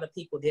that a lot of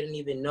people didn't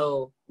even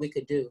know we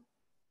could do.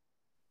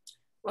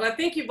 Well, I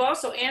think you've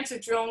also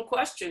answered your own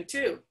question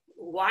too.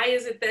 Why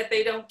is it that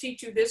they don't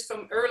teach you this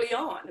from early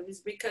on?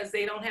 It's because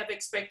they don't have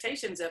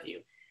expectations of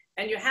you.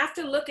 And you have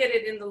to look at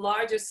it in the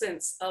larger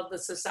sense of the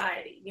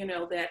society,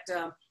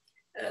 that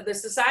the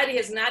society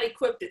has not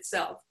equipped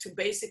itself to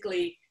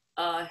basically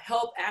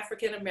help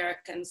African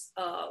Americans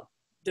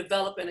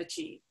develop and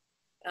achieve.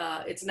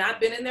 It's not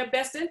been in their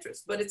best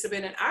interest, but it's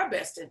been in our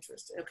best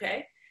interest,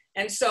 okay?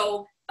 And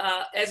so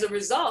as a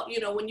result,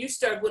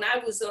 when I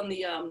was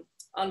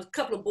on a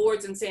couple of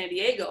boards in San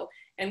Diego,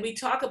 and we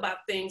talk about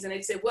things, and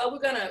they said, well, we're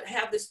gonna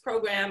have this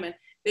program, and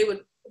they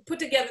would put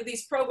together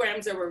these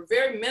programs that were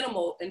very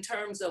minimal in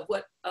terms of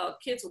what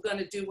kids were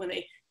gonna do when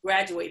they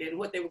graduated and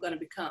what they were gonna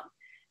become.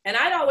 And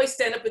I'd always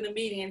stand up in the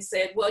meeting and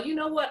said, well, you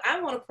know what? I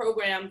want a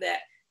program that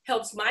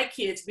helps my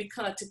kids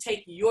to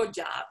take your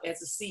job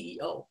as a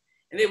CEO.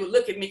 And they would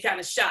look at me kind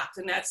of shocked,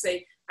 and I'd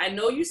say, I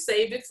know you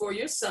saved it for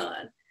your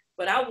son,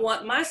 but I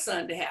want my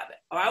son to have it,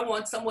 or I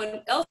want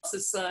someone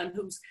else's son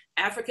who's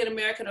African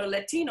American or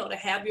Latino to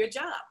have your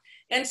job.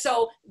 And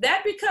so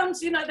that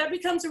becomes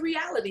a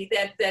reality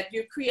that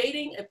you're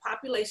creating a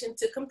population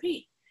to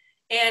compete.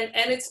 And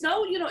it's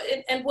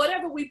and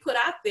whatever we put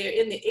out there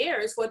in the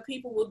air is what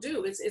people will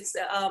do. It's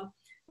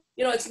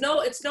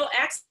no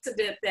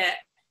accident that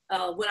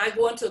when I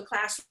go into a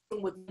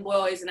classroom with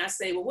boys and I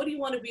say, well, what do you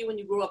want to be when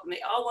you grow up? And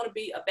they all want to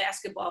be a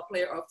basketball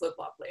player or a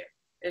football player.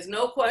 There's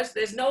no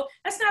question.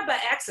 That's not by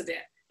accident.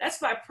 That's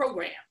by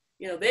program.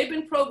 They've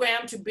been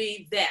programmed to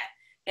be that.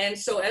 And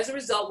so as a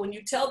result, when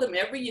you tell them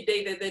every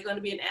day that they're going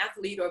to be an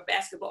athlete or a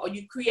basketball, or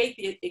you create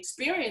the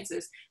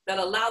experiences that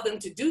allow them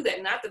to do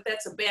that, not that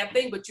that's a bad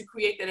thing, but you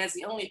create that as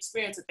the only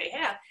experience that they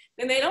have,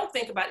 then they don't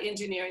think about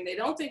engineering. They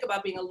don't think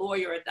about being a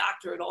lawyer, a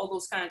doctor, and all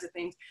those kinds of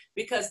things,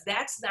 because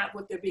that's not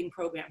what they're being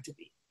programmed to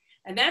be.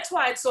 And that's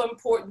why it's so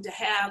important to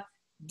have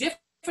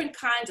different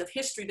kinds of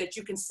history that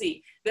you can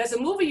see. There's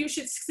a movie you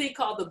should see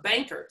called The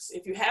Bankers.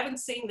 If you haven't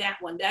seen that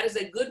one, that is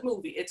a good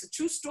movie. It's a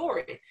true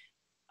story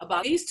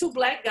about these two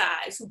Black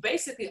guys who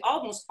basically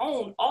almost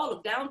owned all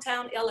of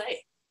downtown LA.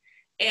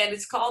 And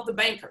it's called The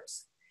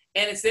Bankers.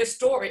 And it's their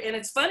story. And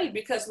it's funny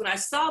because when I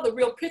saw the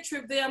real picture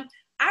of them,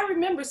 I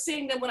remember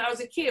seeing them when I was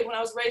a kid, when I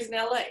was raised in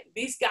LA,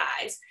 these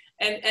guys,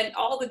 and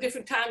all the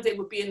different times they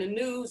would be in the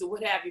news or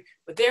what have you,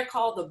 but they're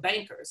called The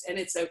Bankers. And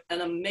it's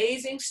an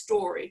amazing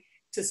story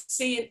to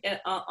see it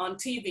on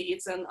TV.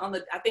 It's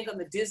I think on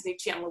the Disney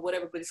Channel or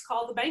whatever, but it's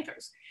called The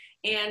Bankers.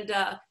 And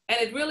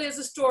it really is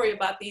a story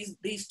about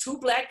these two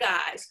Black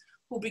guys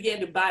who began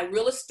to buy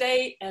real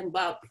estate and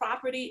buy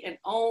property and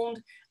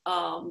owned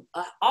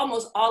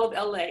almost all of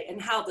LA,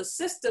 and how the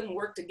system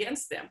worked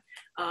against them.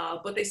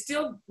 But they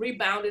still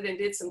rebounded and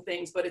did some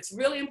things. But it's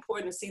really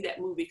important to see that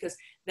movie, because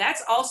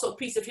that's also a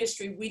piece of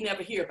history we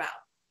never hear about,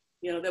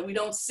 that we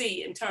don't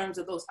see in terms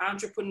of those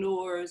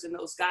entrepreneurs and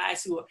those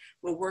guys who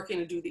were working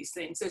to do these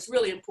things. So it's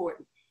really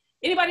important.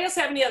 Anybody else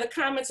have any other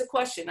comments or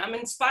questions? I'm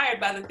inspired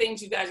by the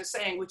things you guys are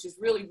saying, which is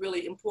really,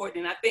 really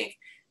important. And I think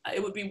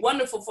it would be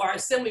wonderful for our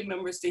assembly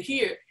members to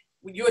hear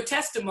your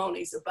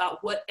testimonies about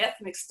what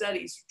ethnic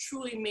studies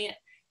truly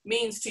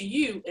means to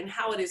you and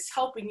how it is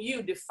helping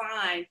you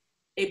define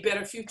a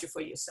better future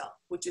for yourself,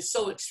 which is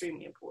so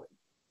extremely important.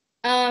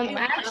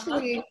 I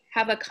actually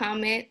have a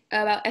comment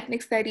about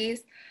ethnic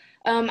studies.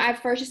 I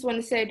first just want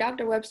to say,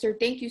 Dr. Webster,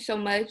 thank you so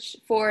much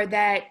for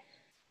that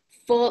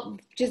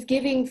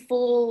giving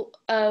full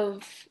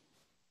of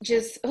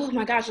oh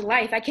my gosh,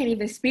 life. I can't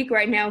even speak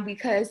right now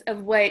because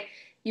of what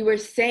you were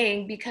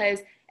saying, because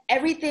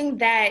everything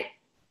that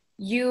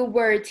you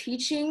were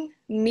teaching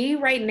me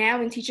right now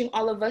and teaching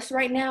all of us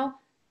right now,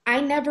 I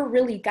never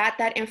really got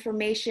that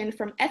information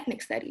from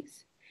ethnic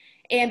studies.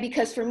 And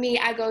because for me,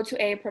 I go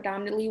to a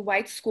predominantly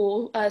white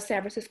school,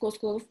 San Francisco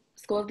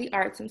School of the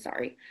Arts, I'm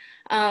sorry.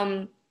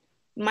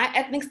 My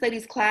ethnic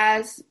studies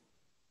class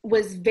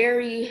was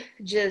very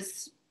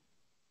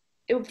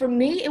for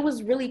me, it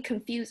was really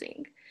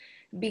confusing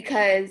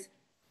because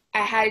I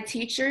had a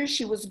teacher,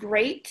 she was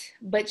great,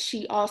 but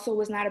she also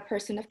was not a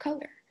person of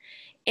color.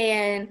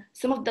 And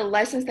some of the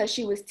lessons that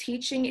she was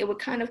teaching, it would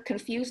kind of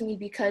confuse me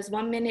because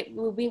one minute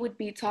we would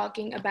be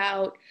talking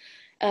about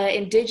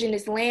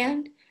indigenous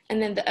land,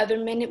 and then the other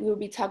minute we would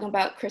be talking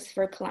about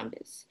Christopher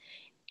Columbus.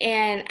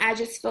 And I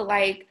just feel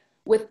like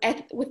with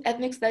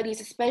ethnic studies,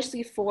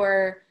 especially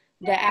for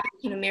the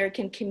African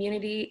American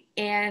community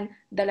and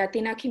the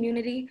Latina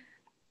community,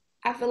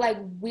 I feel like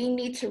we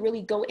need to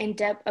really go in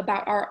depth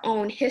about our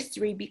own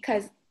history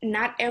because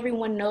not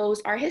everyone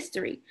knows our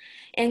history.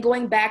 And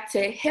going back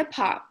to hip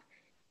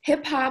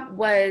hop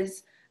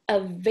was a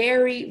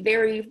very,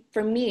 very,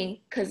 for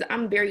me, because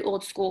I'm very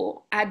old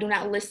school, I do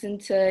not listen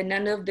to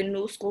none of the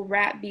new school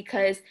rap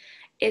because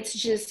it's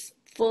just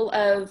full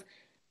of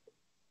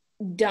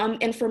dumb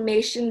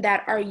information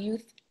that our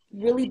youth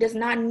really does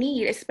not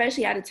need,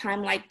 especially at a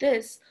time like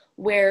this,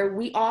 where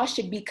we all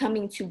should be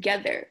coming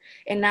together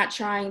and not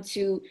trying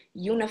to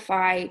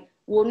unify.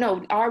 Well,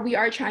 no, we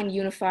are trying to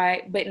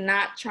unify, but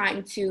not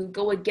trying to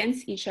go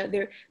against each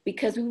other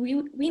because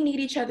we need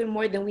each other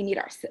more than we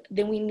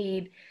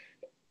need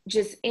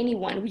just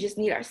anyone. We just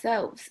need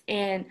ourselves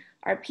and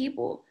our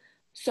people.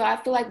 So I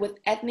feel like with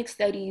ethnic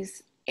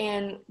studies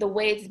and the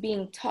way it's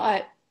being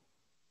taught,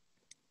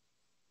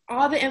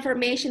 all the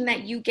information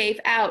that you gave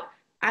out,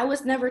 I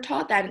was never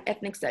taught that in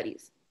ethnic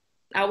studies.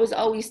 I was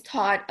always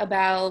taught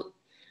about,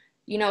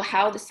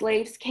 how the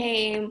slaves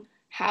came,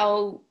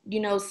 how,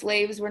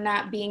 slaves were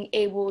not being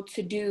able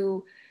to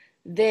do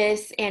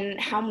this and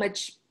how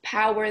much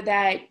power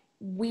that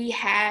we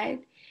had.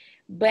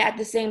 But at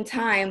the same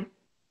time,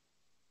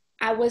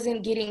 I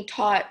wasn't getting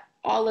taught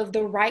all of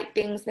the right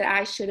things that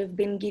I should have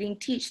been getting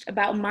taught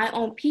about my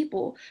own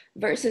people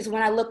versus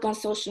when I look on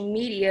social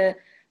media,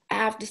 I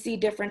have to see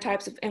different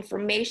types of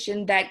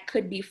information that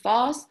could be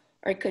false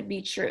or it could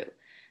be true.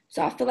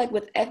 So I feel like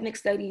with ethnic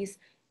studies,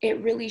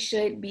 it really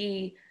should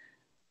be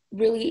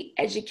really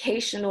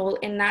educational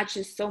and not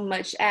just so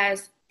much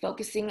as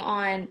focusing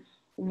on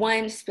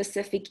one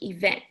specific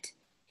event.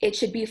 It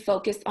should be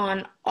focused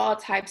on all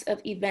types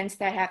of events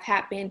that have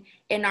happened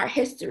in our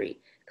history.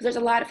 Because there's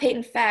a lot of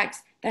hidden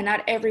facts that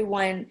not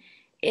everyone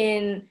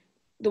in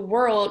the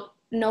world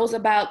knows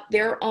about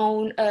their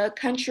own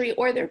country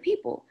or their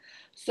people.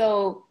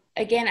 So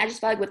again, I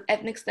just feel like with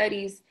ethnic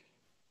studies,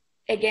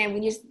 again,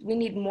 we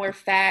need more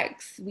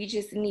facts. We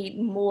just need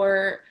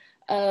more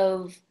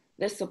of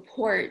the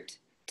support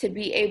to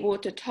be able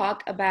to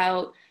talk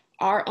about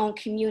our own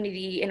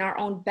community and our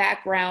own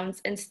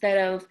backgrounds instead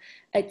of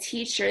a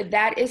teacher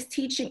that is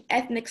teaching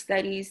ethnic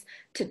studies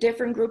to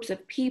different groups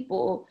of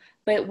people.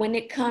 But when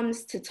it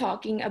comes to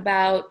talking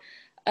about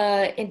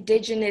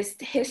indigenous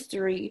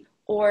history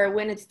or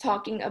when it's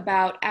talking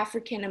about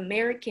African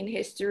American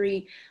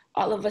history,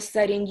 all of a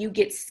sudden you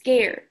get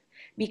scared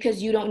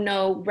because you don't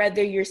know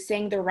whether you're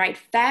saying the right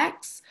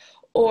facts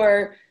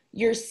or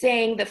you're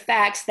saying the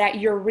facts that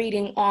you're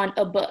reading on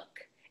a book.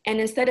 And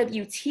instead of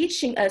you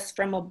teaching us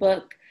from a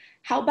book,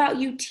 how about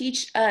you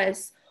teach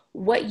us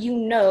what you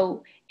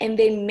know, and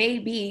then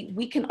maybe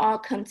we can all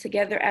come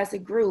together as a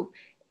group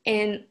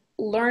and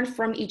learn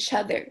from each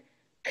other.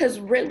 Because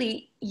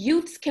really,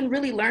 youths can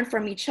really learn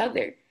from each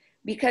other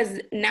because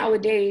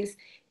nowadays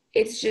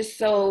it's just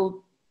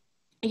so,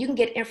 you can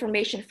get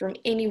information from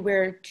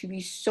anywhere, to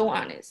be so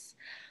honest.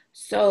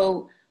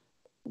 So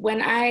when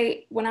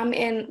I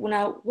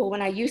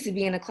used to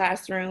be in a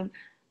classroom,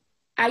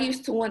 I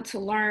used to want to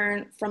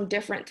learn from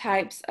different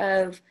types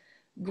of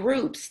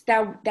groups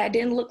that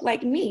didn't look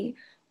like me,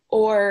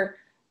 or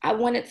I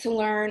wanted to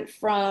learn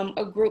from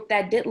a group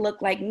that did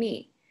look like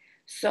me.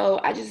 So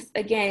I just,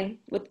 again,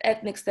 with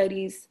ethnic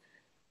studies,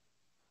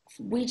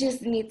 we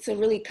just need to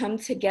really come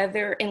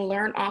together and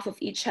learn off of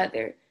each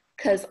other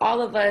because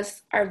all of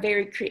us are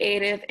very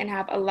creative and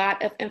have a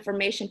lot of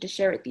information to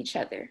share with each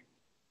other.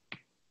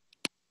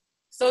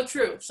 So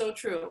true, so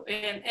true.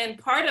 And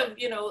part of,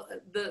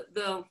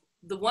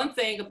 the one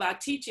thing about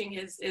teaching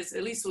is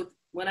at least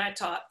when I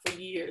taught for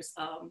years,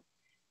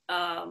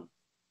 I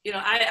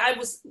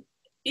was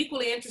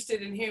equally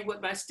interested in hearing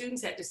what my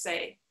students had to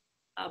say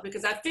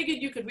because I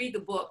figured you could read the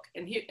book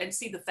and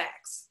see the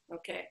facts,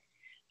 okay?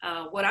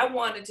 What I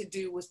wanted to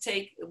do was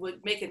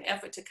make an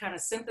effort to kind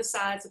of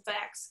synthesize the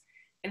facts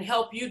and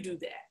help you do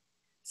that.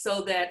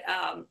 So that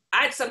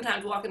I'd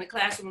sometimes walk in the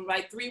classroom and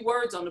write 3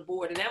 words on the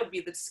board, and that would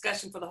be the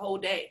discussion for the whole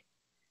day.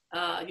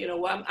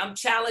 I'm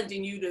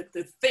challenging you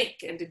to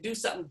think and to do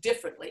something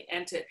differently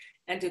and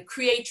to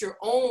create your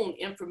own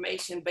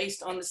information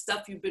based on the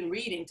stuff you've been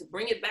reading to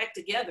bring it back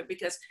together.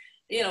 Because,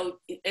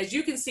 as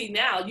you can see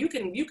now, you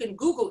can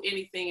Google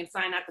anything and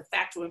find out the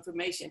factual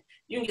information.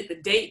 You can get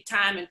the date,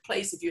 time, and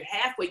place. If you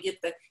halfway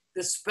get the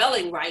the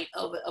spelling right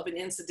of an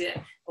incident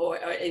or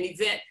an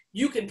event,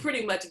 you can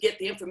pretty much get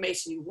the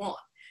information you want.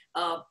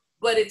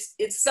 But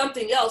it's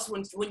something else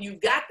when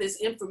you've got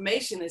this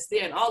information that's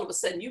there and all of a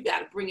sudden you got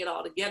to bring it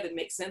all together and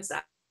make sense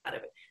out of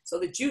it, so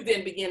that you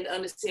then begin to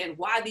understand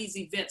why these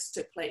events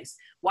took place,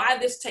 why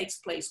this takes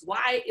place,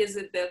 why is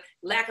it the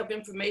lack of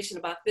information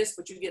about this,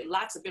 but you get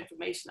lots of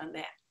information on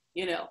that.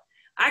 You know,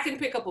 I can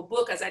pick up a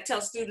book, as I tell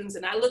students,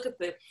 and I look at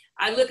the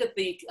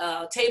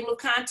table of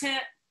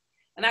content,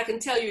 and I can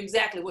tell you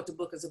exactly what the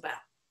book is about.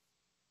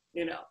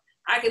 You know,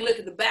 I can look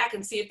at the back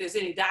and see if there's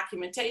any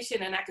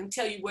documentation, and I can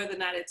tell you whether or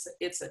not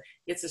it's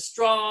a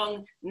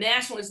strong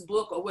nationalist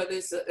book or whether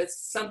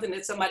it's something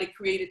that somebody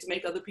created to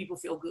make other people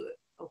feel good.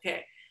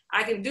 Okay,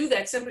 I can do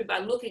that simply by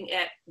looking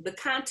at the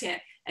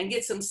content and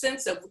get some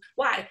sense of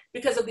why,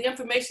 because of the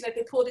information that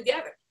they pull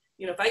together.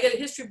 You know, if I get a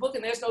history book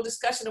and there's no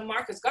discussion of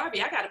Marcus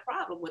Garvey, I got a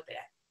problem with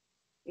that.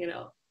 You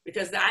know,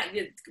 because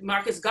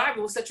Marcus Garvey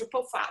was such a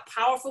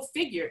powerful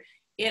figure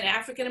in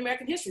African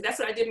American history. That's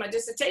what I did my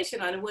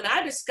dissertation on. And when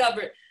I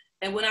discovered,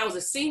 and when I was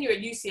a senior at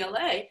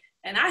UCLA,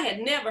 and I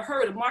had never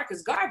heard of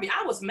Marcus Garvey,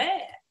 I was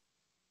mad.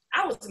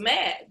 I was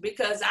mad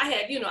because I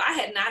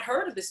had not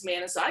heard of this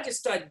man. And so I just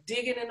started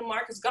digging into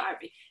Marcus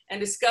Garvey and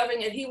discovering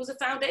that he was a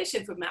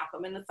foundation for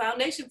Malcolm and the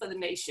foundation for the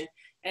nation.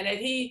 And that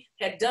he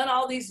had done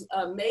all these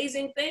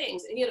amazing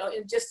things, you know,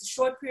 in just a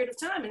short period of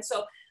time. And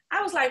so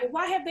I was like, well,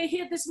 why have they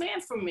hid this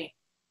man from me?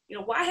 You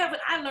know, why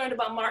haven't I learned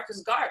about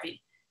Marcus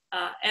Garvey?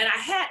 And I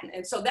hadn't.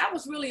 And so that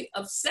was really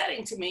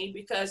upsetting to me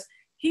because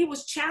he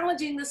was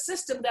challenging the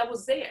system that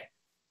was there.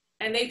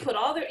 And they put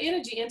all their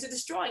energy into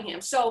destroying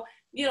him. So,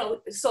 you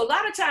know, so a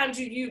lot of times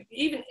you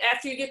even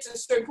after you get to a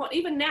certain point,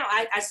 even now,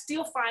 I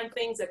still find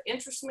things that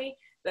interest me,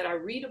 that I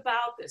read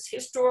about, there's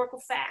historical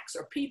facts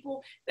or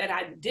people that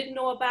I didn't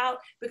know about,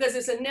 because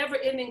it's a never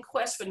ending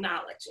quest for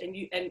knowledge. And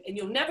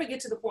you'll never get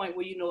to the point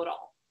where you know it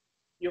all.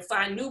 You'll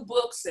find new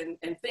books and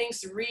things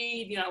to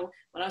read. You know,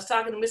 when I was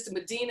talking to Mr.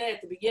 Medina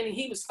at the beginning,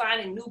 he was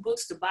finding new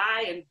books to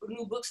buy and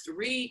new books to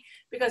read,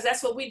 because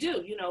that's what we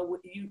do. You know,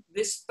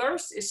 this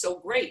thirst is so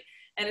great.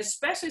 And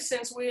especially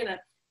since we're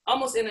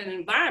almost in an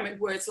environment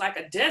where it's like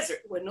a desert,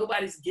 where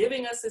nobody's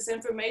giving us this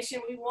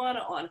information we want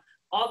on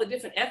all the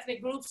different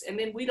ethnic groups, and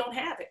then we don't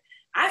have it.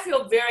 I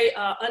feel very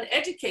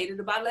uneducated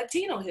about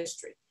Latino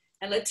history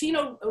and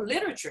Latino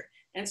literature.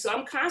 And so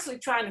I'm constantly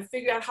trying to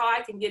figure out how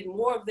I can get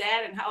more of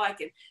that and how I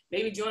can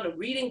maybe join a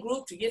reading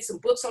group to get some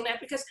books on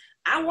that, because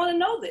I want to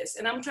know this.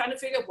 And I'm trying to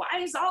figure out, why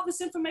has all this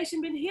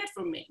information been hid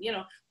from me? You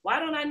know, why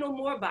don't I know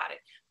more about it?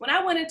 When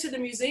I went into the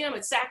museum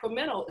at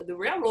Sacramento, the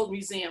Railroad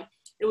Museum,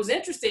 it was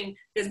interesting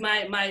because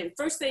my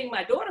first thing,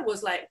 my daughter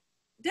was like,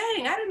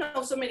 dang, I didn't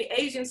know so many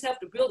Asians have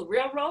to build a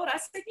railroad. I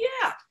said,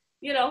 yeah,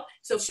 you know.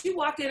 So she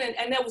walked in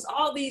and there was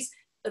all these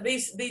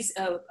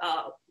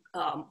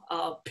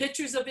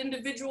pictures of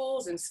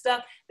individuals and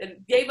stuff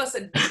that gave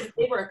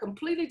her a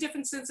completely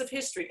different sense of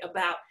history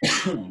about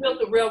who built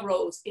the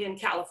railroads in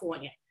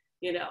California,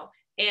 you know.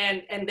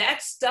 And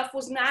that stuff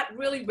was not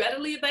really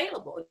readily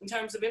available in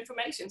terms of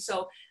information.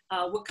 So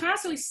we're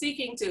constantly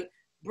seeking to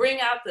bring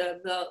out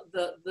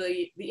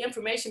the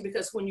information,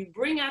 because when you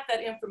bring out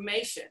that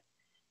information,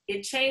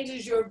 it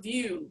changes your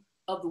view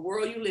of the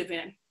world you live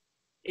in.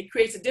 It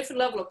creates a different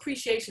level of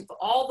appreciation for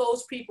all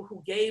those people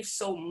who gave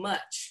so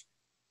much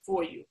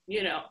for you.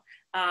 You know,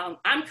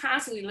 I'm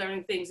constantly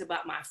learning things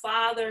about my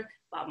father,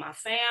 about my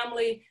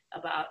family,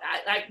 about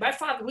my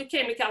father. We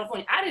came to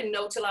California. I didn't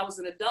know till I was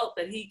an adult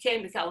that he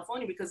came to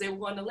California because they were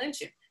going to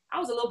lynch him. I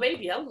was a little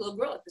baby. I was a little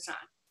girl at the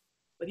time.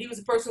 But he was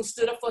a person who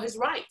stood up for his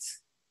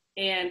rights.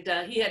 And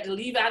he had to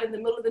leave out in the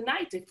middle of the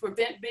night to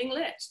prevent being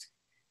lynched.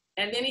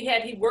 And then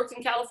he worked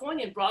in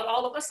California and brought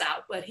all of us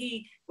out, but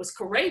he was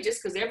courageous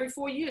because every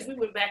 4 years we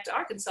went back to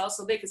Arkansas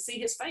so they could see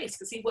his face,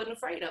 because he wasn't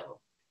afraid of them,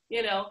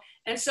 you know?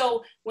 And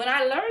so when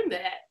I learned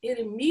that, it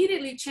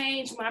immediately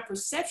changed my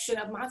perception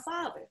of my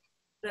father,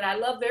 that I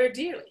love very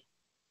dearly,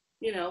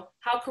 you know,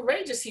 how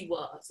courageous he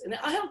was. And it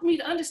helped me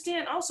to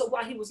understand also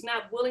why he was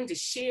not willing to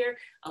share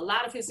a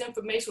lot of his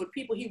information with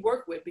people he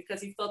worked with,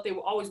 because he felt they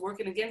were always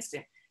working against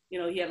him. You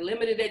know, he had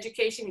limited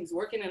education. He was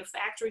working in a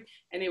factory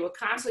and they were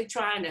constantly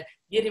trying to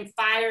get him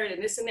fired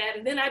and this and that.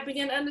 And then I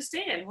began to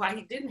understand why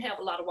he didn't have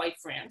a lot of white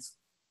friends,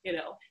 you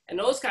know, and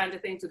those kinds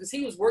of things, because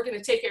he was working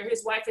to take care of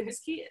his wife and his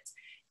kids.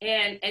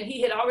 And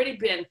he had already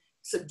been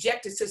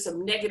subjected to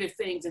some negative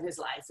things in his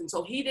life. And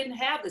so he didn't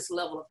have this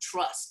level of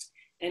trust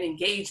and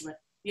engagement.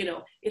 You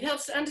know, it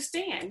helps to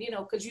understand, you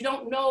know, because you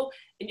don't know,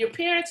 and your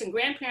parents and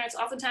grandparents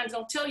oftentimes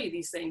don't tell you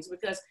these things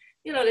because,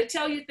 you know, they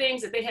tell you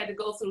things that they had to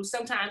go through.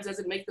 Sometimes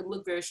doesn't make them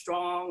look very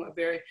strong or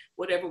very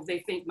whatever they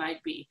think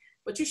might be.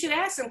 But you should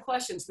ask them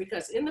questions,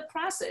 because in the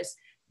process,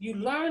 you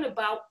learn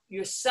about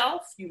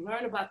yourself, you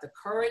learn about the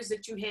courage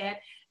that you had,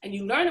 and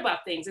you learn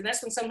about things. And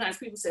that's when sometimes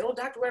people say, oh,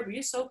 Dr. Weber,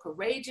 you're so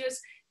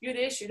courageous, you're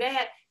this, you're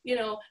that, you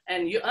know,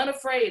 and you're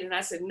unafraid. And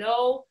I said,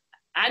 no,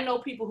 I know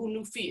people who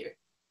knew fear.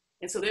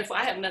 And so therefore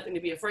I have nothing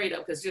to be afraid of,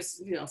 because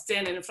just, you know,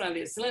 standing in front of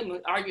the assembly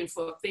arguing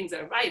for things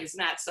that are right is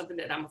not something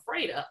that I'm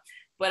afraid of.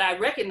 But I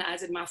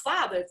recognize that my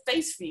father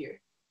faced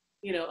fear.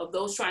 you know, of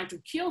those trying to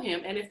kill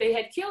him. And if they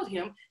had killed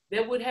him,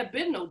 there would have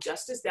been no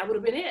justice. That would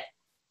have been it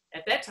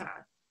at that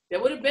time.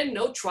 There would have been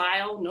no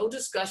trial, no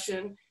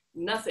discussion,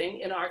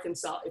 nothing in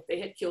Arkansas if they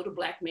had killed a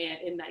Black man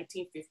in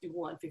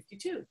 1951,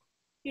 52.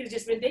 He'd have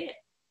just been dead,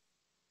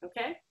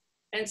 okay?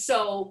 And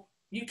so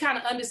you kind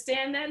of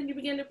understand that and you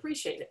begin to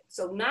appreciate it.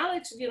 So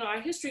knowledge, you know, our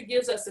history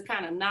gives us the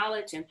kind of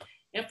knowledge and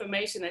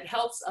information that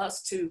helps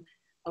us to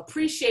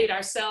appreciate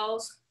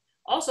ourselves,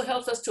 also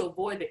helps us to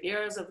avoid the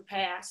errors of the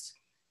past,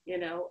 you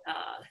know,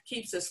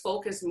 keeps us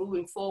focused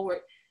moving forward,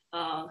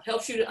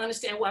 helps you to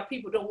understand why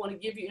people don't want to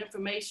give you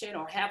information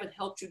or haven't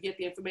helped you get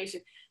the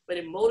information, but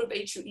it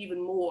motivates you even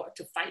more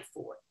to fight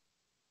for it,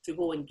 to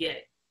go and get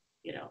it,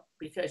 you know,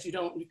 because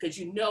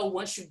you know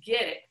once you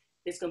get it,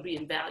 it's going to be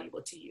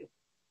invaluable to you.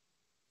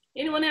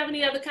 Anyone have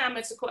any other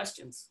comments or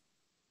questions?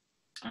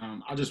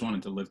 I just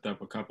wanted to lift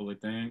up a couple of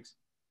things.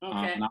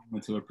 Okay. And I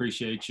want to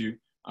appreciate you,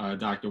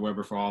 Dr.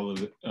 Weber, for all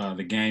of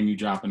the game you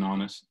dropping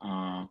on us.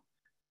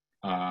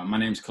 My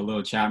name is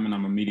Khalil Chapman.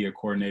 I'm a media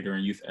coordinator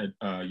and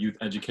youth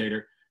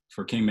educator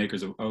for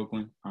Kingmakers of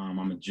Oakland.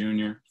 I'm a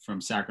junior from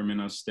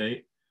Sacramento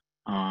State.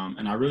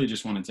 And I really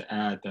just wanted to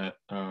add that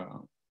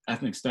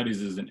ethnic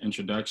studies is an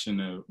introduction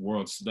to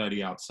world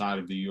study outside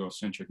of the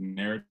Eurocentric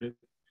narrative.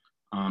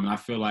 And I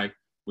feel like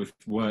with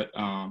what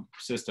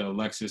Sister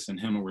Alexis and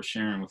Hema were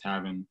sharing with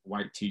having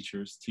white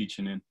teachers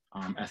teaching in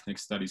ethnic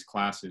studies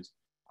classes,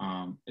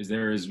 is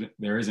there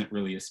isn't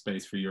really a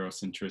space for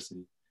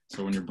Eurocentricity.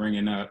 So when you're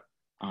bringing up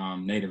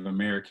Native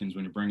Americans,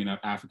 when you're bringing up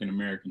African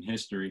American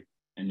history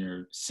and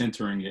you're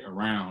centering it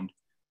around,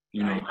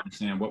 you know,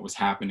 understand what was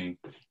happening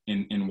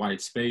in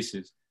white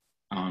spaces,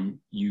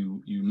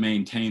 you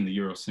maintain the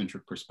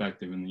Eurocentric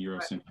perspective and the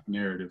Eurocentric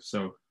narrative.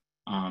 So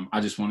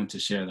I just wanted to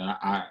share that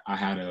I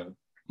had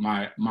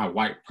my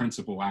white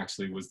principal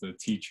actually was the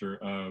teacher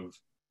of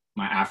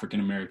my African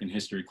American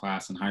history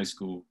class in high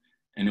school.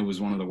 And it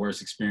was one of the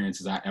worst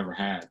experiences I ever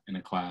had in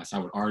a class. I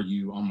would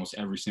argue almost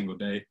every single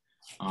day.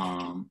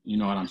 You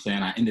know what I'm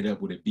saying? I ended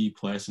up with a B+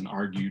 and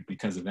argued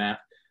because of that.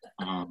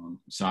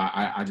 So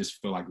I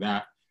just feel like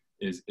that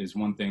is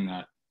one thing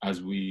that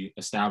as we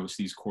establish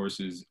these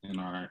courses in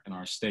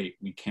our state,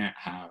 we can't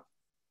have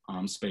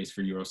space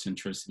for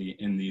Eurocentricity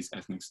in these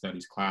ethnic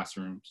studies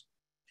classrooms.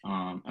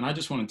 And I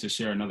just wanted to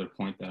share another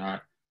point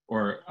that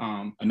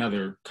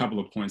another couple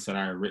of points that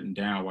I had written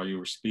down while you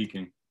were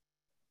speaking.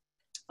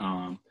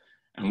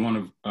 And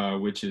one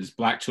of which is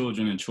Black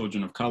children and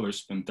children of color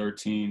spend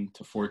 13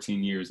 to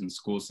 14 years in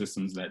school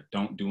systems that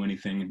don't do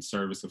anything in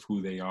service of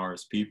who they are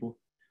as people.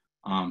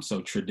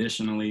 So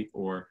traditionally,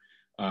 or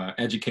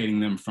educating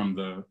them from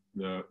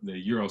the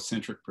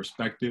Eurocentric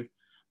perspective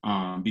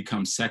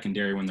becomes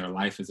secondary when their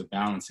life is a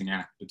balancing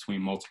act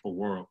between multiple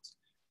worlds.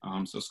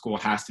 So school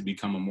has to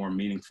become a more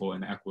meaningful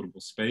and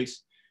equitable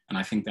space. And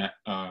I think that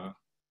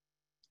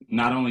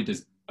not only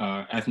does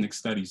ethnic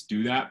studies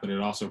do that, but it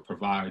also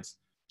provides,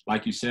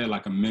 like you said,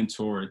 like a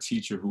mentor, a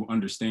teacher who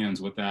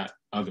understands what that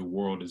other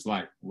world is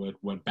like,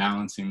 what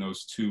balancing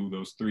those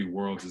three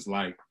worlds is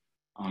like.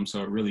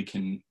 So it really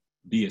can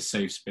be a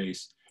safe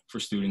space for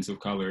students of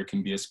color. It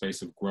can be a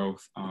space of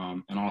growth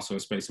and also a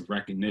space of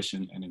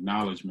recognition and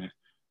acknowledgement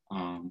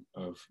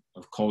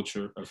of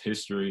culture, of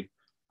history,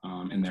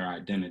 and their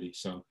identity.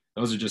 So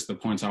those are just the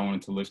points I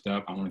wanted to lift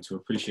up. I wanted to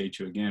appreciate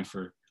you again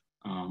for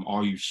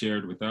all you've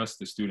shared with us,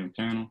 the student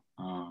panel.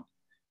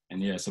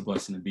 And yeah, it's a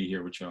blessing to be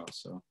here with y'all.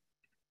 So.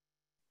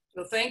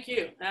 Well, thank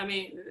you. I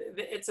mean,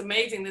 it's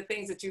amazing the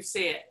things that you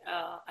said.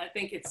 I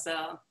think it's,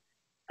 and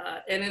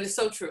it is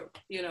so true.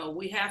 You know,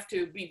 we have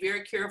to be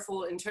very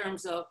careful in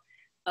terms of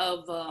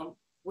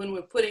when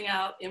we're putting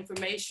out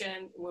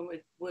information, when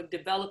we're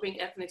developing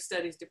ethnic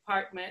studies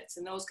departments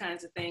and those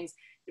kinds of things.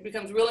 It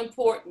becomes real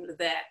important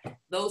that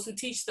those who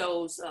teach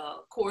those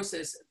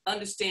courses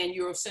understand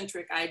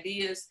Eurocentric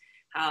ideas,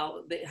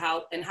 how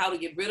to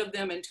get rid of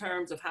them in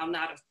terms of how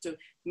not to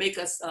make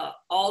us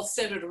all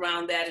centered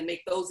around that and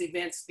make those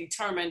events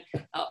determine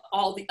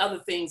all the other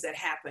things that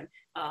happen,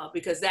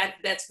 because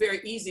that's very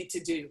easy to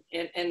do.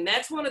 And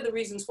that's one of the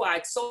reasons why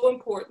it's so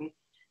important.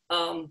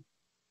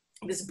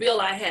 This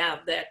bill I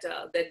have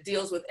that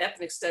deals with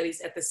ethnic studies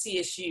at the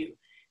CSU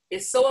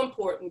is so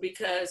important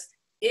because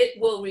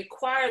it will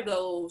require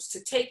those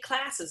to take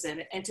classes in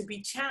it and to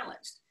be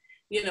challenged.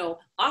 You know,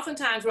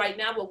 oftentimes right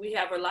now what we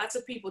have are lots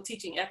of people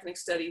teaching ethnic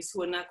studies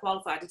who are not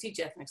qualified to teach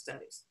ethnic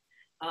studies,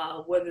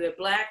 whether they're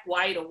Black,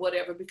 white, or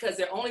whatever, because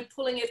they're only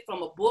pulling it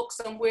from a book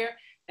somewhere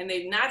and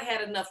they've not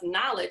had enough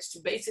knowledge to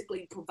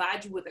basically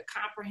provide you with a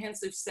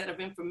comprehensive set of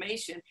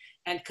information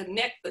and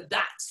connect the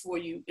dots for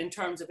you in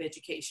terms of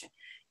education.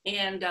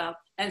 And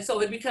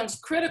so it becomes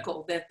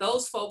critical that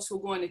those folks who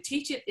are going to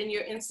teach it in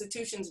your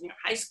institutions, in your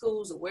high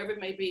schools or wherever it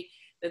may be,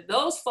 that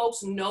those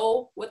folks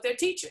know what they're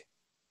teaching.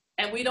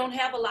 And we don't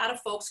have a lot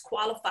of folks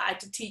qualified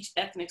to teach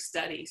ethnic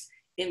studies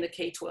in the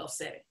K-12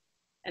 setting.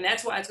 And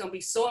that's why it's going to be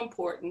so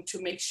important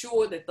to make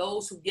sure that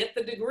those who get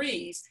the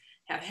degrees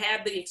have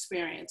had the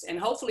experience. And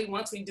hopefully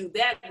once we do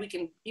that, we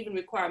can even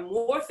require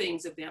more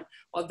things of them,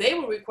 or they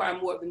will require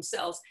more of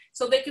themselves,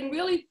 so they can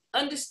really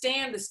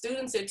understand the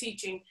students they're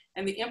teaching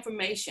and the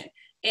information.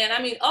 And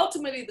I mean,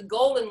 ultimately the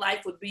goal in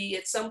life would be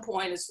at some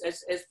point,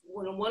 as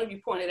one of you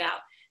pointed out,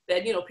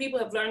 that, you know, people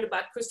have learned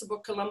about Christopher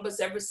Columbus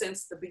ever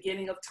since the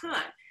beginning of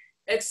time.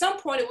 At some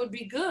point it would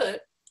be good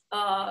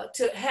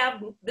to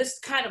have this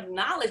kind of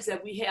knowledge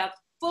that we have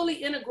fully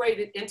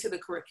integrated into the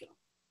curriculum,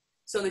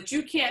 so that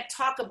you can't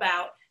talk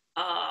about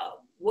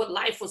what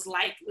life was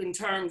like in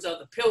terms of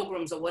the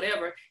Pilgrims or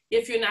whatever,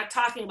 if you're not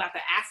talking about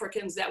the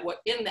Africans that were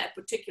in that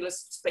particular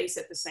space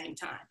at the same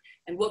time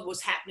and what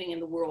was happening in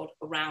the world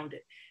around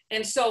it.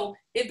 And so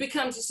it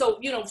becomes, so,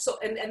 you know, so,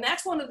 and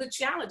that's one of the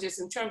challenges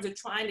in terms of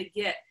trying to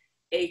get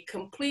a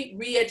complete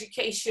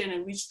re-education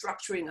and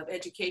restructuring of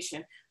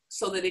education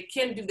so that it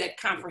can do that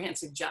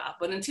comprehensive job.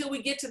 But until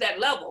we get to that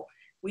level,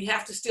 we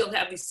have to still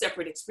have these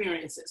separate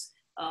experiences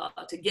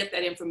to get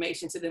that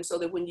information to them, so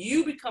that when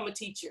you become a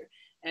teacher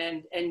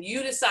and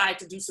you decide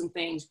to do some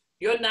things,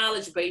 your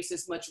knowledge base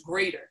is much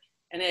greater.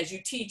 And as you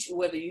teach,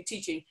 whether you're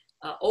teaching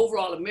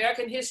overall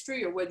American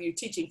history, or whether you're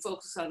teaching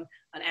focus on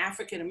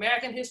African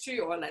American history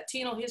or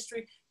Latino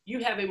history,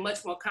 you have a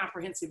much more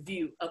comprehensive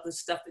view of the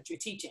stuff that you're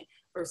teaching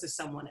versus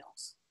someone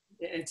else.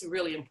 It's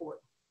really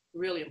important,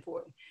 really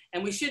important.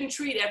 And we shouldn't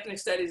treat ethnic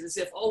studies as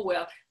if, oh,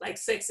 well, like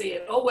sex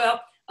ed, oh,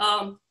 well,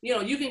 you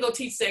know, you can go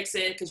teach sex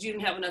ed because you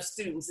didn't have enough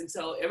students. And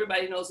so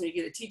everybody knows when you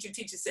get a teacher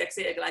teaching sex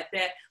ed like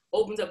that,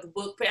 opens up the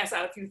book, pass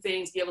out a few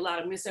things, give a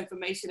lot of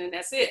misinformation, and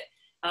that's it.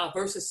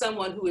 Versus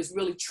someone who is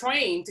really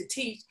trained to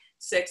teach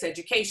sex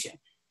education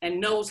and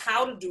knows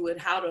how to do it,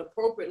 how to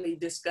appropriately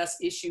discuss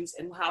issues,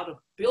 and how to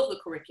build a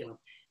curriculum.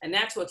 And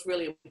that's what's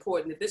really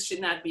important, that this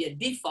should not be a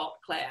default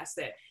class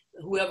that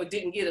whoever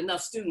didn't get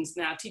enough students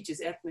now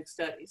teaches ethnic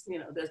studies, you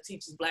know, that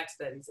teaches Black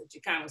studies or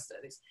Chicano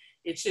studies.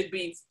 It should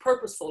be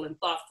purposeful and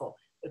thoughtful,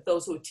 that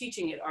those who are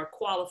teaching it are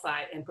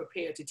qualified and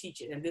prepared to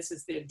teach it. And this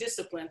is their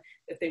discipline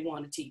that they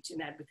want to teach, and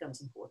that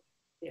becomes important.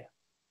 Yeah.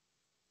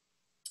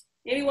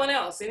 Anyone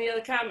else? Any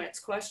other comments,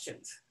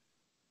 questions?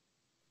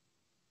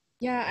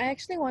 Yeah, I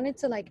actually wanted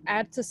to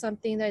add to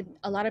something that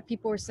a lot of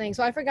people were saying.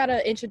 So I forgot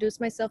to introduce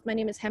myself. My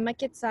name is Gemma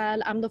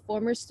Quetzal. I'm the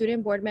former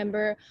student board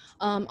member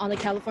on the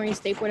California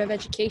State Board of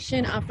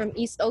Education. I'm from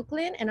East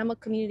Oakland, and I'm a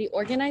community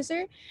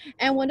organizer.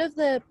 And one of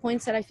the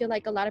points that I feel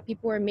like a lot of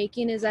people were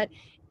making is that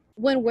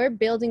when we're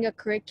building a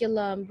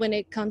curriculum, when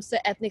it comes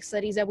to ethnic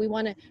studies that we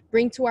want to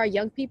bring to our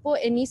young people,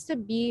 it needs to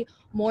be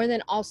more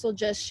than also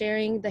just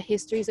sharing the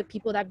histories of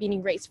people that have been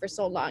erased for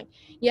so long.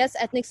 Yes,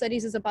 ethnic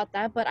studies is about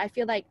that, but I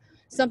feel like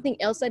something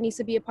else that needs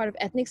to be a part of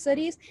ethnic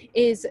studies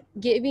is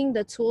giving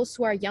the tools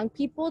to our young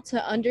people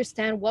to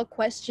understand what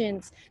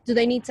questions do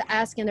they need to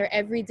ask in their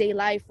everyday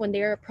life when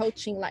they're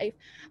approaching life.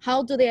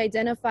 How do they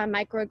identify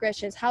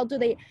microaggressions? How do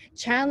they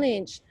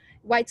challenge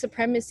white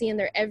supremacy in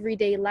their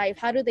everyday life?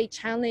 How do they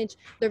challenge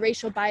the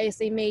racial bias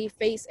they may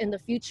face in the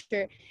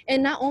future?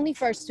 And not only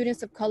for our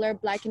students of color,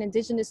 Black and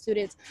Indigenous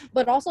students,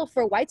 but also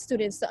for white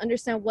students to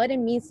understand what it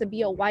means to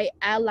be a white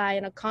ally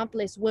and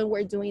accomplice when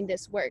we're doing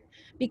this work.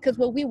 Because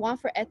what we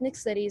want for ethnic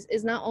studies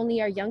is not only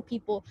our young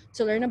people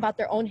to learn about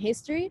their own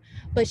history,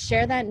 but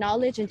share that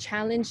knowledge and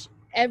challenge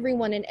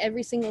everyone in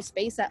every single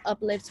space that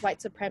uplifts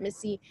white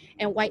supremacy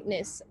and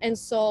whiteness. And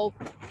so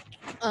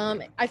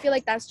I feel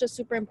like that's just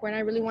super important.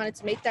 I really wanted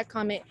to make that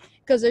comment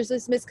because there's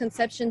this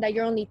misconception that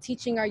you're only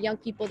teaching our young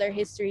people their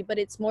history, but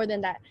it's more than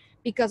that,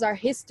 because our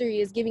history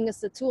is giving us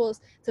the tools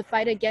to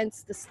fight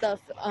against the stuff,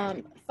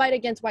 fight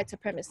against white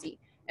supremacy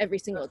every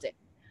single day.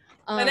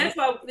 And that's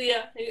why,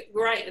 yeah,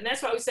 right. And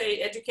that's why we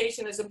say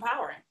education is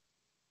empowering.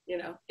 You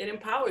know, it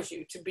empowers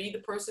you to be the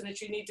person that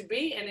you need to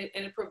be, and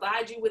it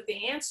provides you with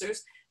the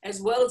answers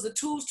as well as the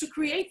tools to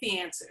create the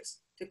answers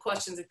to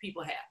questions that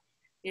people have.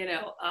 You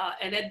know,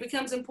 and that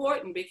becomes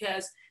important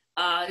because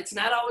it's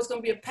not always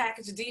going to be a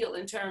package deal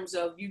in terms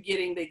of you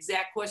getting the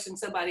exact question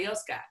somebody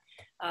else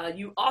got.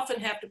 You often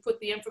have to put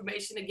the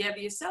information together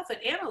yourself and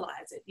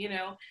analyze it, you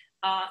know,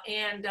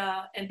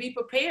 and be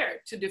prepared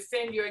to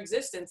defend your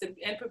existence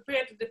and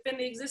prepared to defend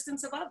the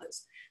existence of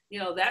others. You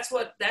know, that's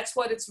what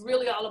it's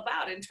really all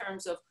about in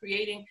terms of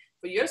creating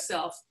for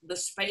yourself the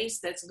space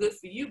that's good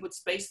for you, but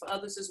space for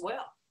others as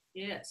well.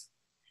 Yes.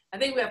 I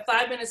think we have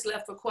 5 minutes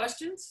left for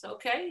questions.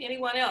 Okay,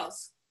 anyone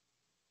else?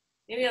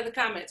 Any other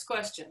comments,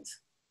 questions?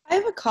 I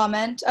have a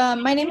comment.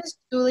 My name is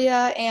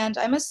Julia, and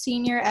I'm a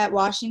senior at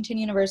Washington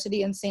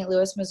University in St.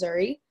 Louis,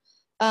 Missouri.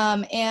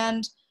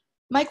 And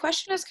my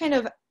question is kind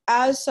of,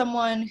 as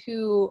someone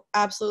who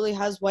absolutely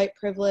has white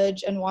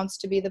privilege and wants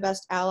to be the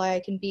best ally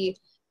I can be,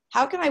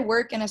 how can I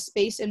work in a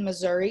space in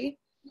Missouri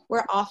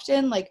where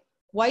often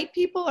white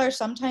people are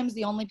sometimes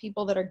the only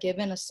people that are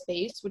given a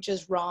space, which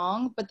is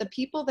wrong, but the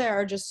people there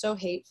are just so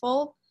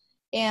hateful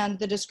and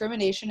the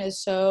discrimination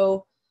is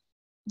so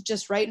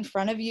just right in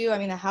front of you. I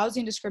mean, the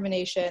housing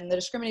discrimination, the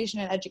discrimination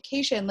in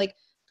education,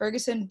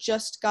 Ferguson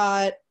just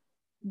got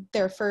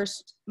their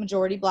first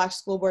majority Black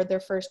school board,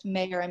 their first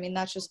mayor. I mean,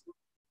 that's just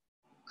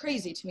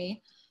crazy to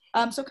me.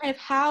 So kind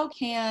of how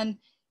can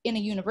in a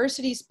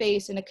university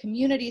space, in a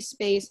community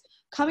space,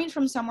 coming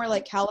from somewhere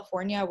like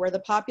California, where the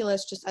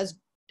populace just as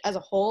a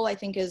whole, I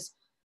think, is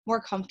more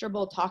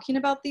comfortable talking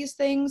about these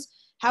things,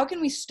 how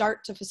can we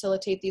start to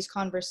facilitate these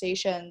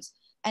conversations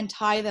and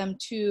tie them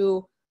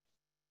to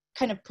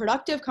kind of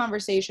productive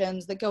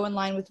conversations that go in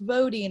line with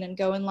voting and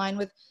go in line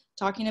with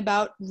talking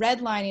about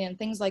redlining and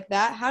things like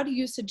that? How do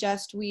you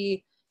suggest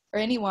we, or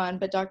anyone,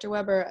 but Dr.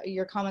 Weber,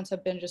 your comments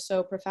have been just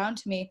so profound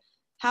to me.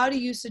 How do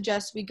you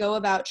suggest we go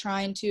about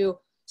trying to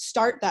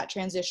start that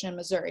transition in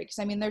Missouri? Because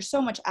I mean, there's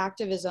so much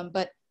activism,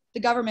 but the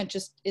government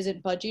just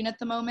isn't budging at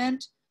the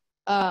moment.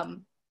 So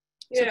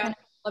kind of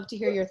love to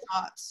hear your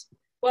thoughts.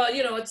 Well,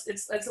 you know,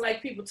 it's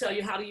like people tell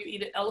you, how do you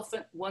eat an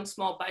elephant? One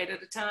small bite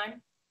at a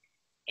time.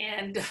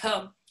 And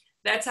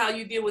that's how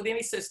you deal with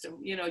any system.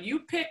 You know,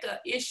 you pick an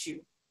issue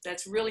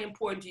that's really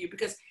important to you,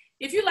 because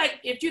if you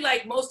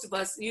like most of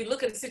us, you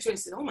look at the situation and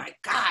say, oh my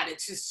God,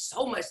 it's just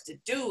so much to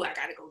do. I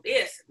got to go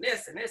this and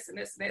this and this and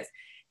this and this.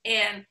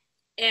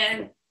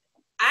 And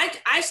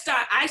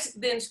I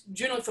then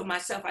generally for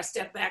myself, I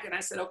step back and I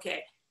said,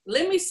 okay,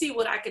 let me see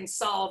what I can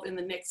solve in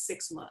the next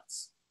 6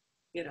 months.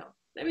 You know,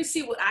 let me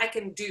see what I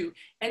can do.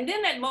 And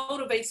then that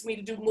motivates me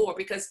to do more,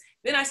 because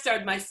then I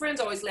started, my friends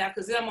always laugh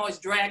because then I'm always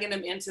dragging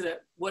them into the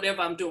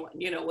whatever I'm doing,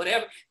 you know,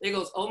 whatever. They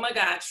goes, oh my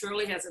God,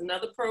 Shirley has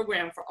another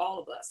program for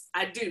all of us.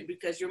 I do,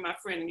 because you're my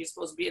friend and you're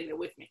supposed to be in there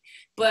with me.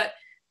 But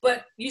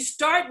you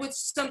start with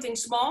something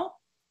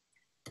small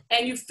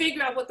and you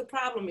figure out what the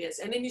problem is.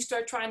 And then you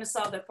start trying to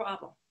solve that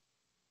problem.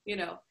 You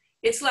know,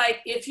 it's like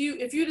if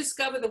you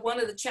discover that one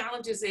of the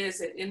challenges is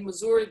that in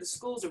Missouri, the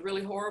schools are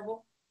really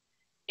horrible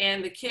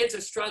and the kids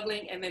are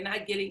struggling and they're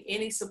not getting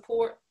any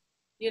support,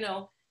 you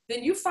know,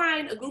 then you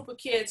find a group of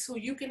kids who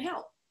you can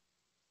help,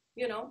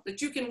 you know,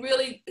 that you can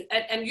really,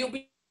 and you'll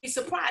be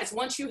surprised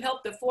once you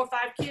help the 4 or 5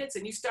 kids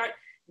and you start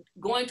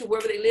going to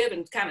wherever they live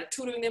and kind of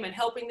tutoring them and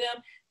helping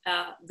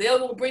them, they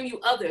will bring you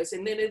others,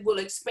 and then it will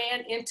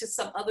expand into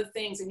some other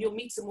things, and you'll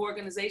meet some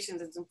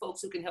organizations and some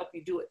folks who can help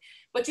you do it.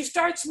 But you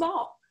start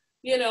small.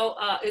 You know,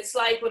 it's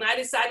like when I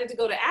decided to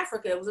go to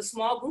Africa, it was a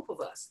small group of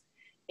us.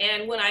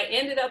 And when I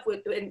ended up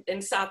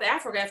in South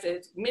Africa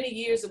after many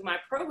years of my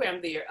program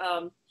there,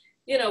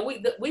 you know,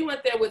 we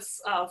went there with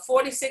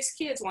 46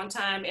 kids one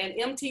time, and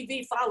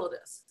MTV followed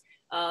us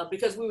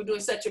because we were doing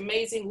such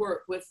amazing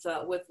work with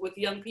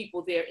young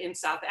people there in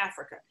South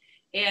Africa.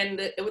 And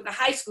with the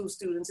high school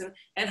students,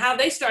 and how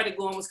they started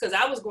going was because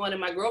I was going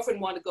and my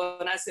girlfriend wanted to go,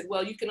 and I said,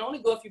 well, you can only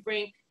go if you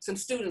bring some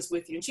students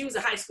with you. And she was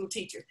a high school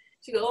teacher.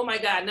 She goes, oh my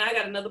God, now I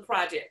got another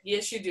project.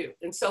 Yes, you do.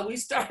 And so we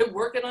started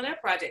working on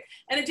that project,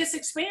 and it just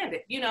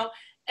expanded, you know.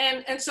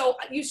 And so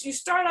you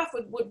start off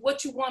with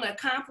what you want to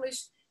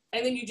accomplish,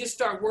 and then you just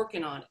start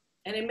working on it.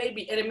 And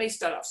it may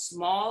start off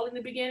small in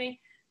the beginning,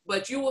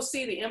 but you will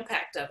see the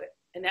impact of it.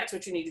 And that's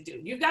what you need to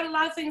do. You've got a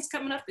lot of things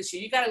coming up this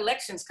year. You got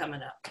elections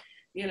coming up.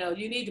 You know,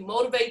 you need to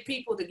motivate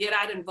people to get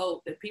out and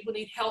vote, that people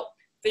need help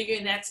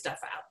figuring that stuff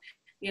out.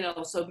 You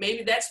know, so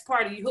maybe that's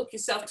part of, you hook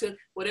yourself to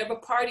whatever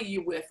party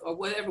you're with or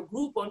whatever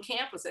group on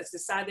campus that's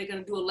decided they're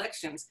going to do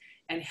elections,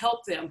 and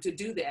help them to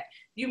do that.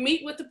 You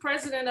meet with the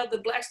president of the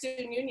Black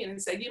Student Union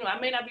and say, you know, I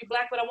may not be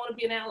Black, but I want to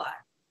be an ally.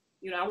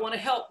 You know, I want to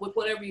help with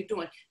whatever you're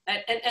doing.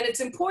 And it's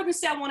important to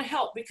say I want to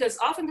help, because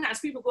oftentimes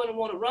people are going to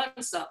want to run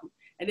something,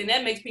 and then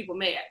that makes people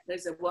mad. They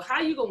say, well, how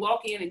are you going to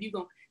walk in and you're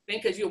going to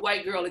think because you're a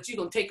white girl that you're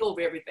going to take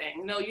over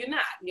everything? No, you're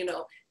not. You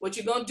know, what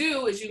you're going to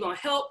do is you're going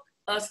to help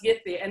us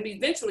get there. And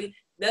eventually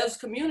those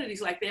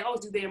communities, like they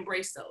always do, they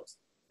embrace those.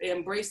 They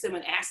embrace them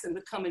and ask them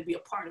to come and be a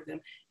part of them.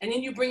 And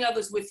then you bring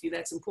others with you.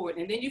 That's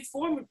important. And then you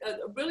form a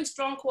really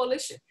strong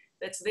coalition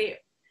that's there.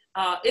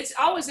 It's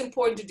always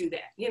important to do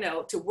that, you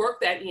know, to work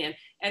that in.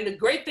 And the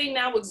great thing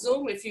now with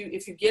Zoom, if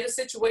you get a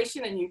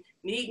situation and you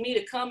need me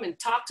to come and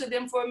talk to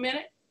them for a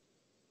minute,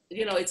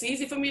 you know, it's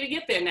easy for me to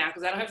get there now,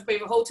 because I don't have to pay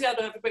for hotel,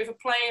 don't have to pay for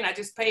plane. I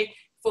just pay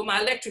for my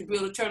electric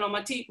bill to turn on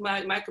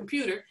my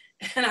computer,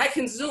 and I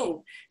can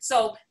Zoom.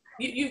 So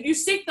you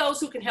seek those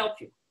who can help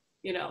you,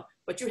 you know,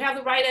 but you have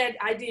the right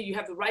idea, you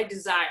have the right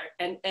desire,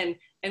 and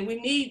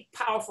we need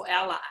powerful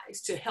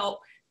allies to help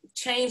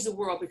change the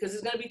world, because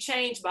it's going to be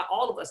changed by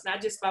all of us,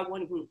 not just by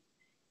one group.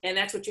 And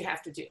that's what you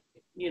have to do.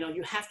 You know,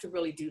 you have to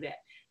really do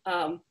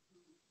that.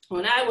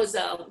 When I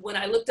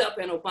looked up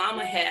and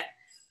Obama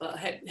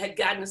had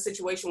gotten a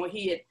situation where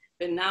he had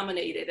been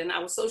nominated, and I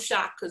was so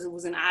shocked because it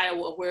was in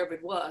Iowa or wherever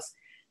it was,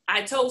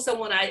 I told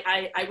someone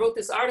I wrote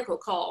this article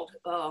called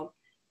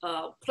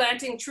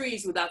Planting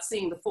Trees Without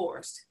Seeing the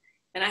Forest.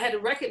 And I had to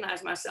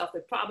recognize myself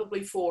that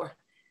probably for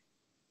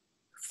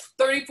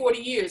 30, 40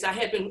 years, I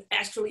had been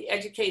actually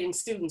educating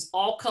students,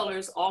 all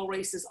colors, all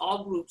races,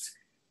 all groups,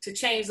 to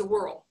change the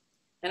world.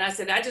 And I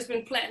said, I just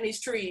been planting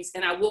these trees,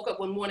 and I woke up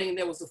one morning and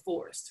there was a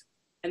forest.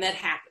 And that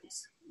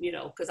happens, you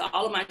know, because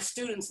all of my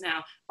students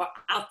now are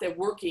out there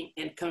working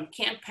and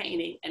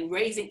campaigning and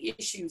raising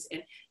issues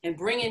and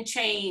bringing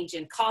change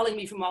and calling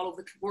me from all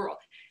over the world.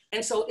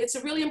 And so it's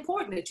really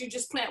important that you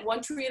just plant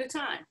one tree at a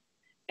time,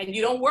 and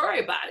you don't worry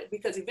about it,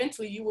 because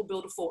eventually you will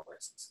build a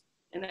forest,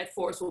 and that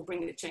forest will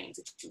bring the change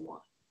that you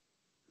want.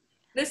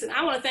 Listen,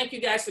 I want to thank you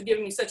guys for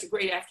giving me such a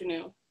great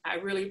afternoon. I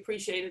really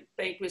appreciate it.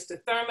 Thank Mr.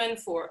 Thurmond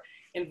for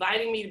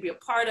inviting me to be a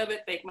part of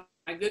it. Thank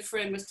my good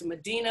friend, Mr.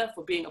 Medina,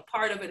 for being a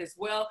part of it as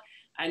well.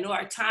 I know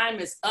our time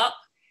is up,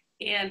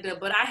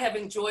 but I have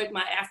enjoyed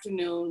my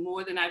afternoon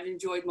more than I've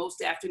enjoyed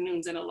most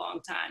afternoons in a long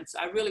time. So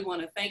I really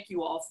want to thank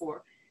you all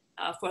for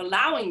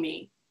allowing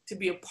me to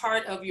be a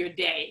part of your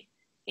day.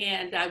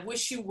 And I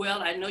wish you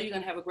well. I know you're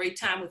going to have a great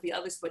time with the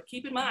others, but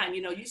keep in mind,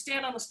 you know, you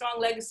stand on a strong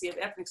legacy of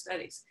ethnic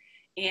studies.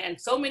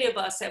 And so many of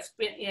us have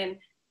spent in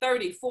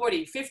 30,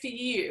 40, 50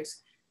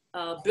 years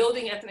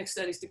building ethnic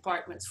studies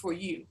departments for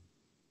you.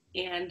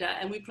 And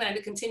we plan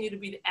to continue to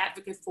be the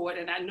advocate for it.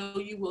 And I know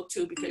you will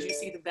too, because you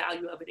see the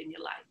value of it in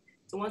your life.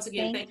 So once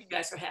again, thank you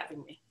guys for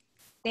having me.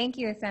 Thank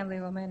you,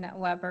 Assemblywoman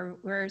Weber.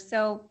 We're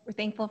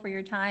thankful for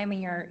your time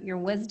and your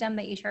wisdom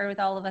that you shared with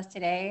all of us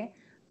today.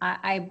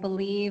 I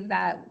believe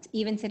that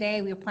even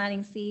today we're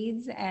planting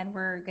seeds and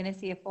we're going to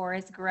see a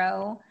forest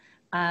grow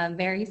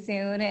very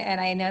soon.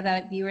 And I know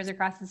that viewers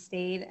across the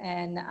state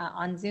and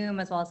on Zoom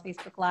as well as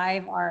Facebook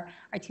Live are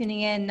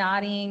tuning in,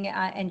 nodding,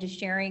 and just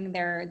sharing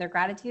their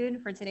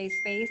gratitude for today's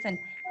space. And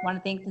I want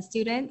to thank the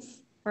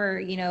students for,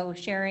 you know,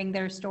 sharing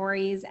their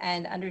stories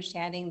and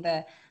understanding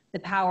the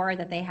power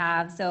that they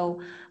have.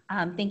 So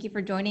thank you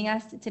for joining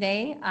us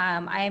today.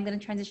 I am going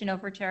to transition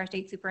over to our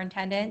state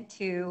superintendent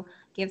to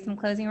give some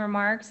closing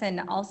remarks,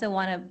 and also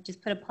want to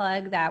just put a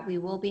plug that we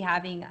will be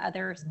having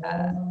other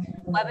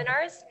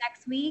webinars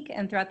next week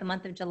and throughout the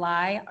month of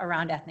July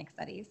around ethnic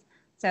studies.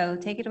 So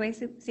take it away,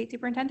 State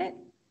Superintendent.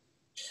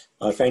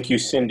 Thank you,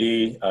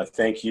 Cindy.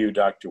 Thank you,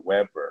 Dr.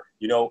 Weber.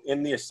 You know,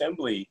 in the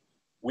Assembly,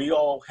 we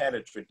all had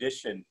a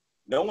tradition.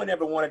 No one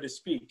ever wanted to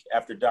speak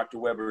after Dr.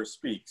 Weber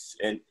speaks,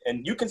 and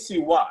you can see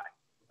why.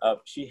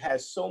 She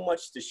has so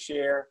much to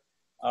share.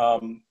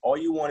 All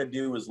you want to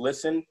do is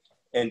listen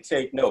and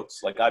take notes,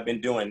 like I've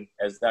been doing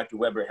as Dr.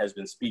 Weber has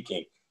been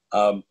speaking.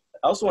 I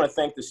also want to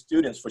thank the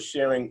students for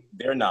sharing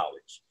their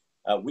knowledge.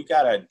 We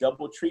got a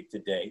double treat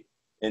today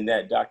in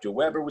that Dr.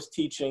 Weber was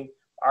teaching,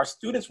 our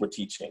students were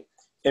teaching.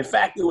 In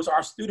fact, it was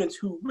our students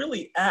who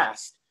really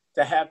asked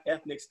to have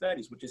ethnic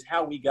studies, which is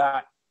how we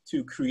got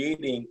to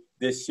creating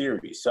this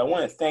series. So I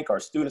want to thank our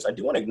students. I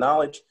do want to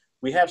acknowledge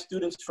we have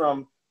students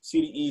from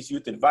CDE's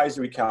Youth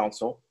Advisory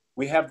Council.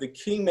 We have the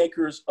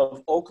Kingmakers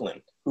of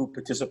Oakland who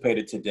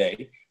participated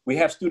today. We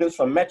have students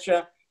from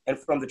MECHA and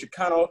from the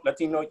Chicano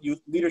Latino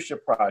Youth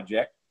Leadership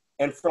Project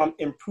and from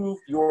Improve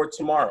Your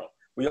Tomorrow.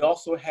 We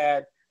also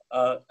had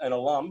an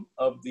alum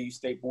of the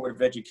State Board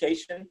of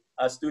Education,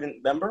 a student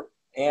member,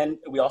 and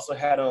we also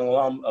had an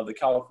alum of the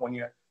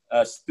California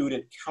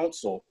Student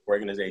Council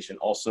Organization,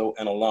 also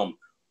an alum.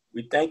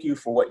 We thank you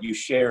for what you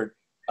shared.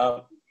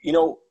 You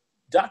know,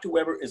 Dr.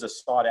 Weber is a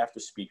sought after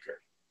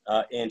speaker,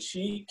 and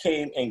she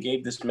came and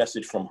gave this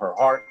message from her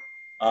heart.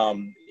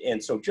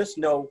 And so just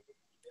know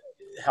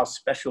how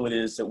special it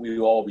is that we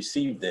all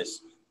receive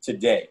this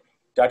today.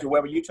 Dr.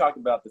 Weber, you talked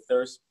about the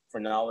thirst for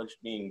knowledge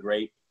being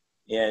great.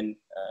 And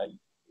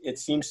it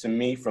seems to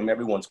me from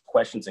everyone's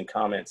questions and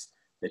comments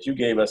that you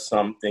gave us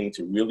something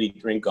to really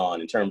drink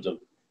on in terms of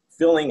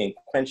filling and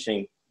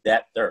quenching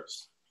that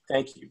thirst.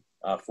 Thank you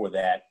for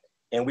that.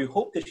 And we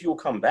hope that you'll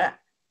come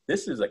back.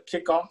 This is a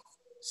kickoff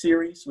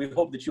series. We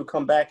hope that you'll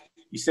come back.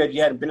 You said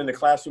you hadn't been in the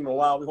classroom in a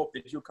while. We hope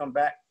that you'll come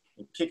back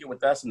and kick it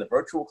with us in the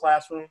virtual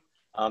classroom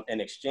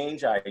and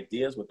exchange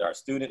ideas with our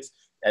students.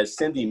 As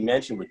Cindy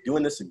mentioned, we're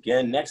doing this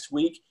again next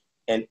week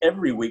and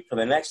every week for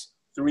the next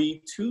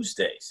 3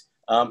 Tuesdays.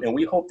 And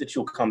we hope that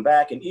you'll come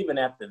back. And even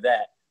after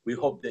that, we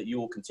hope that you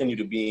will continue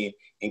to be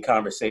in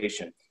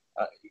conversation.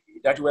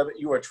 Dr. Weber,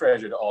 you are a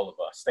treasure to all of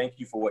us. Thank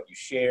you for what you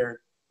shared.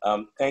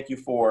 Thank you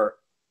for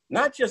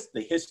not just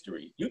the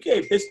history. You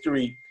gave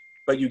history,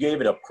 but you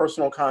gave it a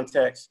personal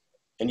context,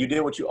 and you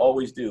did what you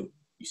always do.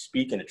 You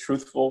speak in a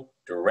truthful,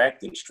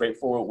 direct, and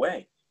straightforward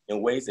way,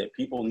 in ways that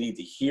people need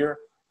to hear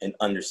and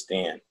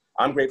understand.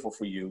 I'm grateful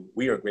for you.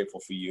 We are grateful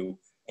for you,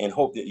 and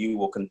hope that you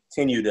will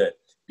continue to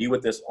be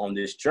with us on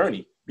this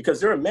journey, because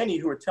there are many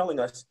who are telling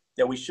us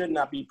that we should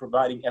not be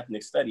providing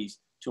ethnic studies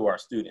to our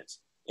students.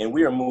 And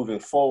we are moving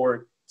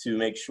forward to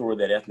make sure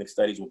that ethnic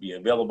studies will be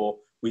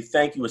available. We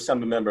thank you,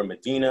 Assemblymember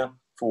Medina,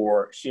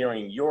 for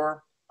sharing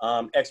your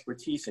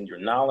expertise and your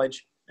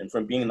knowledge, and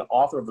from being the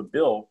author of a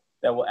bill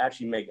that will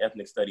actually make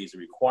ethnic studies a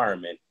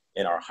requirement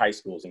in our high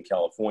schools in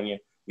California.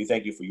 We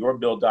thank you for your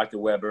bill, Dr.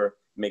 Weber,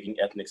 making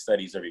ethnic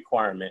studies a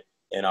requirement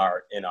in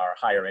our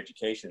higher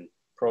education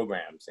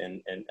programs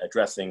and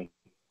addressing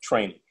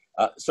training.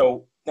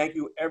 So thank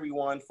you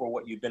everyone for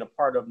what you've been a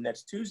part of.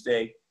 Next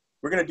Tuesday,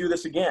 we're gonna do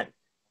this again.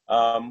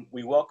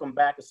 We welcome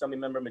back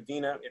Assemblymember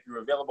Medina. If you're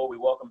available, we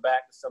welcome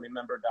back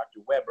Assemblymember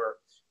Dr. Weber.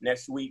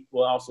 Next week,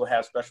 we'll also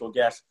have special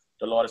guest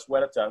Dolores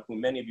Huerta, who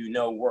many of you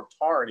know worked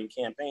hard and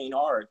campaigned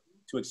hard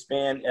to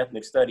expand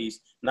ethnic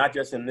studies, not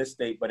just in this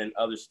state, but in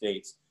other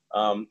states.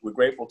 We're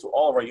grateful to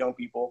all of our young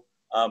people.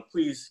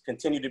 Please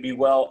continue to be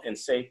well and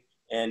safe,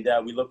 and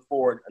we look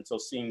forward until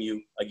seeing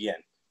you again.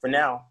 For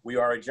now, we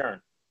are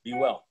adjourned. Be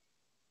well.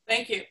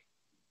 Thank you.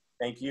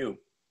 Thank you.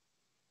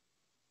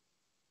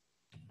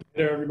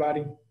 Later,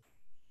 everybody.